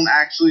 please. I won't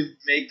actually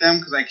make them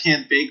because I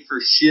can't bake for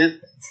shit.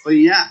 But,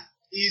 yeah,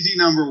 easy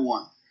number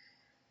 1.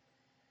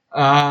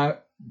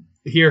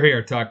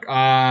 Here, Tuck.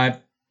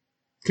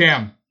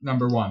 Cam,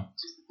 number 1.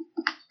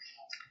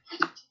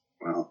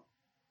 Well,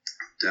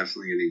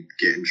 definitely going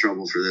to get in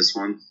trouble for this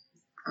one.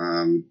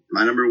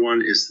 My number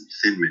 1 is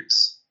Thin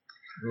Mints.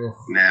 Ugh.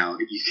 Now,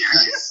 you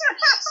guys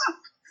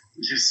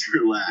just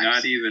relax.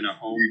 Not even a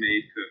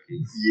homemade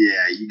cookie.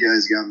 Yeah, you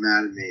guys got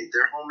mad at me.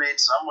 They're homemade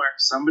somewhere.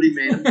 Somebody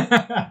made them.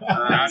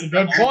 That's a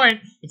good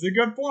point. It's a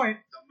good point.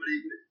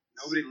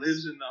 Nobody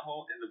lives in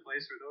the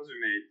place where those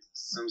are made.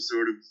 Some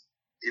sort of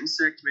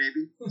insect,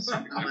 maybe.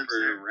 Something For lives the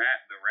there.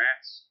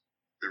 rats.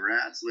 The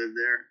rats live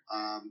there.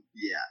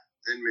 Yeah,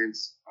 Thin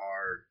Mints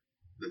are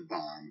the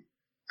bomb.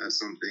 That's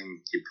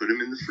something, you put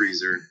them in the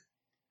freezer.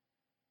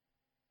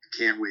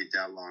 Can't wait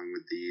that long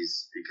with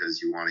these because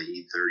you want to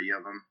eat 30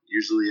 of them.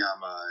 Usually I'm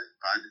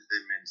buy the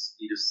Thin Mints,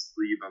 eat a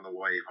sleeve on the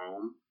way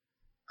home,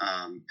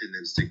 and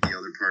then stick the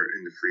other part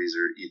in the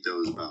freezer, eat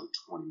those about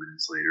 20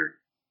 minutes later.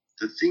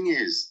 The thing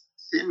is,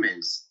 Thin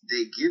Mints,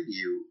 they give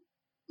you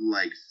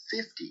like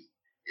 50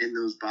 in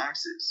those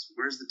boxes,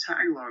 whereas the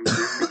tag-along they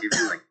give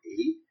you like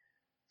 8.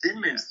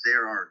 Thin Mints,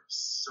 there are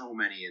so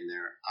many in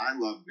there. I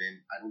love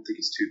mint. I don't think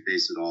it's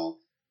toothpaste at all.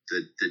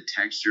 The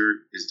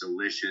texture is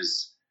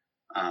delicious.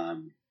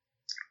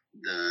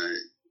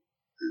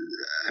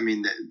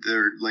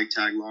 They're like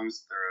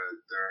tagalongs.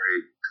 They're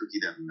a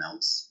cookie that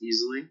melts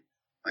easily.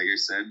 Like I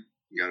said,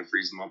 you gotta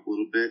freeze them up a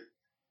little bit.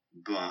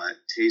 But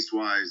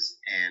taste-wise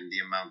and the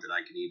amount that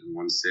I can eat in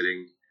one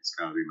sitting, it's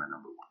gotta be my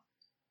number 1.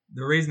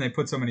 The reason they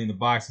put so many in the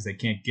box is they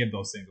can't give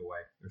those things away.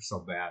 They're so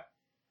bad.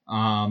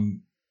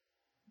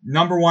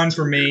 Number 1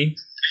 for me,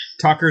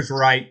 Tucker's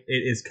right.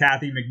 It is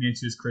Kathy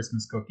McNinch's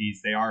Christmas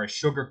cookies. They are a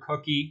sugar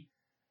cookie.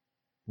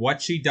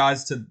 What she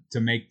does to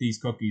make these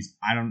cookies,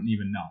 I don't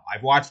even know.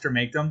 I've watched her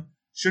make them.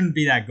 Shouldn't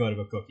be that good of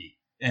a cookie.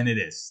 And it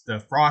is. The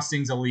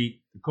frosting's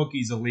elite. The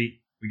cookie's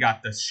elite. We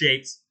got the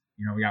shapes.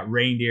 We got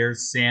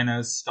reindeers,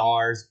 Santas,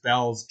 stars,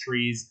 bells,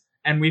 trees.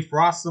 And we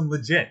frost them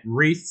legit.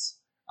 Wreaths.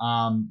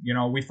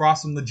 We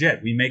frost them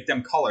legit. We make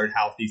them colored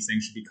how these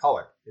things should be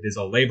colored. It is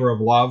a labor of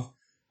love.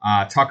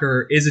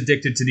 Tucker is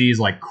addicted to these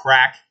like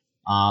crack.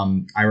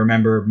 I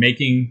remember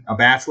making a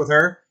batch with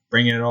her,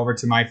 bringing it over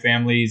to my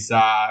family's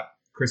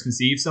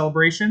Christmas Eve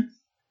celebration,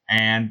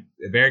 and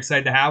very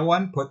excited to have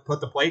one. Put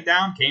the plate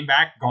down, came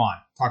back, gone.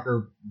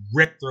 Tucker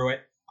ripped through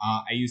it.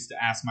 I used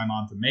to ask my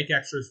mom to make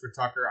extras for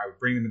Tucker. I would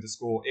bring them into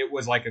school. It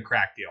was like a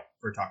crack deal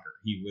for Tucker.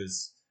 He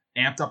was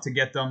amped up to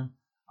get them,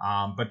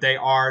 but they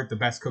are the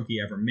best cookie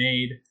ever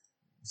made.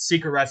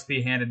 Secret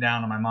recipe handed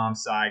down on my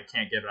mom's side.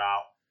 Can't give it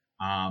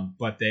out,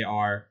 but they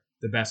are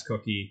the best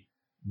cookie.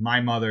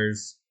 My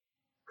mother's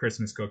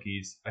Christmas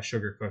cookies, a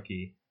sugar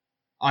cookie,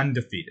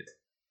 undefeated.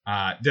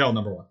 Dill,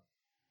 number 1.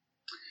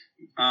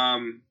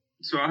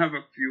 So I'll have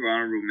a few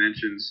honorable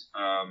mentions.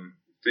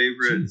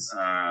 Favorite.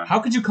 How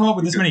could you come up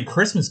with this many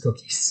Christmas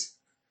cookies?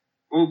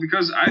 Well,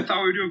 because I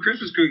thought we were doing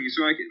Christmas cookies,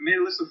 so I made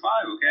a list of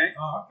 5. Okay.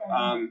 Oh,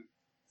 okay.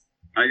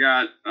 I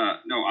got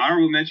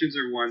honorable mentions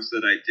are ones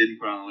that I didn't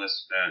put on the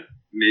list that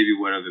maybe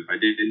would have if I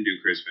didn't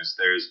do Christmas.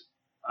 There's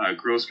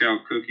Girl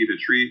Scout cookie. The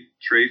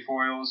tray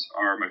foils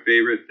are my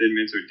favorite. Thin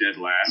Mints are dead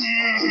last.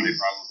 Although they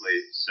probably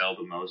sell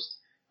the most,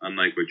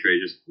 unlike what Trey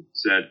just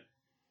said.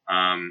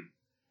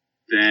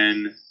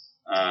 Then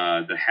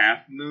the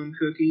Half Moon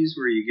cookies,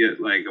 where you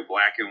get like a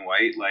black and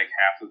white, like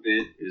half of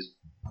it is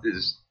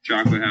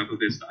chocolate, half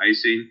of it's the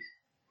icing.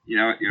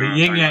 The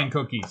yin yang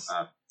cookies.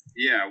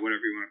 Yeah,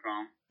 whatever you want to call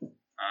them.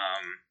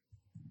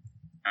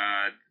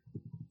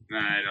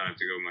 I don't have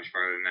to go much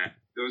farther than that.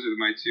 Those are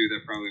my 2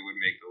 that probably would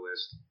make the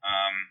list.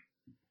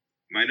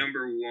 My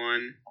number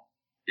 1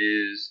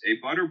 is a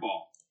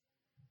Butterball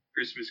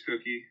Christmas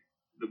cookie.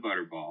 The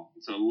Butterball.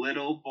 It's a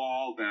little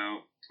ball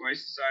about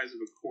twice the size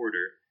of a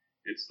quarter.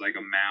 It's like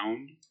a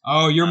mound.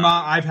 Oh, your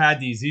mom! I've had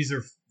these. These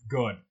are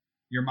good.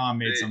 Your mom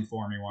made some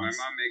for me once.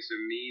 My mom makes a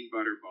mean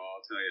Butterball,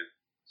 I'll tell you.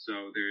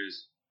 So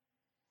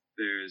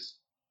there's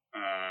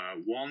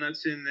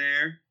walnuts in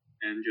there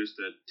and just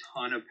a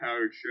ton of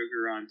powdered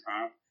sugar on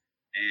top,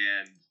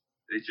 and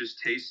it just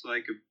tastes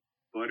like a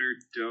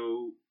buttered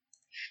dough,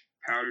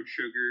 powdered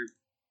sugar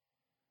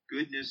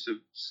goodness of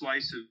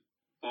slice of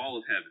ball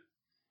of heaven.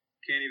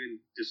 Can't even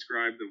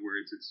describe the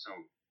words. It's so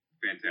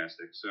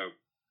fantastic. So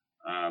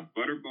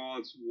Butterball,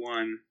 it's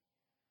one.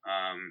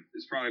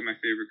 It's probably my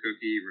favorite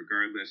cookie,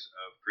 regardless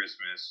of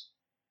Christmas.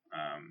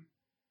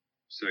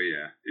 So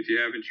yeah, if you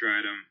haven't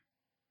tried them,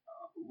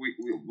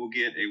 we'll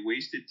get a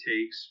Wasted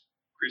Takes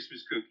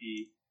Christmas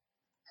cookie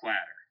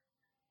platter,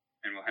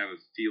 and we'll have a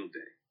field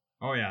day.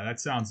 Oh yeah, that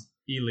sounds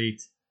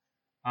elite.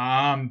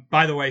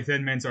 By the way,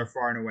 Thin Mints are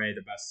far and away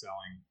the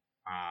best-selling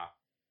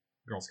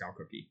Girl Scout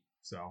cookie.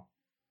 So,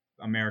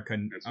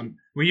 American.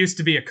 We used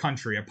to be a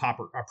country, a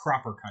proper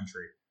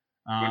country.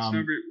 What's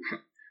number?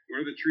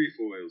 What are the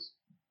trefoils?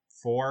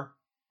 4.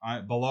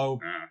 Below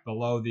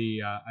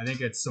the. I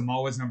think it's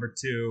Samoa's number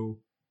 2,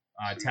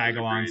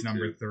 Tagalong's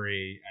number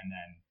 3, and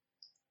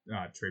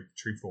then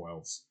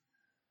trefoils.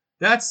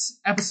 That's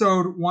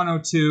episode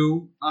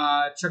 102.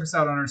 Check us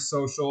out on our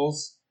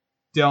socials.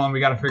 Dylan, we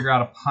got to figure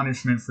out a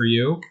punishment for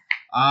you.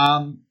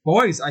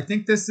 Boys, I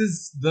think this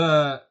is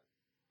the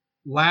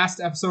last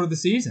episode of the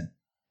season.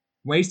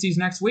 Wasties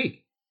next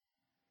week.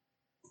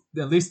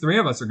 At least 3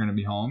 of us are going to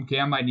be home.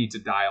 Cam might need to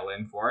dial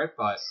in for it,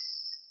 but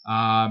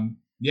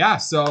yeah,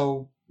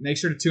 so make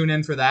sure to tune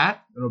in for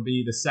that. It'll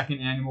be the 2nd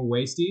annual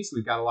Wasties.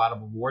 We've got a lot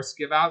of awards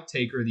to give out.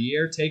 Taker of the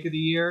Year, Take of the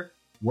Year,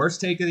 Worst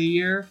Take of the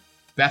Year,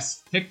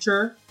 Best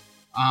Picture.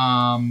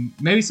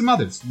 Maybe some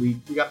others. We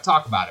got to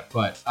talk about it,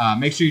 but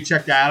make sure you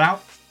check that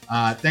out.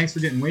 Thanks for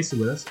getting wasted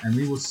with us, and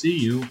we will see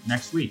you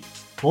next week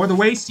for the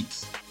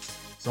Wasties.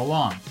 So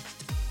long.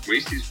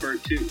 Wasties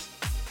Part 2.